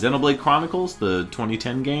Fighter. Xenoblade Chronicles, the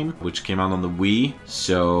 2010 game, which came out on the Wii.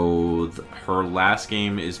 So her last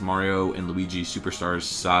game is Mario and Luigi Superstars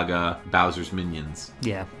Saga Bowser's Minions.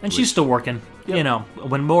 Yeah, and she's still working. You know,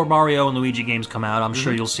 when more Mario and Luigi games come out, I'm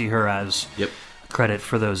sure you'll see her as... credit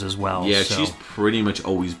for those as well. Yeah, she's pretty much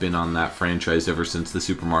always been on that franchise ever since the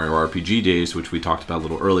Super Mario RPG days, which we talked about a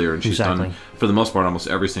little earlier, and she's done, for the most part, almost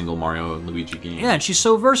every single Mario and Luigi game. Yeah, and she's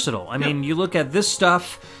so versatile. I mean, you look at this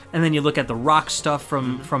stuff, and then you look at the rock stuff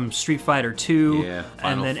from Street Fighter 2,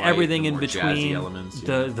 and then everything in between, elements,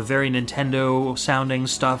 the very Nintendo-sounding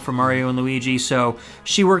stuff from Mario and Luigi, so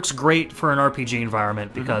she works great for an RPG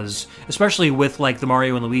environment, because, especially with, like, the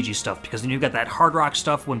Mario and Luigi stuff, because then you've got that hard rock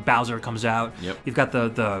stuff when Bowser comes out, you've got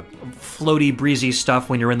the floaty, breezy stuff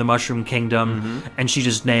when you're in the Mushroom Kingdom, and she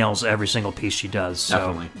just nails every single piece she does,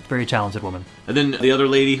 so very talented woman. And then the other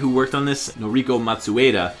lady who worked on this, Noriko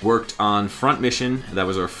Matsueda, worked on Front Mission. That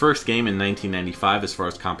was her first game in 1995 as far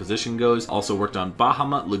as composition goes. Also worked on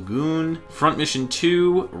Bahamut Lagoon, Front Mission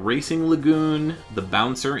 2, Racing Lagoon, The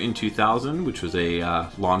Bouncer in 2000, which was a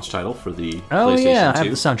launch title for the PlayStation 2. Oh yeah, I have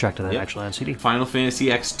the soundtrack to that actually on CD. Final Fantasy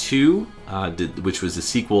X2, which was a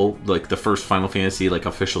sequel, like the first Final Fantasy like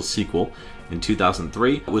official sequel in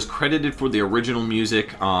 2003. Was credited for the original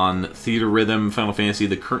music on Theater Rhythm Final Fantasy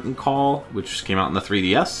The Curtain Call, which came out in the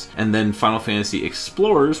 3DS, and then Final Fantasy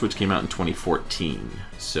Explorers, which came out in 2014.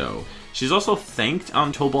 So she's also thanked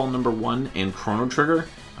on Tobal Number 1 and Chrono Trigger.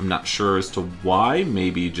 I'm not sure as to why,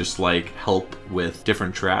 maybe just like help with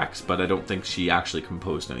different tracks, but I don't think she actually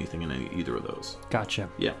composed anything in either of those. Gotcha.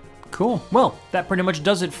 Yeah. Cool. Well, that pretty much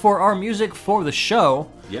does it for our music for the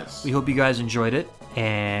show. Yes. We hope you guys enjoyed it.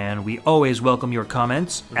 And we always welcome your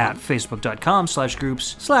comments at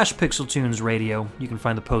facebook.com/groups/PixelTunesRadio. You can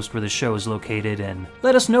find the post where the show is located and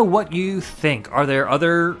let us know what you think. Are there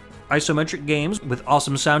other isometric games with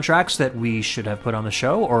awesome soundtracks that we should have put on the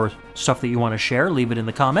show, or stuff that you want to share? Leave it in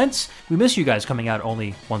the comments. We miss you guys coming out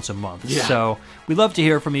only once a month. So we'd love to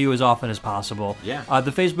hear from you as often as possible.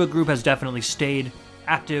 The Facebook group has definitely stayed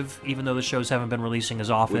active, even though the shows haven't been reiling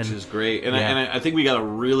as often. Which is great. And, I think we got a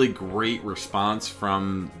really great response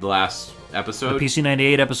from the last episode. The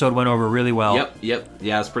PC98 episode went over really well. Yep.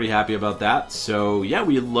 Yeah, I was pretty happy about that. So, yeah,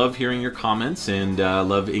 we love hearing your comments and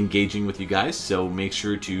love engaging with you guys. So make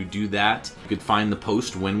sure to do that. You could find the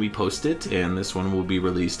post when we post it, and this one will be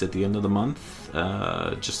released at the end of the month.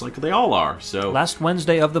 Just like they all are. So last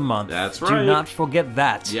Wednesday of the month. That's right. Do not forget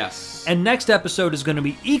that. Yes. And next episode is going to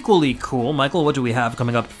be equally cool. Michael, what do we have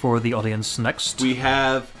coming up for the audience next? We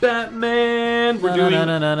have Batman. We're doing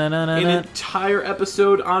an entire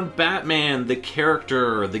episode on Batman, the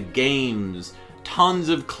character, the games, tons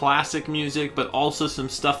of classic music, but also some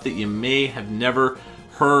stuff that you may have never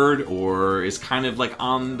heard or is kind of like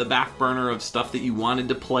on the back burner of stuff that you wanted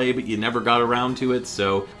to play but you never got around to it.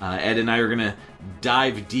 So Ed and I are gonna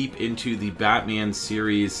dive deep into the Batman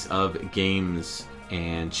series of games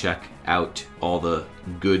and check out all the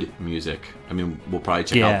good music. I mean, we'll probably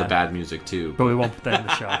check out the bad music too. But we won't put that in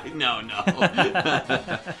the show.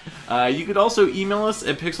 No. You could also email us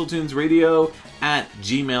at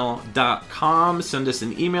pixeltunesradio@gmail.com. Send us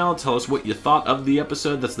an email. Tell us what you thought of the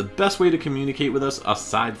episode. That's the best way to communicate with us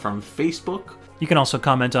aside from Facebook. You can also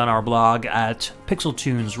comment on our blog at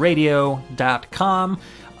pixeltunesradio.com.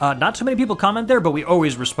 Not too many people comment there, but we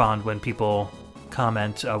always respond when people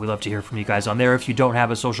comment. We love to hear from you guys on there. If you don't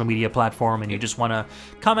have a social media platform and you just want to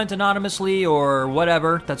comment anonymously or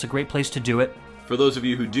whatever, that's a great place to do it. For those of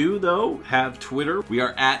you who do, though, have Twitter, we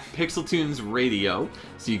are at PixelTunesRadio,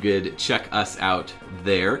 so you could check us out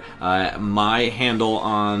there. My handle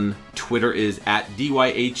on Twitter is at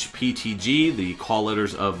DYHPTG, the call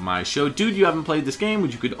letters of my show. Dude, you haven't played this game,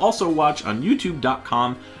 which you could also watch on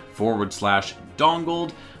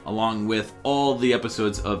youtube.com/dongled, along with all the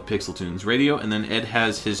episodes of Pixel Tunes Radio. And then Ed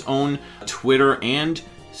has his own Twitter and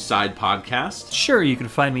side podcast. Sure, you can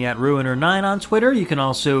find me at Ruiner9 on Twitter. You can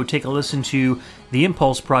also take a listen to The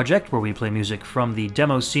Impulse Project, where we play music from the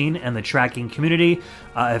demo scene and the tracking community.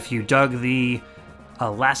 If you dug the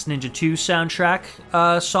Last Ninja 2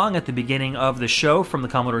 soundtrack song at the beginning of the show from the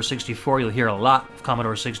Commodore 64, you'll hear a lot of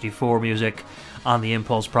Commodore 64 music on The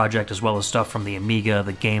Impulse Project, as well as stuff from the Amiga,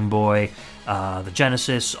 the Game Boy, the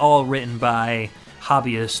Genesis, all written by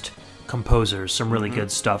hobbyist composers. Some really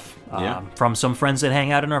good stuff from some friends that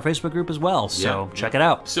hang out in our Facebook group as well, so check it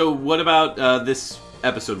out. So what about this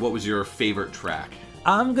episode? What was your favorite track?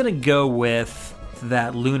 I'm gonna go with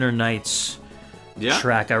that Lunar Nights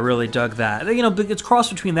track. I really dug that. You know, it's cross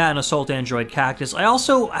between that and Assault Android Cactus. I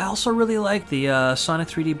also really like the Sonic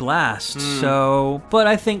 3D Blast. So, but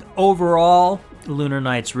I think overall Lunar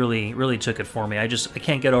Nights really took it for me. I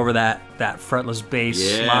can't get over that fretless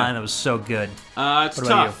bass line. That was so good. It's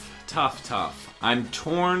tough. I'm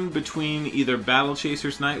torn between either Battle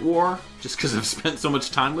Chasers Night War, just because I've spent so much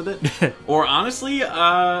time with it, or honestly,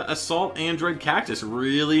 Assault Android Cactus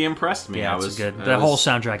really impressed me. Yeah, it's good. The whole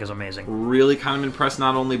soundtrack is amazing. Really kind of impressed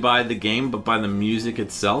not only by the game, but by the music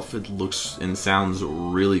itself. It looks and sounds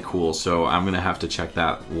really cool, so I'm going to have to check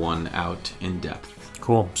that one out in depth.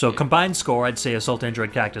 Cool. So combined score, I'd say Assault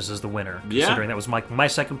Android Cactus is the winner, considering that was my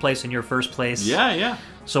second place and your first place. Yeah.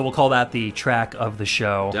 So we'll call that the track of the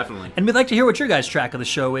show. Definitely. And we'd like to hear what your guys' track of the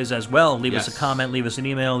show is as well. Leave us a comment, leave us an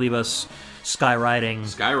email, leave us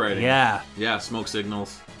skywriting. Yeah, smoke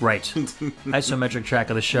signals. Right. Isometric track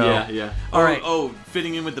of the show. Yeah. All right. Oh,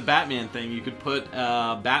 fitting in with the Batman thing, you could put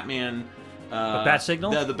Batman... a bat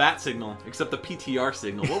signal? The bat signal, except the PTR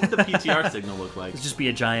signal. What would the PTR signal look like? It'd just be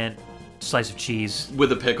a giant slice of cheese.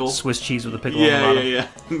 With a pickle? Swiss cheese with a pickle on the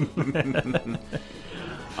bottom.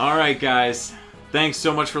 All right, guys. Thanks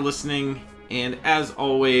so much for listening. And as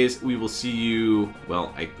always, we will see you,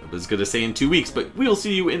 well, I was going to say in 2 weeks, but we'll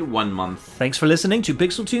see you in 1 month. Thanks for listening to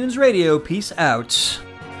Pixel Tunes Radio. Peace out.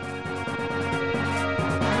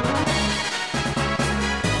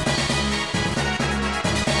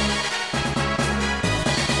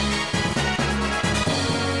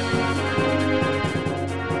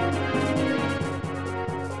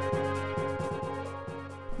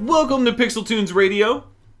 Welcome to Pixel Tunes Radio.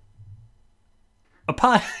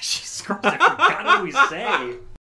 Jesus Christ, I forgot what we say.